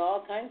run into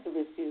all kinds of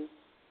issues.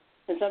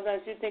 And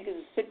sometimes you think it's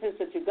a sickness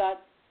that you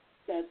got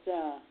that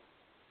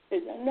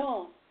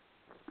no,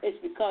 it's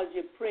because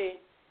you pray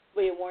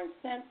where you weren't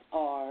sent,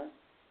 or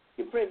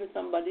you pray for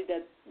somebody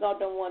that God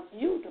don't want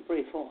you to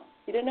pray for.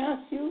 He didn't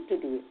ask you to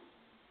do it.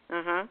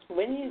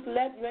 When you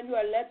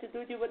are led to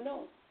do it, you would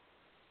know.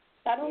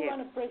 I don't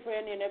want to pray for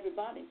any and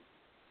everybody.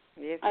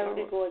 Yes, I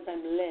only go as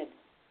I'm led.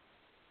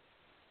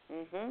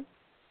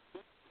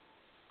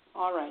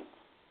 All right.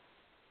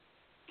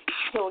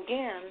 So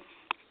again,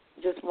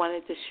 just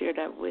wanted to share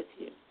that with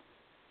you.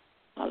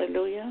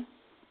 Hallelujah.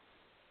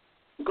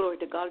 Glory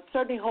to God.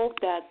 Certainly hope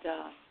that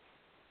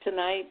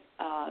tonight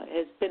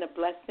has been a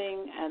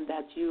blessing and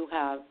that you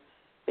have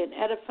been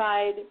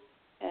edified.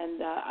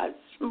 And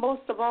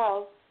most of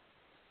all,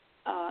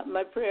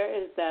 my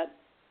prayer is that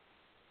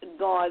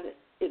God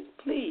is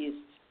pleased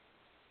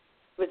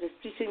with the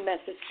teaching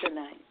message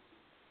tonight.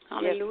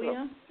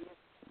 Hallelujah.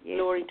 Yes.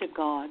 Glory to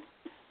God.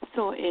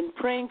 So in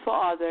praying for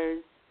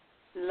others,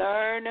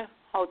 learn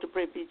how to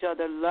pray for each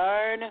other.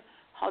 Learn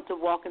how to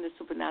walk in the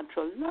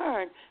supernatural.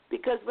 Learn,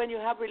 because when you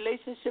have a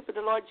relationship with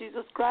the Lord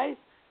Jesus Christ,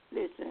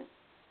 listen,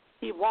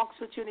 He walks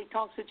with you and He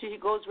talks with you. He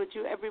goes with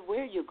you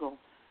everywhere you go.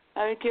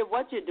 I don't care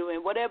what you're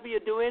doing. Whatever you're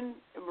doing,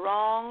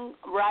 wrong,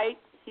 right,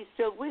 He's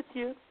still with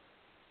you.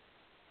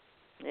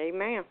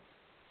 Amen.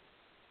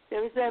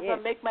 There is if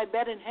I make my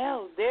bed in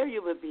hell, there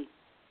you will be.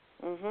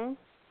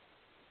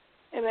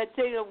 If I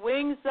take the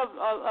wings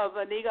of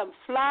an eagle and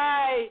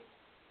fly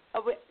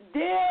away,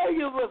 there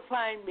you will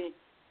find me.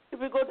 If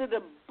we go to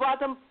the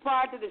bottom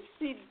part of the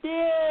sea,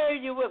 there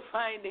you will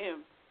find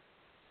Him.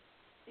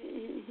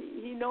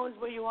 He knows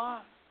where you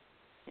are.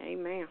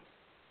 Amen.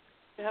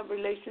 You have a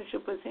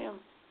relationship with Him.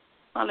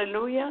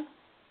 Hallelujah.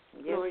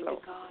 Yes, Glory Lord.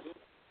 to God.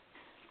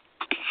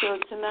 So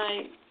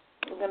tonight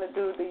we're going to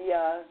do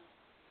the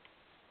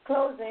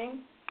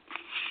closing.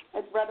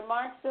 Is Brother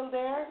Mark still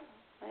there?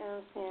 I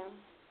don't see him.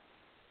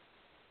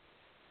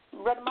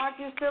 Brother Mark,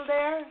 you still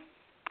there?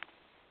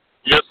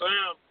 Yes, I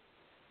am.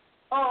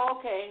 Oh,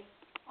 okay.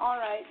 All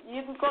right.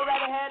 You can go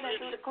right ahead and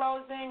do the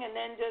closing, and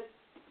then just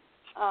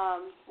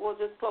we'll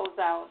just close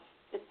out.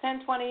 It's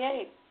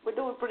 10:28. We're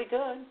doing pretty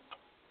good.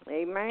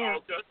 Amen.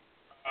 Okay.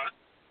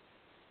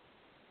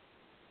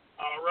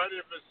 All right.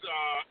 If it's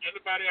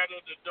anybody out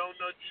there that don't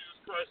know Jesus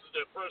Christ as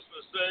their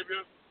personal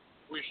Savior,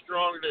 we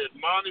strongly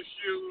admonish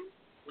you.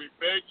 We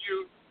beg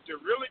you to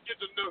really get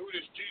to know who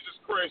this Jesus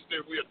Christ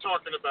that we are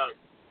talking about.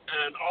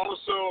 And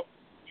also,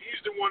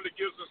 He's the one that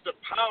gives us the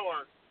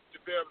power to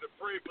be able to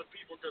pray for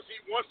people, because He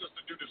wants us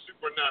to do the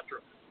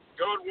supernatural.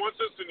 God wants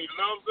us and He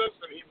loves us,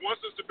 and He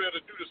wants us to be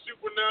able to do the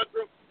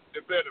supernatural, to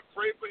be able to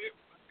pray for Him,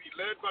 be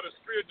led by the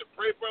Spirit to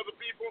pray for other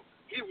people.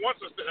 He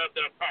wants us to have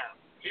that power.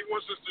 He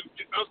wants us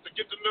to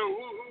get to know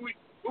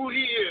who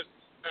He is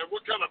and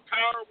what kind of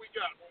power we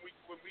got when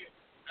we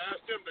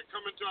ask Him to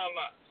come into our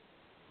lives.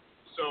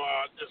 So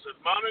just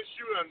admonish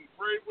you and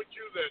pray with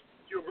you that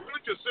you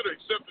really consider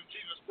accepting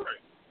Jesus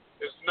Christ.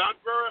 It's not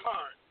very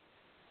hard.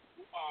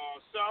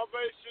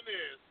 Salvation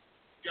is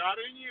God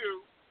in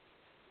you,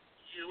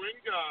 you and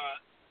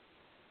God,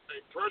 a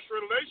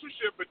personal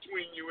relationship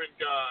between you and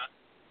God,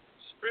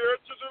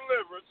 spiritual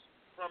deliverance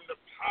from the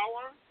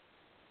power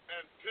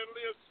and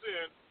penalty of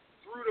sin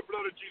through the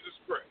blood of Jesus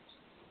Christ.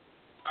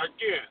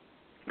 Again,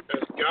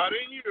 as God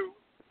in you,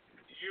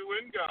 you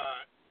and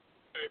God,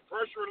 a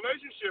personal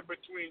relationship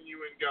between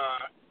you and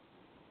God,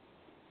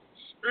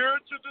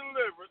 spiritual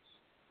deliverance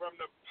from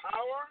the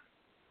power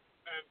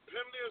and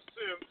penalty of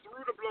sin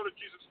through the blood of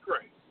Jesus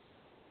Christ.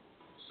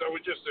 So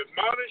we just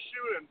admonish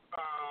you and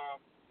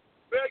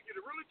beg you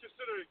to really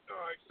consider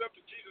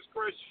accepting Jesus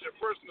Christ as your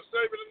personal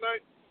Savior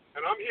tonight.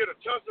 And I'm here to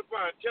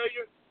testify and tell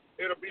you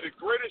it'll be the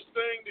greatest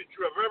thing that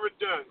you have ever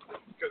done.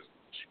 Because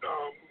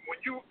when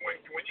you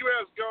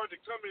ask God to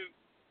come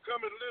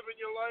and live in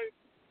your life,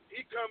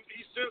 He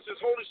sends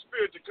His Holy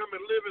Spirit to come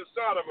and live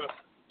inside of us,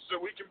 so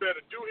we can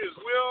better do His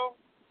will.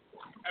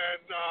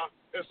 And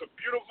it's a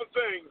beautiful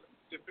thing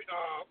to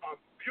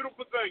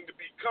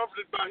be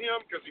comforted by Him,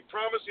 because He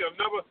promised He'll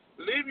never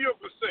leave you or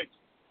forsake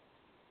you.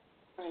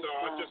 So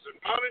I just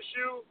admonish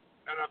you,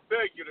 and I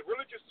beg you to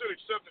really consider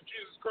accepting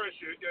Jesus Christ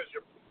as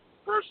your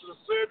personal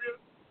Savior.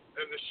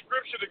 And the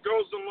scripture that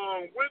goes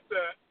along with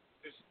that,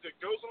 that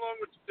goes along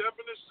with the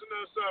definition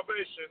of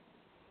salvation,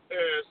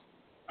 is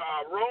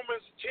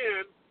Romans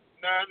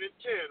 10:9 and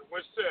 10,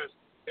 which says,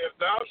 "If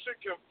thou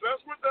should confess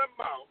with thy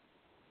mouth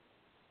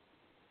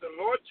the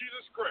Lord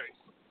Jesus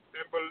Christ,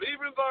 and believe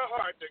in thy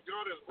heart that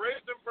God has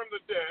raised Him from the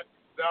dead,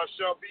 thou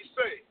shalt be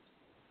saved.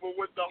 For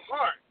with the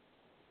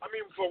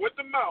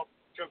mouth,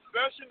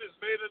 confession is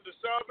made unto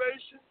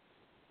salvation."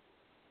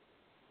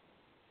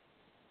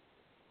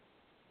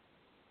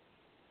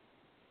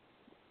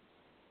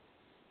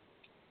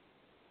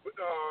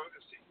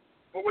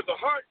 But with the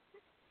heart,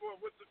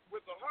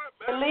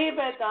 believe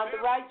it unto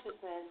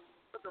righteousness.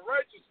 With the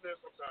righteousness,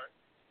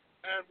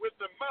 and with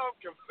the mouth,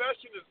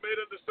 confession is made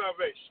unto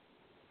salvation.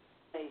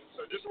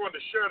 So I just wanted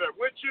to share that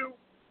with you,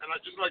 and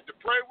I'd just like to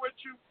pray with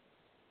you.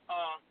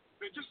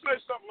 just say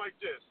something like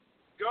this.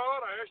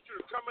 God, I ask you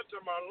to come into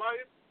my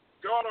life.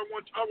 God, I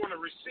want to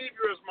receive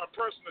you as my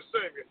personal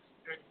Savior.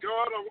 And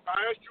God, I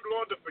ask you,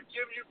 Lord, to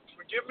forgive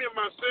me of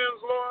my sins,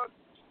 Lord.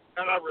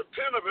 And I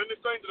repent of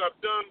anything that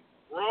I've done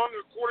wrong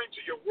according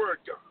to your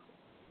word, God.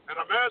 And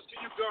I'm asking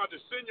you, God, to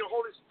send your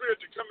Holy Spirit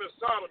to come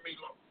inside of me,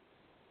 Lord,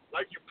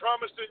 like you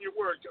promised in your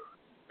word, God.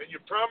 And you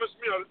promised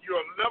me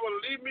you'll never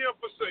leave me or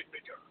forsake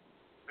me, God.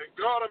 And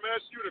God, I'm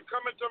asking you to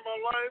come into my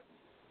life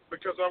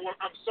because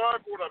I'm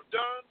sorry for what I've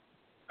done.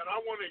 And I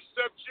want to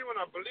accept you, and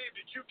I believe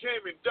that you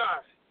came and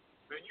died.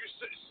 And you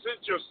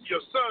sent your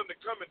son to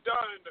come and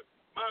die in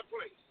my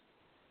place.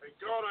 And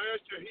God, I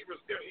ask you, he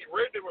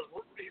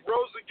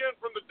rose again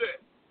from the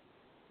dead.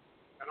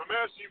 And I'm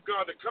asking you,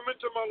 God, to come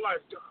into my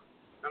life, God.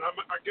 And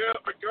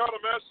God,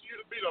 I'm asking you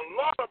to be the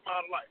Lord of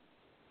my life,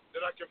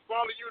 that I can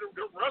follow you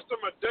the rest of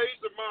my days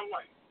of my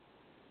life.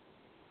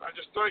 I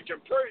just thank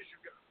and praise you,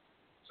 God.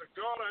 So,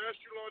 God, I ask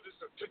you, Lord,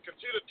 to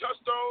continue to touch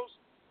those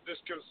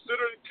that's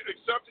considering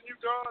accepting you,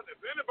 God.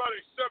 If anybody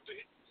accepted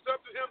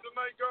him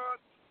tonight, God,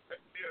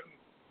 and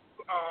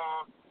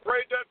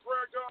prayed that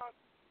prayer, God,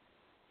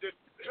 that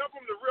help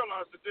them to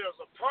realize that there's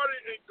a party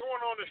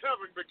going on in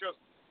heaven because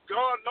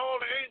God and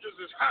all the angels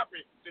is happy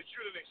that you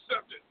didn't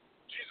accept it.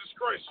 Jesus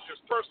Christ is your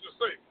personal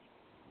Savior.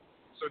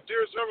 So,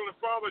 dearest Heavenly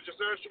Father, I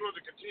just ask you, Lord,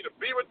 to continue to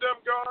be with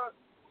them, God.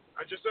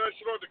 I just ask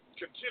you, Lord, to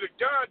continue to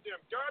guide them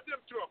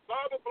to a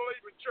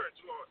Bible-believing church,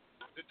 Lord,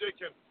 that they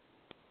can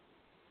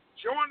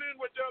join in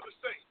with the other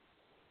saints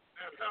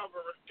and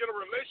get a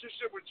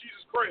relationship with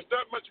Jesus Christ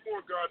that much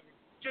more, God. And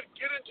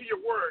get into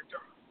your word,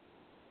 God,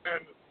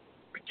 and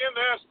begin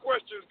to ask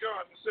questions,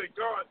 God, and say,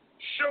 God,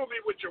 show me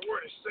what your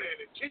word is saying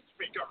and teach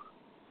me, God.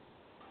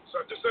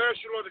 So I just ask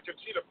you, Lord, to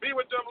continue to be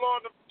with them,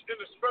 Lord,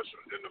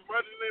 in the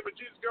mighty name of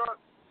Jesus, God.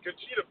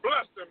 Continue to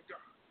bless them,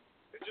 God.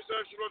 And just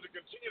ask you, Lord, to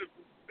continue to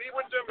be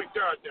with them and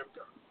guide them,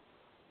 God.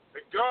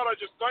 And God, I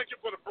just thank you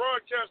for the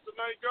broadcast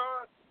tonight,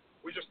 God.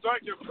 We just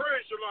thank you and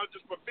praise you, Lord,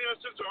 just for being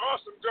such an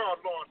awesome God,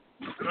 Lord.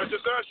 And I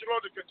just ask you,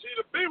 Lord, to continue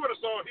to be with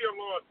us all here,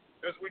 Lord,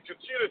 as we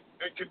continue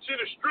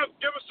strength.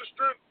 Give us the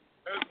strength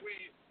as we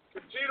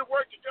continue to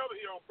work together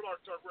here on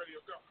Blog Talk Radio,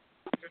 God.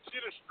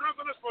 Continue to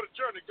strengthen us for the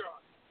journey, God,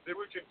 that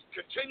we can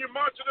continue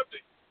marching up the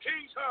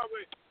King's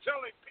Highway,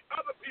 telling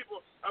other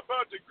people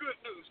about the good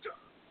news, God.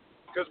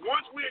 Because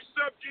once we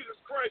accept Jesus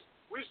Christ,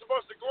 we're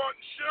supposed to go out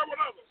and share with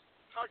others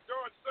how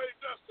God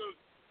saved us so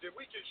that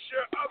we can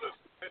share others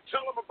and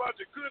tell them about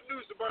the good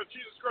news about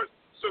Jesus Christ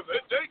so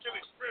that they can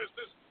experience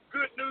this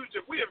good news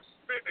that we have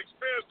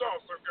experienced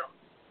also, God.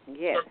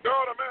 Yes. So,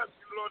 God, I'm asking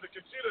you, Lord, to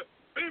continue to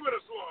be with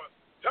us, Lord.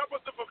 Help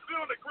us to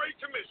fulfill the Great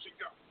Commission,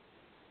 God.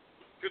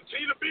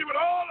 Continue to be with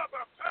all of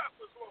our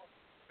pastors, Lord,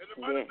 in the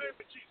mighty name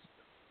of Jesus,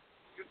 God.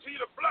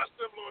 Continue to bless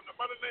them, Lord, in the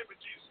mighty name of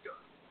Jesus,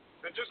 God.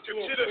 And just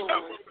continue to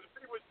help them to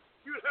be with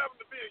you, have them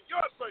to be in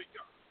your sight,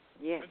 God.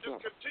 Yes, and just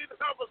continue to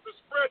help us to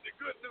spread the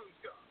good news,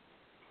 God.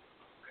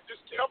 And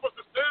just help us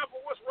to stand for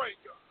what's right,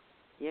 God.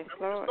 Yes, and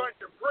we just thank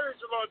you and praise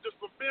you, Lord,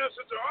 just for being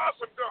such an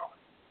awesome God.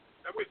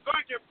 And we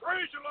thank you and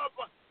praise you, Lord,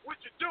 for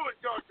what you're doing,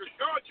 God, because,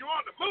 God, you're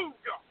on the move,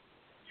 God.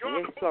 You're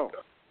on the move,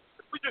 God.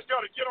 We just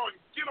got to get on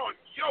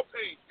your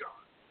page, God,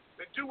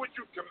 and do what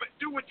you're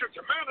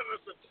commanding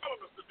us and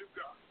telling us to do,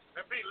 God,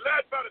 and be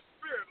led by the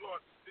Spirit,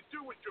 Lord, to do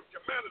what you've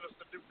commanded us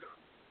to do, God.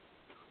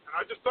 And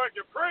I just thank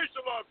you and praise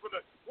you, Lord, for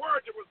the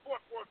word that was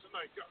brought forth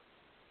tonight, God.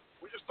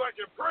 We just thank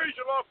you and praise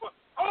you, Lord, for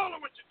all of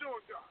what you're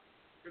doing, God.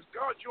 Because,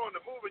 God, you're on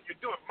the move and you're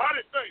doing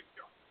mighty things,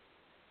 God.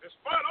 In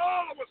spite of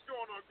all of what's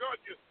going on, God,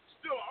 you're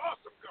still an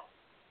awesome God.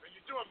 And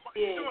you're doing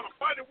a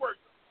mighty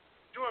work, God.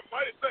 Doing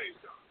mighty things,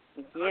 God.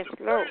 Yes, I just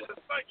Lord. praise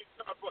and thank you,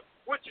 God, for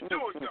what you're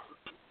doing, God.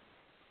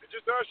 And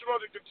just ask you,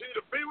 Lord, to continue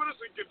to be with us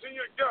and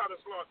continue to guide us,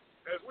 Lord,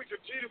 as we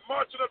continue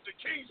marching up the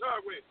King's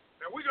Highway.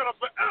 And we're going to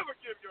forever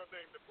give your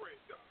name the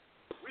praise, God.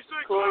 We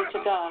say glory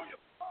to God.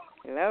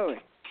 Glory.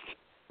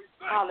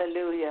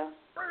 Hallelujah.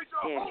 Praise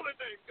your holy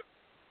name, God,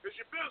 because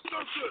you've been so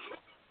good,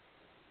 Lord.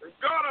 And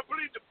God, I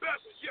believe the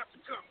best is yet to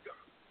come, God.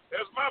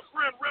 As my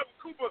friend Reverend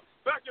Cooper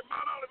back in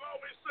Mount Olive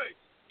always say,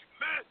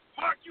 man,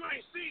 Mark, you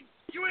ain't seen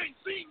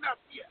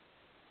nothing yet.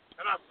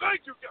 And I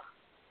thank you, God,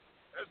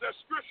 as that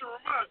scripture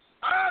reminds,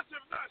 eyes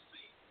have not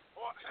seen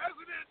or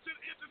hasn't entered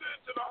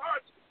into the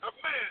hearts of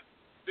man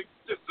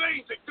the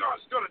things that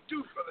God's going to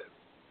do for them.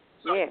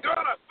 So,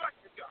 God, I thank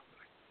you, God.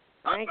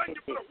 I thank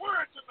you for the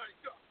word tonight,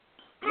 God.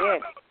 God,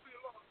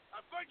 hallelujah, Lord.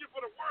 I thank you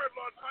for the word,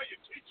 Lord, and how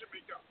you're teaching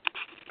me, God.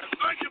 And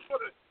thank you for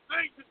the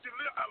things that you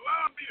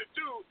allow me to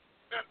do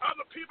and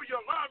other people you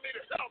allow me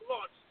to help,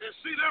 Lord, and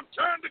see them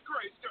turn to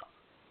grace, God.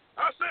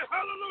 I say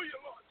hallelujah,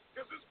 Lord,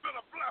 because it's been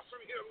a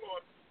blessing here,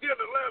 Lord. Here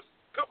in the last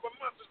couple of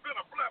months, it's been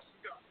a blessing,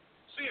 God.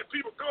 Seeing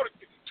people go to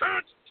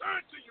turn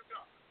to you,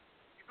 God.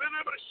 You've been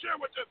able to share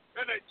with them,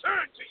 and they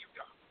turn to you,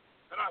 God.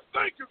 And I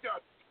thank you,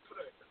 God, for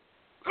that.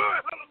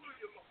 Good,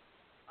 hallelujah, Lord.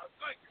 I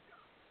thank you,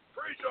 God.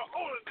 Praise your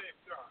holy name,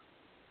 God.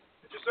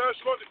 And just ask,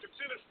 Lord, to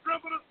continue to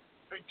strengthen us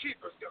and keep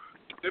us, God.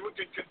 That we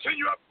can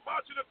continue up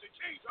marching up the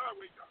King's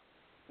Highway, God.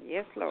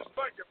 Yes, Lord. Just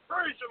thank you.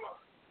 Praise you, Lord.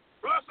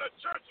 Bless our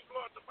churches,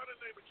 Lord, in the mighty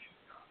name of Jesus,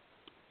 God.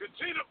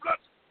 Continue to bless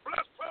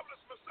Providence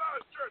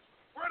Messiah Church,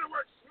 Greater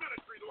Works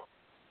Ministry, Lord.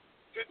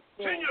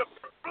 Continue to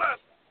bless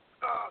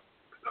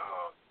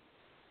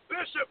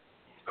Bishop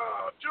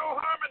Joe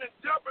Harmon and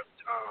Pastor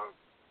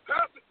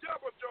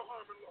Deborah Joe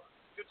Harmon, Lord.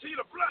 Continue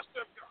to bless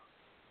them, God.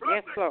 Bless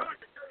their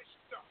congregation,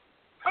 God.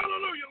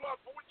 Hallelujah, Lord,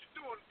 for what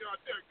you're doing,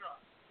 God, there, God.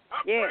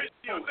 I'm praising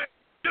your name.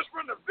 Just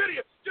from the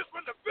videos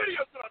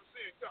that I'm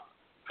seeing, God.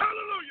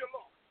 Hallelujah,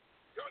 Lord.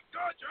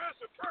 God, you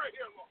answered prayer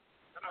here, Lord.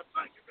 And I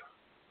thank you, God.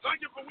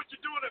 Thank you for what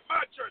you're doing at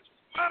my church,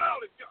 Mount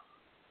Olive, God.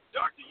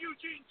 Dr.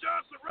 Eugene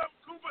Johnson, Reverend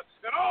Cooper,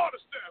 and all the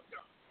staff,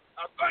 God.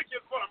 I thank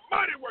you for the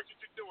mighty work that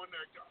you're doing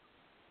there, God.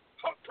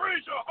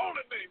 Praise your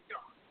holy name,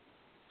 God.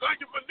 Thank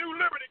you for New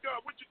Liberty,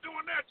 God, what you're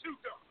doing there, too,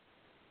 God.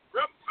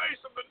 Reverend Face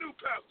of the new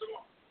pastor,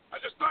 Lord.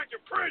 I just thank you,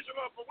 praise you,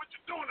 Lord, for what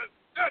you're doing in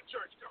that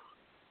church, God.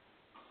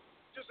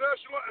 Just ask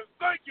you, Lord, and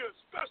thank you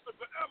especially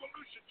for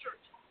Evolution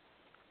Church.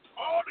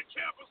 All the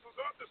campuses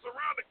out there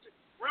surrounding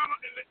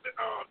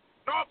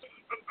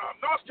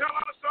North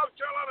Carolina, South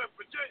Carolina, and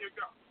Virginia,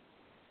 God.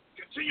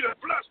 Continue to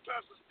bless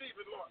Pastor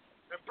Stephen, Lord,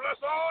 and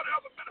bless all the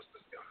other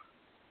ministers, God.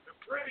 And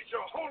praise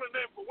your holy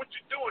name for what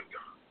you're doing,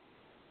 God.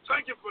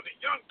 Thank you for the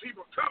young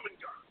people coming,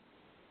 God.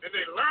 And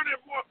they're learning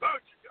more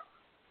about you, God.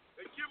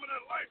 They're giving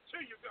their life to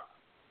you, God.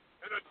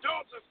 And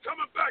adults is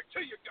coming back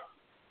to you, God.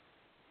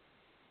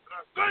 And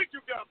I thank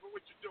you, God, for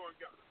what you're doing,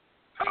 God.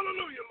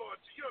 Hallelujah, Lord,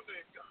 to your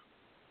name, God.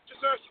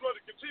 Just ask you, Lord,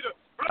 to continue to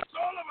bless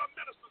all of our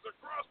ministers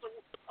around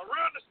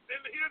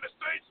here in the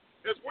States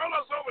as well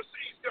as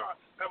overseas, God.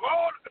 Have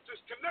all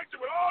just connected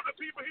with all the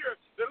people here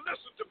that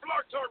listen to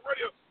Blog Talk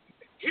Radio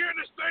here in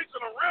the States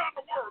and around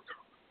the world,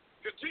 God.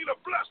 Continue to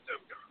bless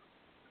them, God.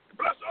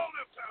 Bless all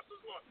them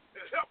pastors, Lord,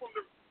 and help them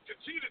to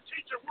continue to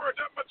teach your word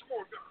that much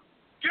more, God.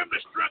 Give them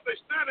the strength they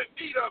stand in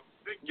need of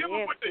and give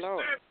them what they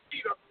stand in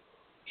need of.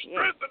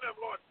 Strengthen them,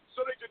 Lord,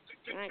 so they can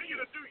continue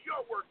to do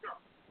your work, God.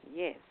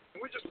 Yes.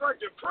 And we just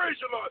thank you, praise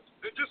you, Lord,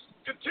 and just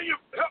continue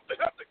to help the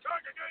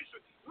congregation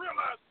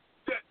realize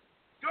that,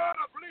 God,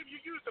 I believe you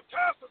use the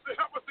pastors to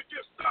help us to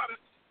get started,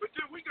 but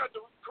then we got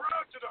to cry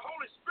out to the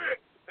Holy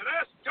Spirit and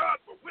ask God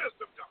for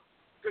wisdom, God.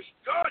 Because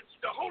God,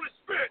 the Holy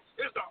Spirit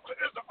is the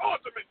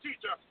ultimate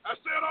teacher. I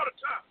say it all the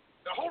time.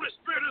 The Holy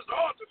Spirit is the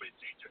ultimate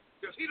teacher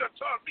because he done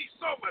taught me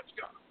so much,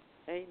 God.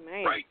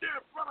 Amen. Right there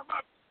in front of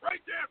my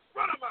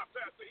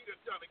pastor, he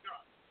done done it,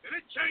 God. And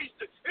it changed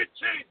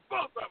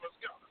both of us,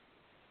 God.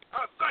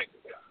 I thank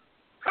you, God.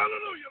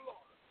 Hallelujah,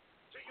 Lord.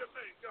 To your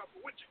name, God,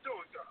 for what you're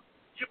doing, God.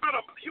 You've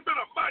been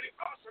a mighty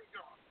awesome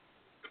God.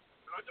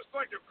 And I just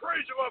thank you,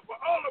 praise you, Lord, for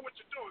all of what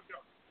you're doing,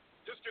 God.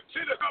 Just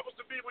continue to help us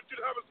to be what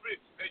you'd have us to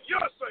be. And your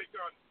sake,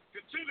 God,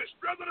 continue to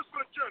strengthen us for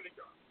the journey,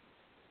 God.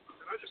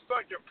 And I just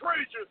thank you,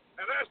 praise you,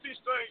 and ask these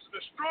things in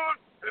the strong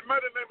and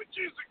mighty name of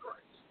Jesus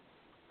Christ.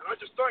 And I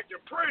just thank you,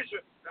 praise you,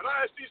 and I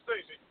ask these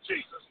things in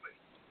Jesus' name.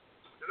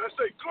 And I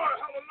say, glory,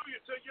 hallelujah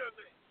to your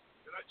name.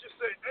 And I just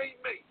say,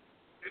 amen,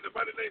 in the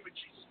mighty name of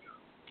Jesus, God.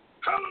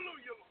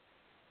 Hallelujah, Lord.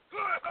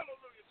 Glory,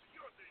 hallelujah to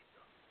your name,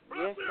 God.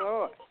 Bless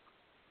Israel, Lord. In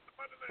the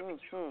mighty name of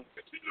Jesus.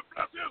 Continue to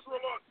bless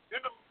Israel, Lord, in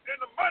the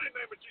mighty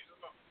name of Jesus,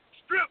 Lord.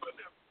 Strengthen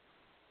them.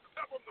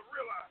 Help them to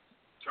realize.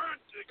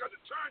 They got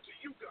to turn to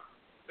you, God.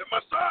 The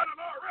Messiah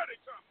has already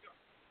come, God.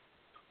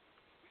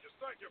 We just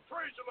thank you.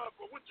 Praise you, Lord,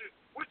 for what you're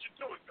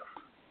doing, God.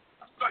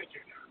 I thank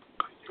you, God.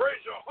 Praise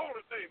your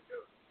holy name,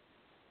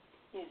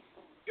 God.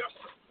 Yes,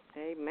 sir.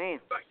 Amen.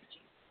 Thank you,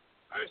 Jesus.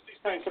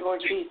 Thank you,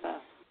 Lord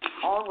Jesus.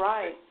 All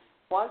right.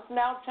 Well, it's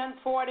now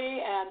 10:40,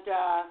 and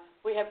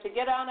we have to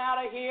get on out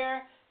of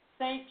here.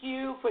 Thank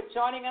you for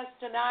joining us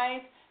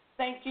tonight.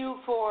 Thank you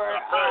for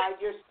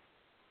your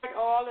support,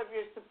 all of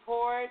your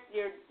support,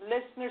 your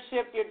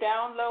listenership, your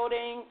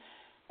downloading.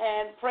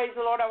 And praise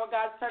the Lord, our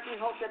God. Certainly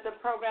hope that the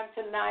program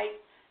tonight,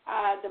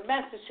 the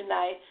message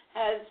tonight,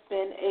 has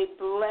been a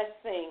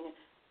blessing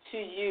to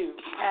you,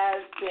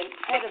 has been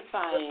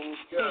edifying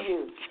to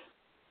you.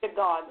 To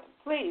God.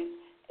 Please,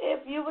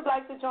 if you would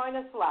like to join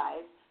us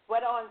live,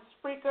 whether on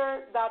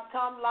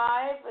Spreaker.com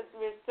live, if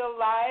we're still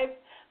live,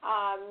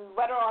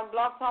 whether on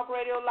Blog Talk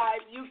Radio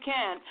live, you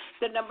can.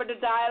 The number to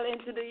dial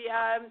into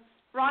the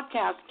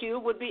broadcast queue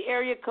would be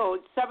area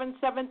code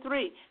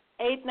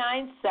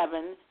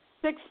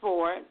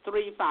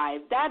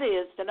 773-897-6435. That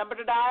is the number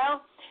to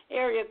dial,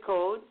 area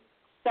code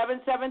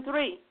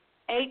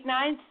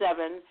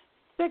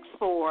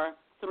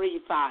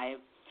 773-897-6435.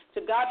 To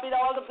God be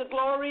all of the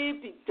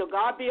glory. To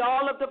God be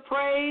all of the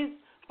praise.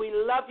 We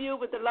love you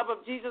with the love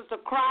of Jesus the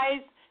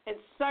Christ. And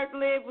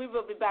certainly we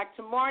will be back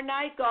tomorrow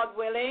night, God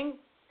willing.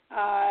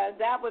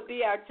 That would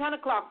be our 10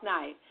 o'clock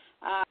night.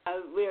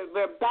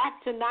 We're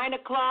back to 9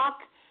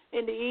 o'clock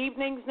in the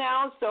evenings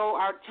now, so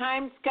our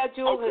time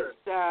schedule has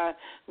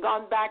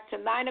gone back to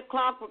 9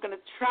 o'clock. We're going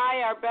to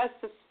try our best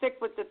to stick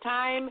with the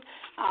time.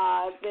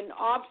 Been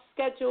off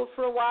schedule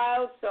for a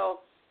while,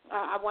 so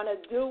I want to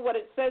do what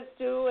it says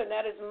to, and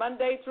that is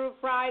Monday through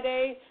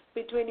Friday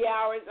between the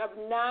hours of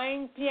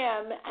 9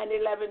 p.m. and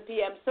 11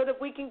 p.m. so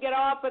that we can get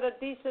off at a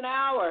decent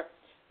hour.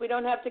 We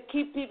don't have to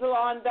keep people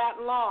on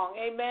that long.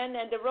 Amen.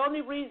 And the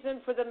only reason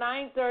for the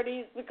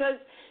 9:30 is because,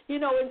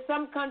 in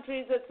some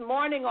countries it's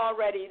morning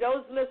already.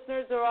 Those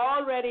listeners are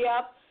already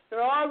up.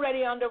 They're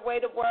already on their way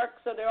to work,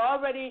 so they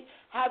already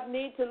have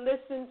need to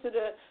listen to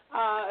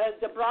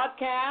the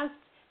broadcast.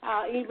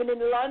 Even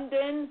in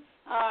London,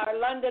 our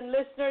London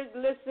listeners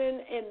listen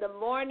in the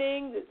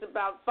morning. It's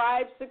about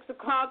 5, 6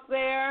 o'clock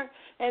there,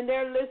 and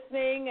they're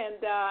listening,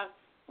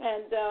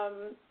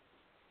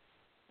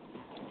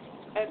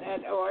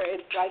 or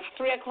it's like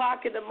 3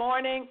 o'clock in the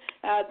morning.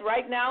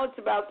 Right now it's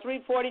about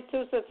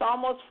 3:42, so it's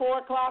almost 4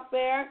 o'clock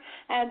there,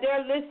 and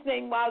they're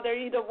listening while they're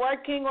either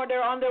working or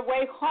they're on their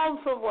way home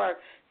from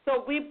work.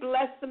 So we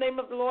bless the name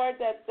of the Lord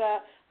that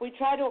we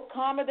try to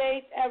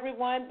accommodate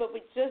everyone, but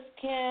we just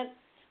can't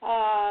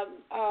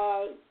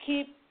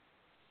keep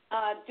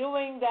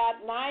doing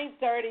that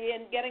 9:30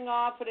 and getting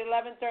off at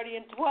 11:30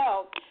 and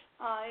 12.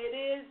 It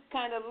is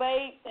kind of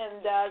late,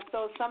 and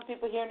so some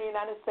people here in the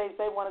United States,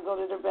 they want to go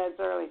to their beds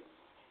early.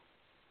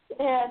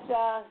 And,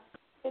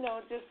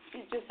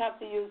 you just have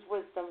to use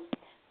wisdom.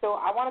 So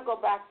I want to go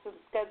back to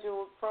the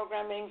scheduled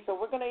programming. So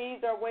we're going to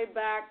ease our way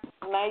back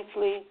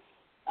nicely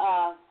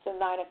to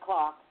 9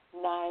 o'clock,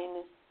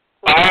 9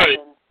 to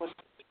 11. We'll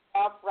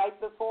off right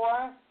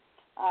before,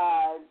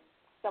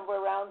 somewhere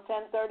around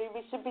 10:30.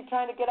 We should be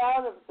trying to get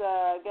off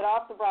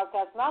the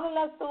broadcast. Not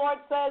unless the Lord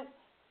says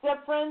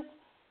different.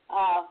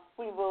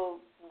 We will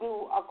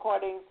do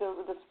according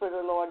to the Spirit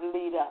of the Lord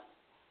lead us.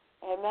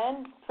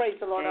 Amen. Praise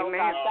the Lord. Amen.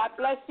 Oh God. God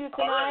bless you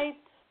tonight.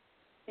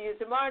 See you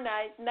tomorrow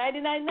night. Nighty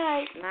night.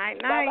 Night. Bye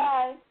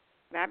bye.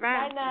 Bye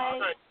bye.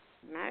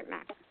 Night.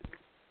 Night.